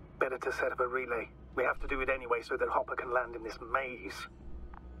point. Better to set up a relay. We have to do it anyway so that Hopper can land in this maze.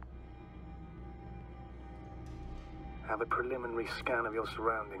 Have a preliminary scan of your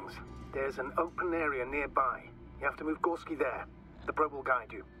surroundings. There's an open area nearby. You have to move Gorski there. The probe will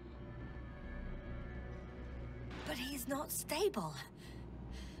guide you. But he's not stable.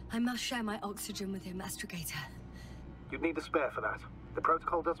 I must share my oxygen with him, Astrogator. You'd need a spare for that. The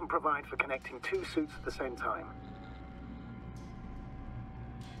protocol doesn't provide for connecting two suits at the same time.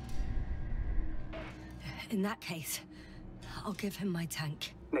 In that case, I'll give him my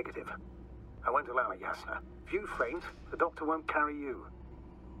tank. Negative. I won't allow it, Yasna. If you faint, the doctor won't carry you.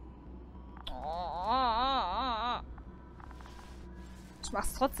 Ich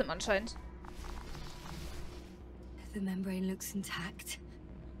mach's trotzdem anscheinend. The membrane looks intact.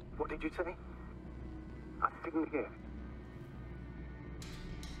 What did you say? I didn't hear.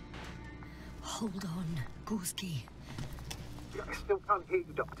 Hold on, Gorski. I still can't hear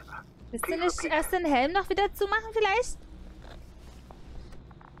you, Doctor. Willst du nicht erst den Helm noch wieder zumachen, vielleicht?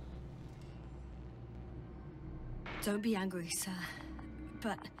 Don't be angry, sir.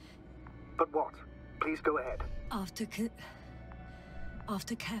 But what? Please go ahead. After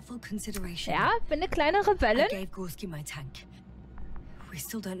careful consideration, Ja, bin eine kleine Rebellin. I gave Gorski my tank. We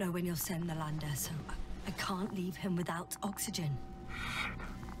still don't know when you'll send the lander, so I can't leave him without oxygen.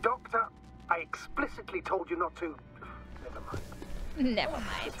 Doctor, I explicitly told you not to. Never mind. Never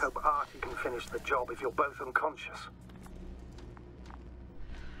mind. Let's hope Artie can finish the job if you're both unconscious.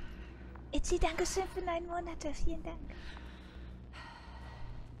 Itchy, danke schön für 9 Monate. Vielen Dank.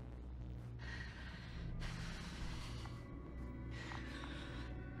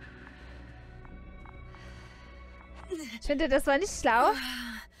 Ich finde, das war nicht schlau.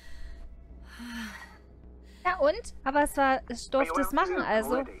 Ja und? Aber ich durfte es machen,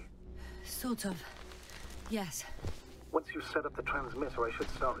 also. Sort of. Yes. Once you set up the transmitter, I should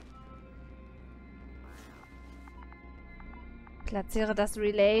start it. Platziere das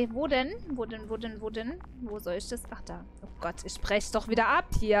Relay. Wo denn? Wo denn? Wo soll ich das? Ach, da. Oh Gott, ich brech doch wieder ab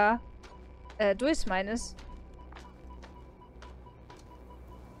hier.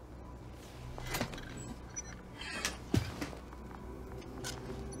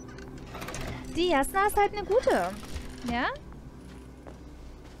 Die Yasna ist halt eine gute. Ja?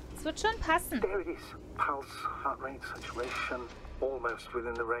 Es wird schon passen. There it is. Pulse, heart rate, saturation, almost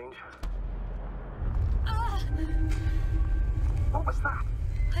within the range. What was that?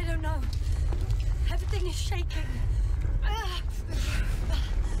 I don't know. Everything is shaking.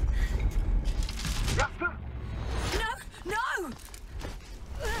 Yasna? No! No!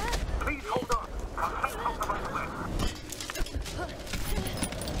 Please hold on. I'll take hold of my leg.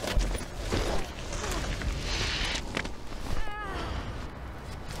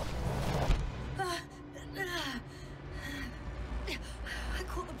 I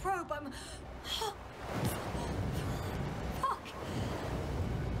caught the probe. I'm... Fuck.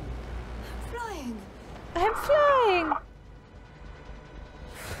 I'm flying. I'm flying.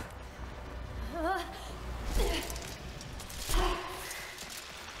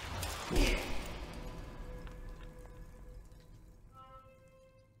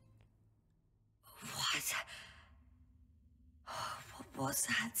 What was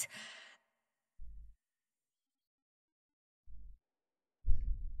that?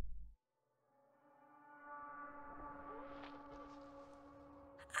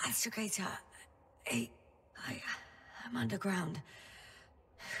 Astrogator, I'm underground.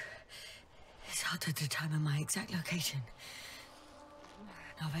 It's hard to determine my exact location.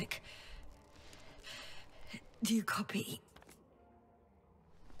 Novik, do you copy?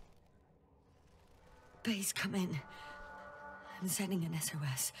 Base, come in. I'm sending an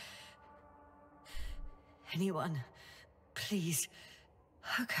SOS. Anyone, please.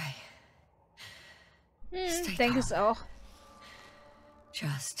 Okay. Stay Denke calm. ich auch.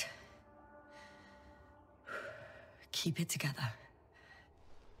 Just keep it together.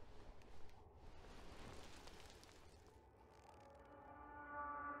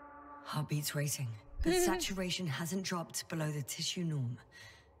 Heartbeat's racing, but saturation hasn't dropped below the tissue norm.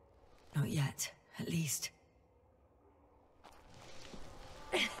 Not yet, at least.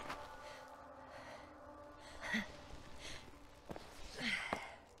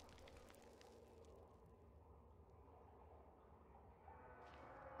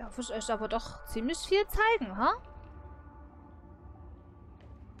 Darf ich euch aber doch ziemlich viel zeigen, ha?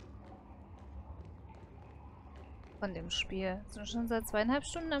 Von dem Spiel. Sind schon seit 2,5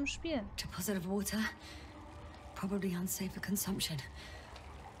 Stunden am Spielen. Deposit of water, probably unsafe for consumption.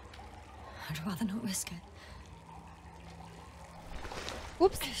 I'd rather not risk it.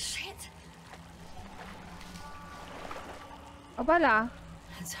 Ups. Shit. Hoppala.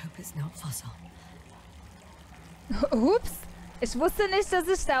 Let's hope it's not fossil. Ups. Ich wusste nicht, dass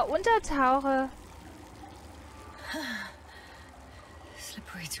ich da untertauche.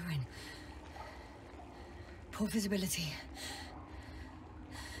 Slippery terrain. Poor visibility.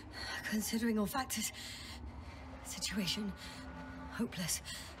 Considering all factors. Situation hopeless.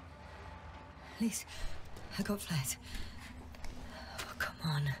 At least I got flares. Oh, come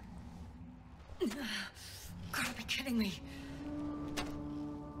on. Gotta be kidding me.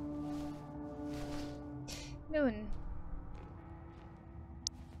 Nun.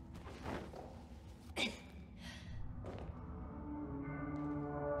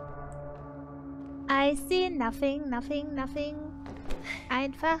 I see nothing, nothing, nothing.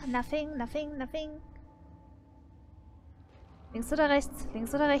 Einfach nothing, nothing, nothing. Links oder rechts?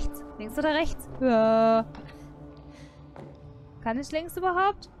 Links oder rechts? Links oder rechts? Ja. Kann ich links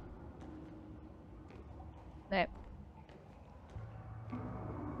überhaupt? Nee.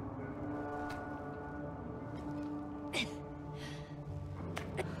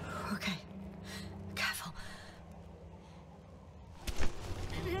 Okay. Careful.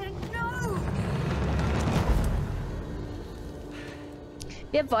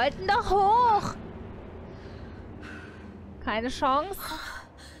 Wir wollten doch hoch. Keine Chance.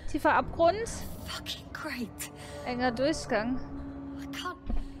 Tiefer Abgrund. Fucking great. Enger Durchgang. I can't.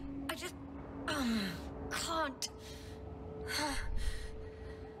 I just can't.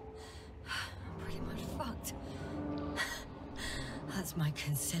 Pretty much fucked. That's my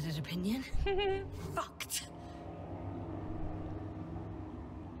considered opinion. Fucked.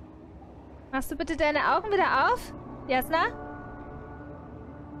 Machst du bitte deine Augen wieder auf? Yasna?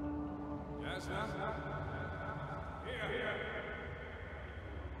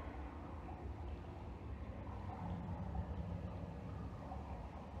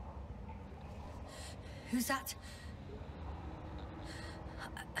 Who's that?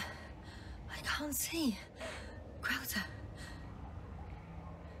 I can't see. Crowther.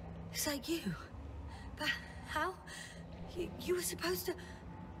 Is that you? But how? You were supposed to...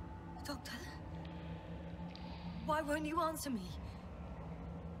 Doctor? Why won't you answer me?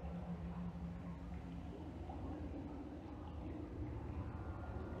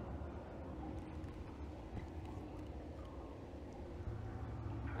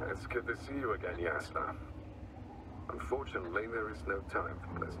 It's good to see you again, Yasna. Unfortunately, there is no time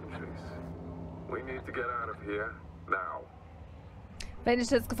for pleasantries. We need to get out of here now. Wenn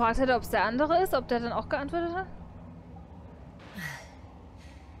ich jetzt gefragt hätte, ob es der andere ist, ob der dann auch geantwortet hat?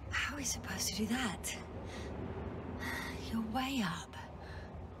 How are we supposed to do that? You're way up.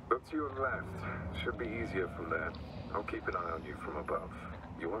 Look to your left. Should be easier from there. I'll keep an eye on you from above.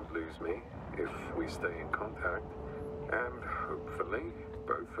 You won't lose me if we stay in contact. And hopefully,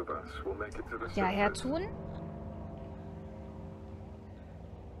 both of us will make it to the surface. Ja, Herr Thun.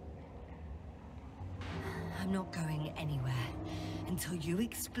 I'm not going anywhere until you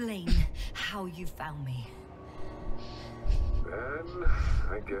explain how you found me. Then,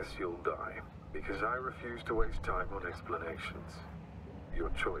 I guess you'll die. Because I refuse to waste time on explanations. Your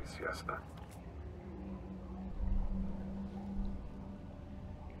choice, Yasna.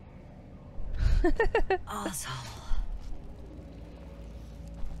 Arsehole.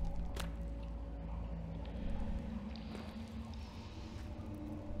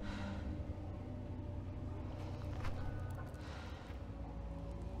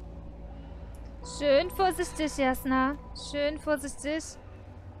 Schön vorsichtig, Yasna. Schön vorsichtig.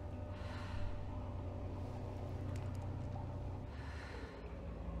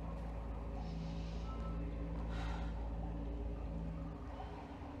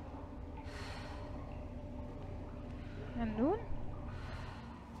 Na nun?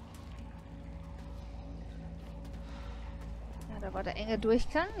 Ja, da war der enge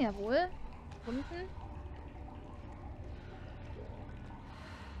Durchgang, jawohl. Unten.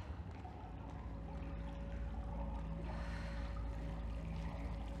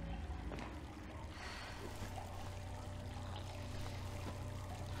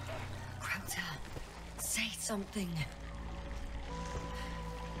 Say something.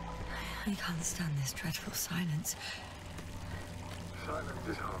 I can't stand this dreadful silence. Silence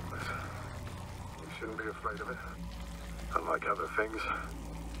is harmless. You shouldn't be afraid of it. Unlike other things.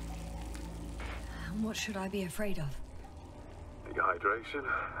 And what should I be afraid of? Dehydration,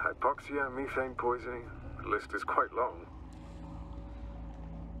 hypoxia, methane poisoning. The list is quite long.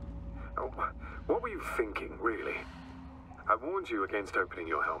 Oh, what were you thinking, really? I warned you against opening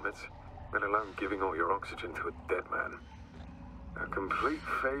your helmets, let alone giving all your oxygen to a dead man. A complete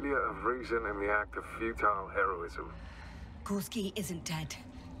failure of reason in the act of futile heroism. Gorski isn't dead.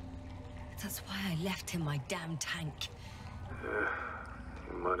 That's why I left him my damn tank. Yeah,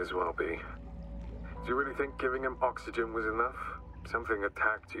 it might as well be. Do you really think giving him oxygen was enough? Something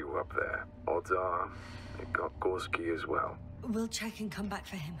attacked you up there. Odds are, it got Gorski as well. We'll check and come back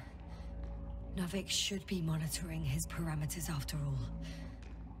for him. Novik should be monitoring his parameters after all.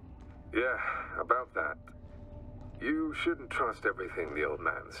 Yeah, about that. You shouldn't trust everything the old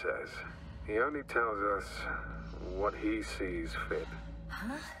man says. He only tells us what he sees fit.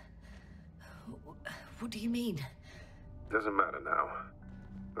 Huh? What do you mean? Doesn't matter now.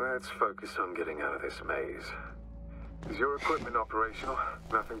 Let's focus on getting out of this maze. Is your equipment operational?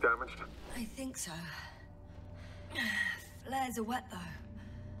 Nothing damaged? I think so. Flares are wet, though.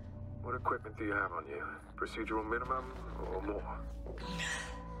 What equipment do you have on you? Procedural minimum or more?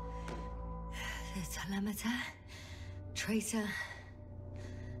 The telemeter, tracer,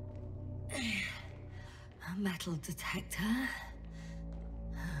 a metal detector.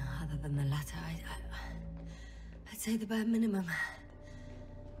 Other than the latter, I'd say the bare minimum.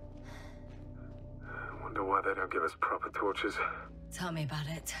 I wonder why they don't give us proper torches. Tell me about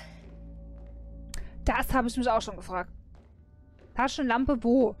it. Das habe ich mich auch schon gefragt. Taschenlampe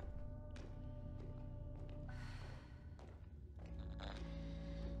wo?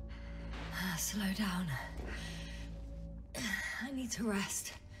 Slow down. I need to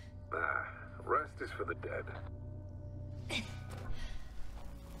rest. Rest is for the dead.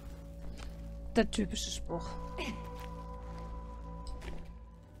 Der typische Spruch.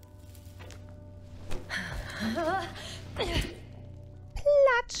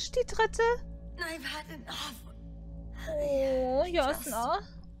 Platsch, die dritte. I've had enough. Oh, Yasna.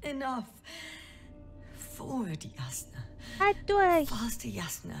 Enough. Forward, Yasna. Halt durch. Faster,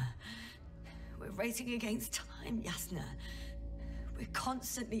 Yasna. We're racing against time, Yasna. We're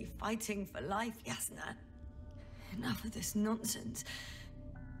constantly fighting for life, Yasna. Enough of this nonsense.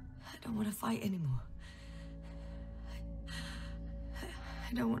 I don't want to fight anymore.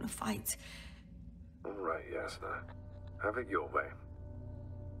 I don't want to fight. All right, Yasna. Have it your way.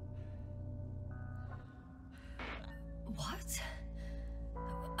 What?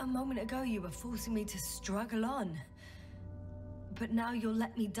 A moment ago you were forcing me to struggle on. But now you'll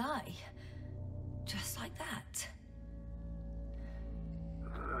let me die. Just like that.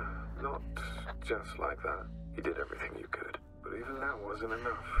 Not just like that. You did everything you could. But But even that wasn't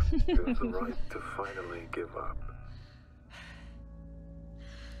enough. It was the right to finally give up.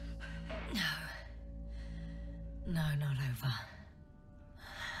 No, not over.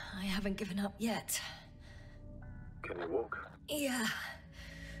 I haven't given up yet. Can you walk? Yeah,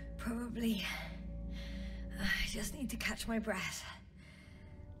 probably. I just need to catch my breath.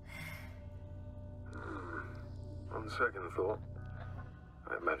 On second thought,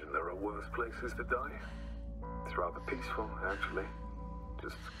 I imagine there are worse places to die. It's rather peaceful, actually.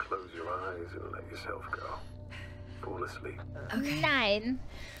 Just close your eyes and let yourself go. Fall asleep. Okay. Nein.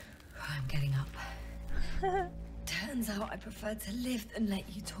 I'm getting up. Turns out I prefer to live than let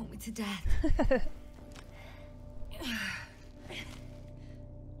you talk me to death.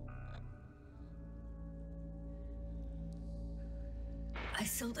 I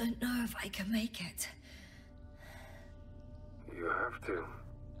still don't know if I can make it. You have to.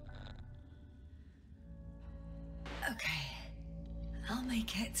 Okay. I'll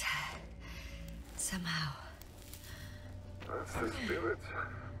make it. Somehow. That's the spirit.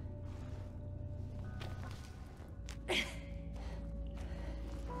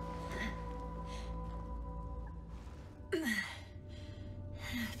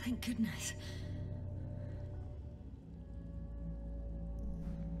 Thank goodness.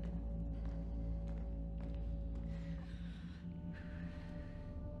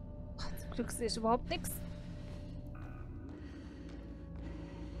 Zum Glück sehe ich überhaupt nichts.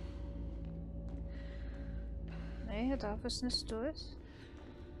 Nee, hier darf ich nicht durch.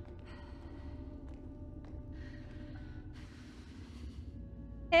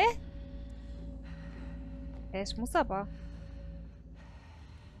 Hä? Ja, ich muss aber.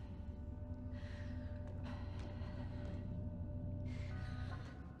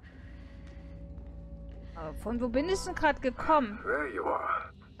 Aber von wo bin ich denn gerade gekommen? There you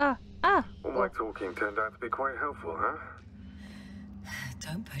are. Ah. All my talking turned out to be quite helpful, huh?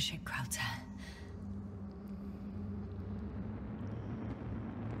 Don't push it, Krauter.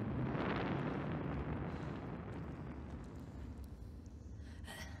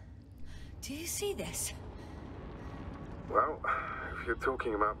 Do you see this? Well, if you're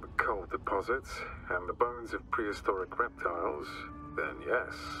talking about the coal deposits and the bones of prehistoric reptiles, then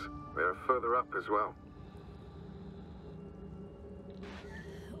yes, they're further up as well.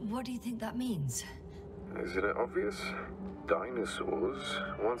 What do you think that means? Isn't it obvious? Dinosaurs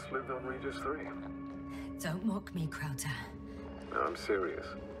once lived on Regis III. Don't mock me, Krauter. No, I'm serious.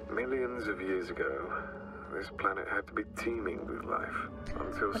 Millions of years ago, this planet had to be teeming with life.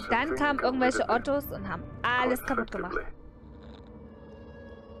 Until Und dann kamen irgendwelche Ottos und haben alles kaputt gemacht.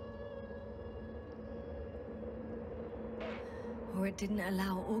 Or it didn't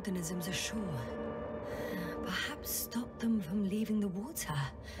allow organisms ashore. Perhaps stop them from leaving the water.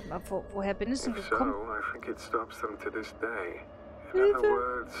 Aber woher bin ich denn If gekommen? so, I think it stops them to this day. In other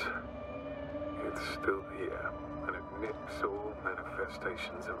words, it's still here, and it nips all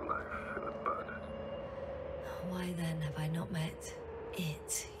manifestations of life in the bud. Why then have I not met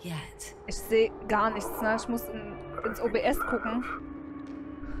it yet? Ich sehe gar nichts, ne? Ich muss ins OBS gucken.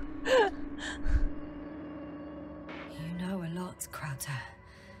 You know a lot, Krauter.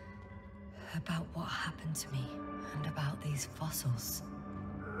 About what happened to me, and about these fossils.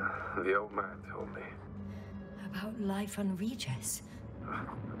 The old man told me. About life on Regis.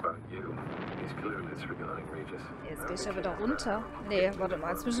 About you. He's clueless regarding Regis. Jetzt gehe ich ja wieder runter. Nee, warte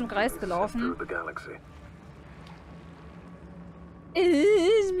mal, jetzt bin ich im Kreis gelaufen.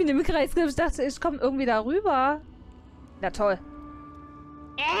 Ich bin im Kreis gelaufen. Ich dachte, ich komme irgendwie da rüber. Na toll.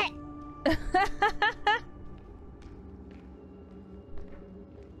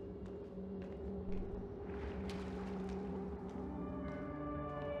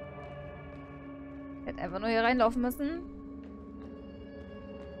 Hätte einfach nur hier reinlaufen müssen.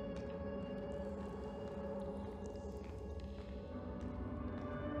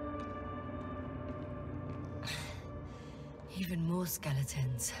 Even more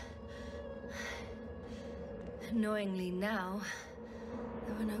skeletons. Annoyingly now,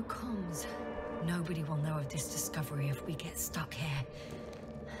 there are no comms. Nobody will know of this discovery if we get stuck here.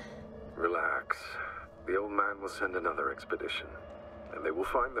 Relax. The old man will send another expedition. And they will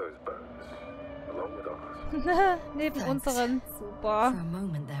find those bones. Along with ours. Neben Thanks. unseren. Super. For a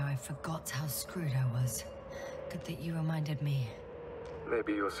moment there, I forgot how screwed I was. Good that you reminded me.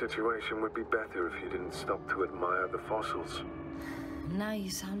 Maybe your situation would be better if you didn't stop to admire the fossils. Now you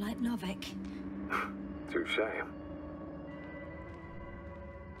sound like Novik. Touché.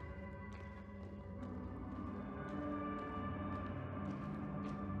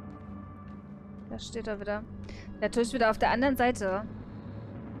 Da steht er wieder. Natürlich wieder auf der anderen Seite.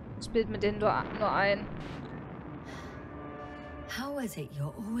 Spielt mit denen nur ein. is it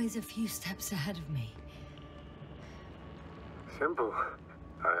you're always a few steps ahead of me? Simple.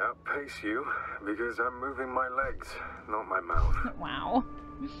 I outpace you because I'm moving my legs, not my mouth. Wow.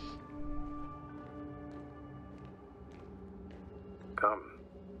 Come.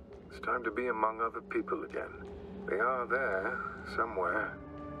 It's time to be among other people again. They are there, somewhere.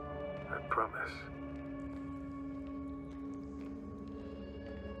 I promise.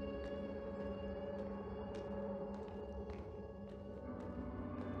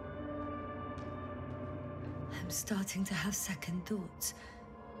 I'm starting to have second thoughts.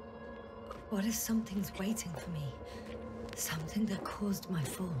 What if something's waiting for me? Something that caused my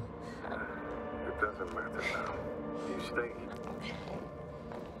fall? It doesn't matter now. You stay.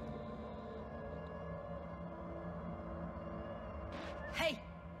 Hey,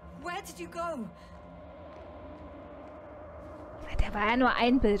 where did you go? Der war ja nur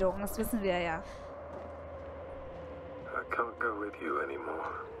Einbildung, das wissen wir ja. I can't go with you anymore.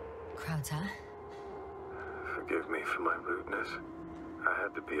 Krauter? Forgive me for my rudeness. I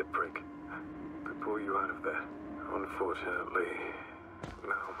had to be a prick. To pull you out of there. Unfortunately,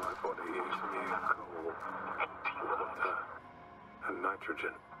 now my body is mere coal, water, and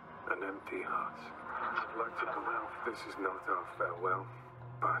nitrogen, and empty hearts. I'd like to go out. This is not our farewell,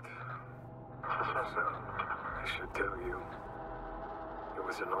 but also, I should tell you, it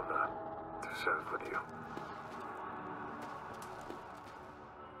was an honor to serve with you.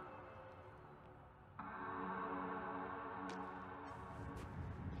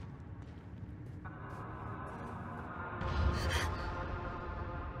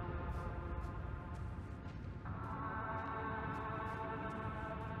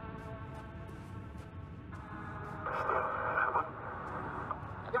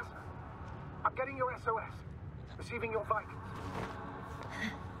 SOS. Receiving your vitals.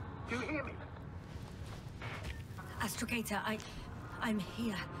 Do you hear me? Astrogator, I'm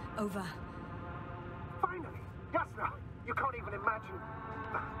here. Over. Finally! Yasna! You can't even imagine.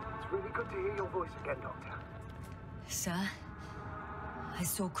 It's really good to hear your voice again, Doctor. Sir? I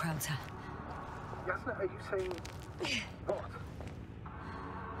saw Krauter. Yasna, are you saying... what?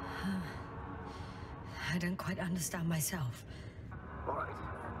 I don't quite understand myself. All right.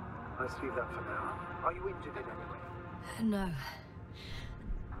 Let's leave that for now. Are you injured in any way? No.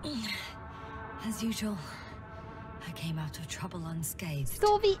 As usual, I came out of trouble unscathed.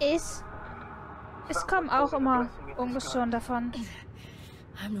 So wie ich. Ich komme auch immer ungeschoren davon.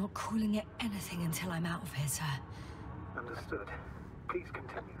 I'm not calling it anything until I'm out of here, sir. Understood. Please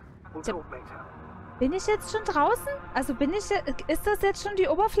continue. We'll talk later. Bin ich jetzt schon draußen? Also ist das jetzt schon die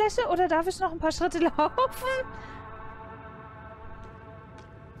Oberfläche oder darf ich noch ein paar Schritte laufen?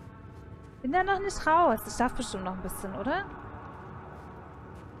 Bin da noch nicht raus. Ich darf bestimmt noch ein bisschen, oder?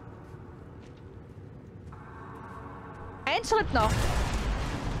 Ein Schritt noch.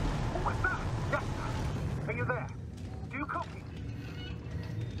 Are you there? Do you copy?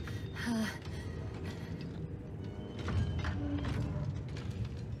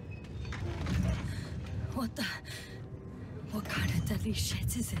 What kind of deadly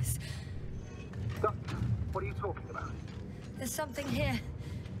shit is this? Doctor, what are you talking about? There's something here.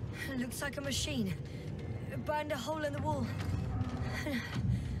 It looks like a machine. It burned a hole in the wall.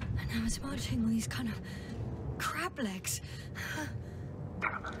 And now it's marching on these kind of crab legs.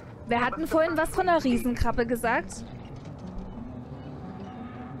 Wir hatten vorhin was von einer Riesenkrabbe gesagt.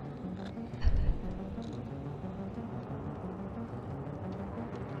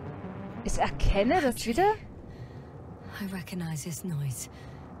 Ich erkenne das wieder. I recognize this noise.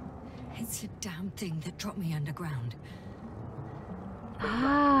 It's the damn thing that dropped me underground.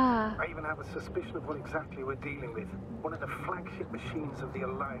 Ah. I even have a suspicion of what exactly we're dealing with. One of the flagship machines of the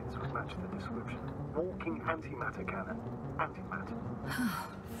Alliance would match the description. Walking antimatter cannon. Antimatter. Oh,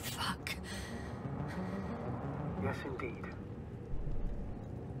 fuck. Yes, indeed.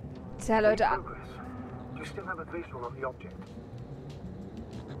 Tja, Leute. You still have a visual on the object.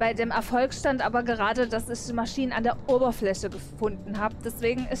 Bei dem Erfolg stand aber gerade, dass ich die Maschinen an der Oberfläche gefunden habe.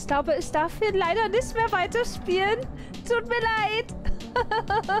 Deswegen, ich glaube, ich darf hier leider nicht mehr weiterspielen. Tut mir leid.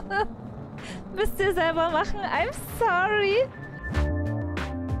 Müsst ihr selber machen. I'm sorry.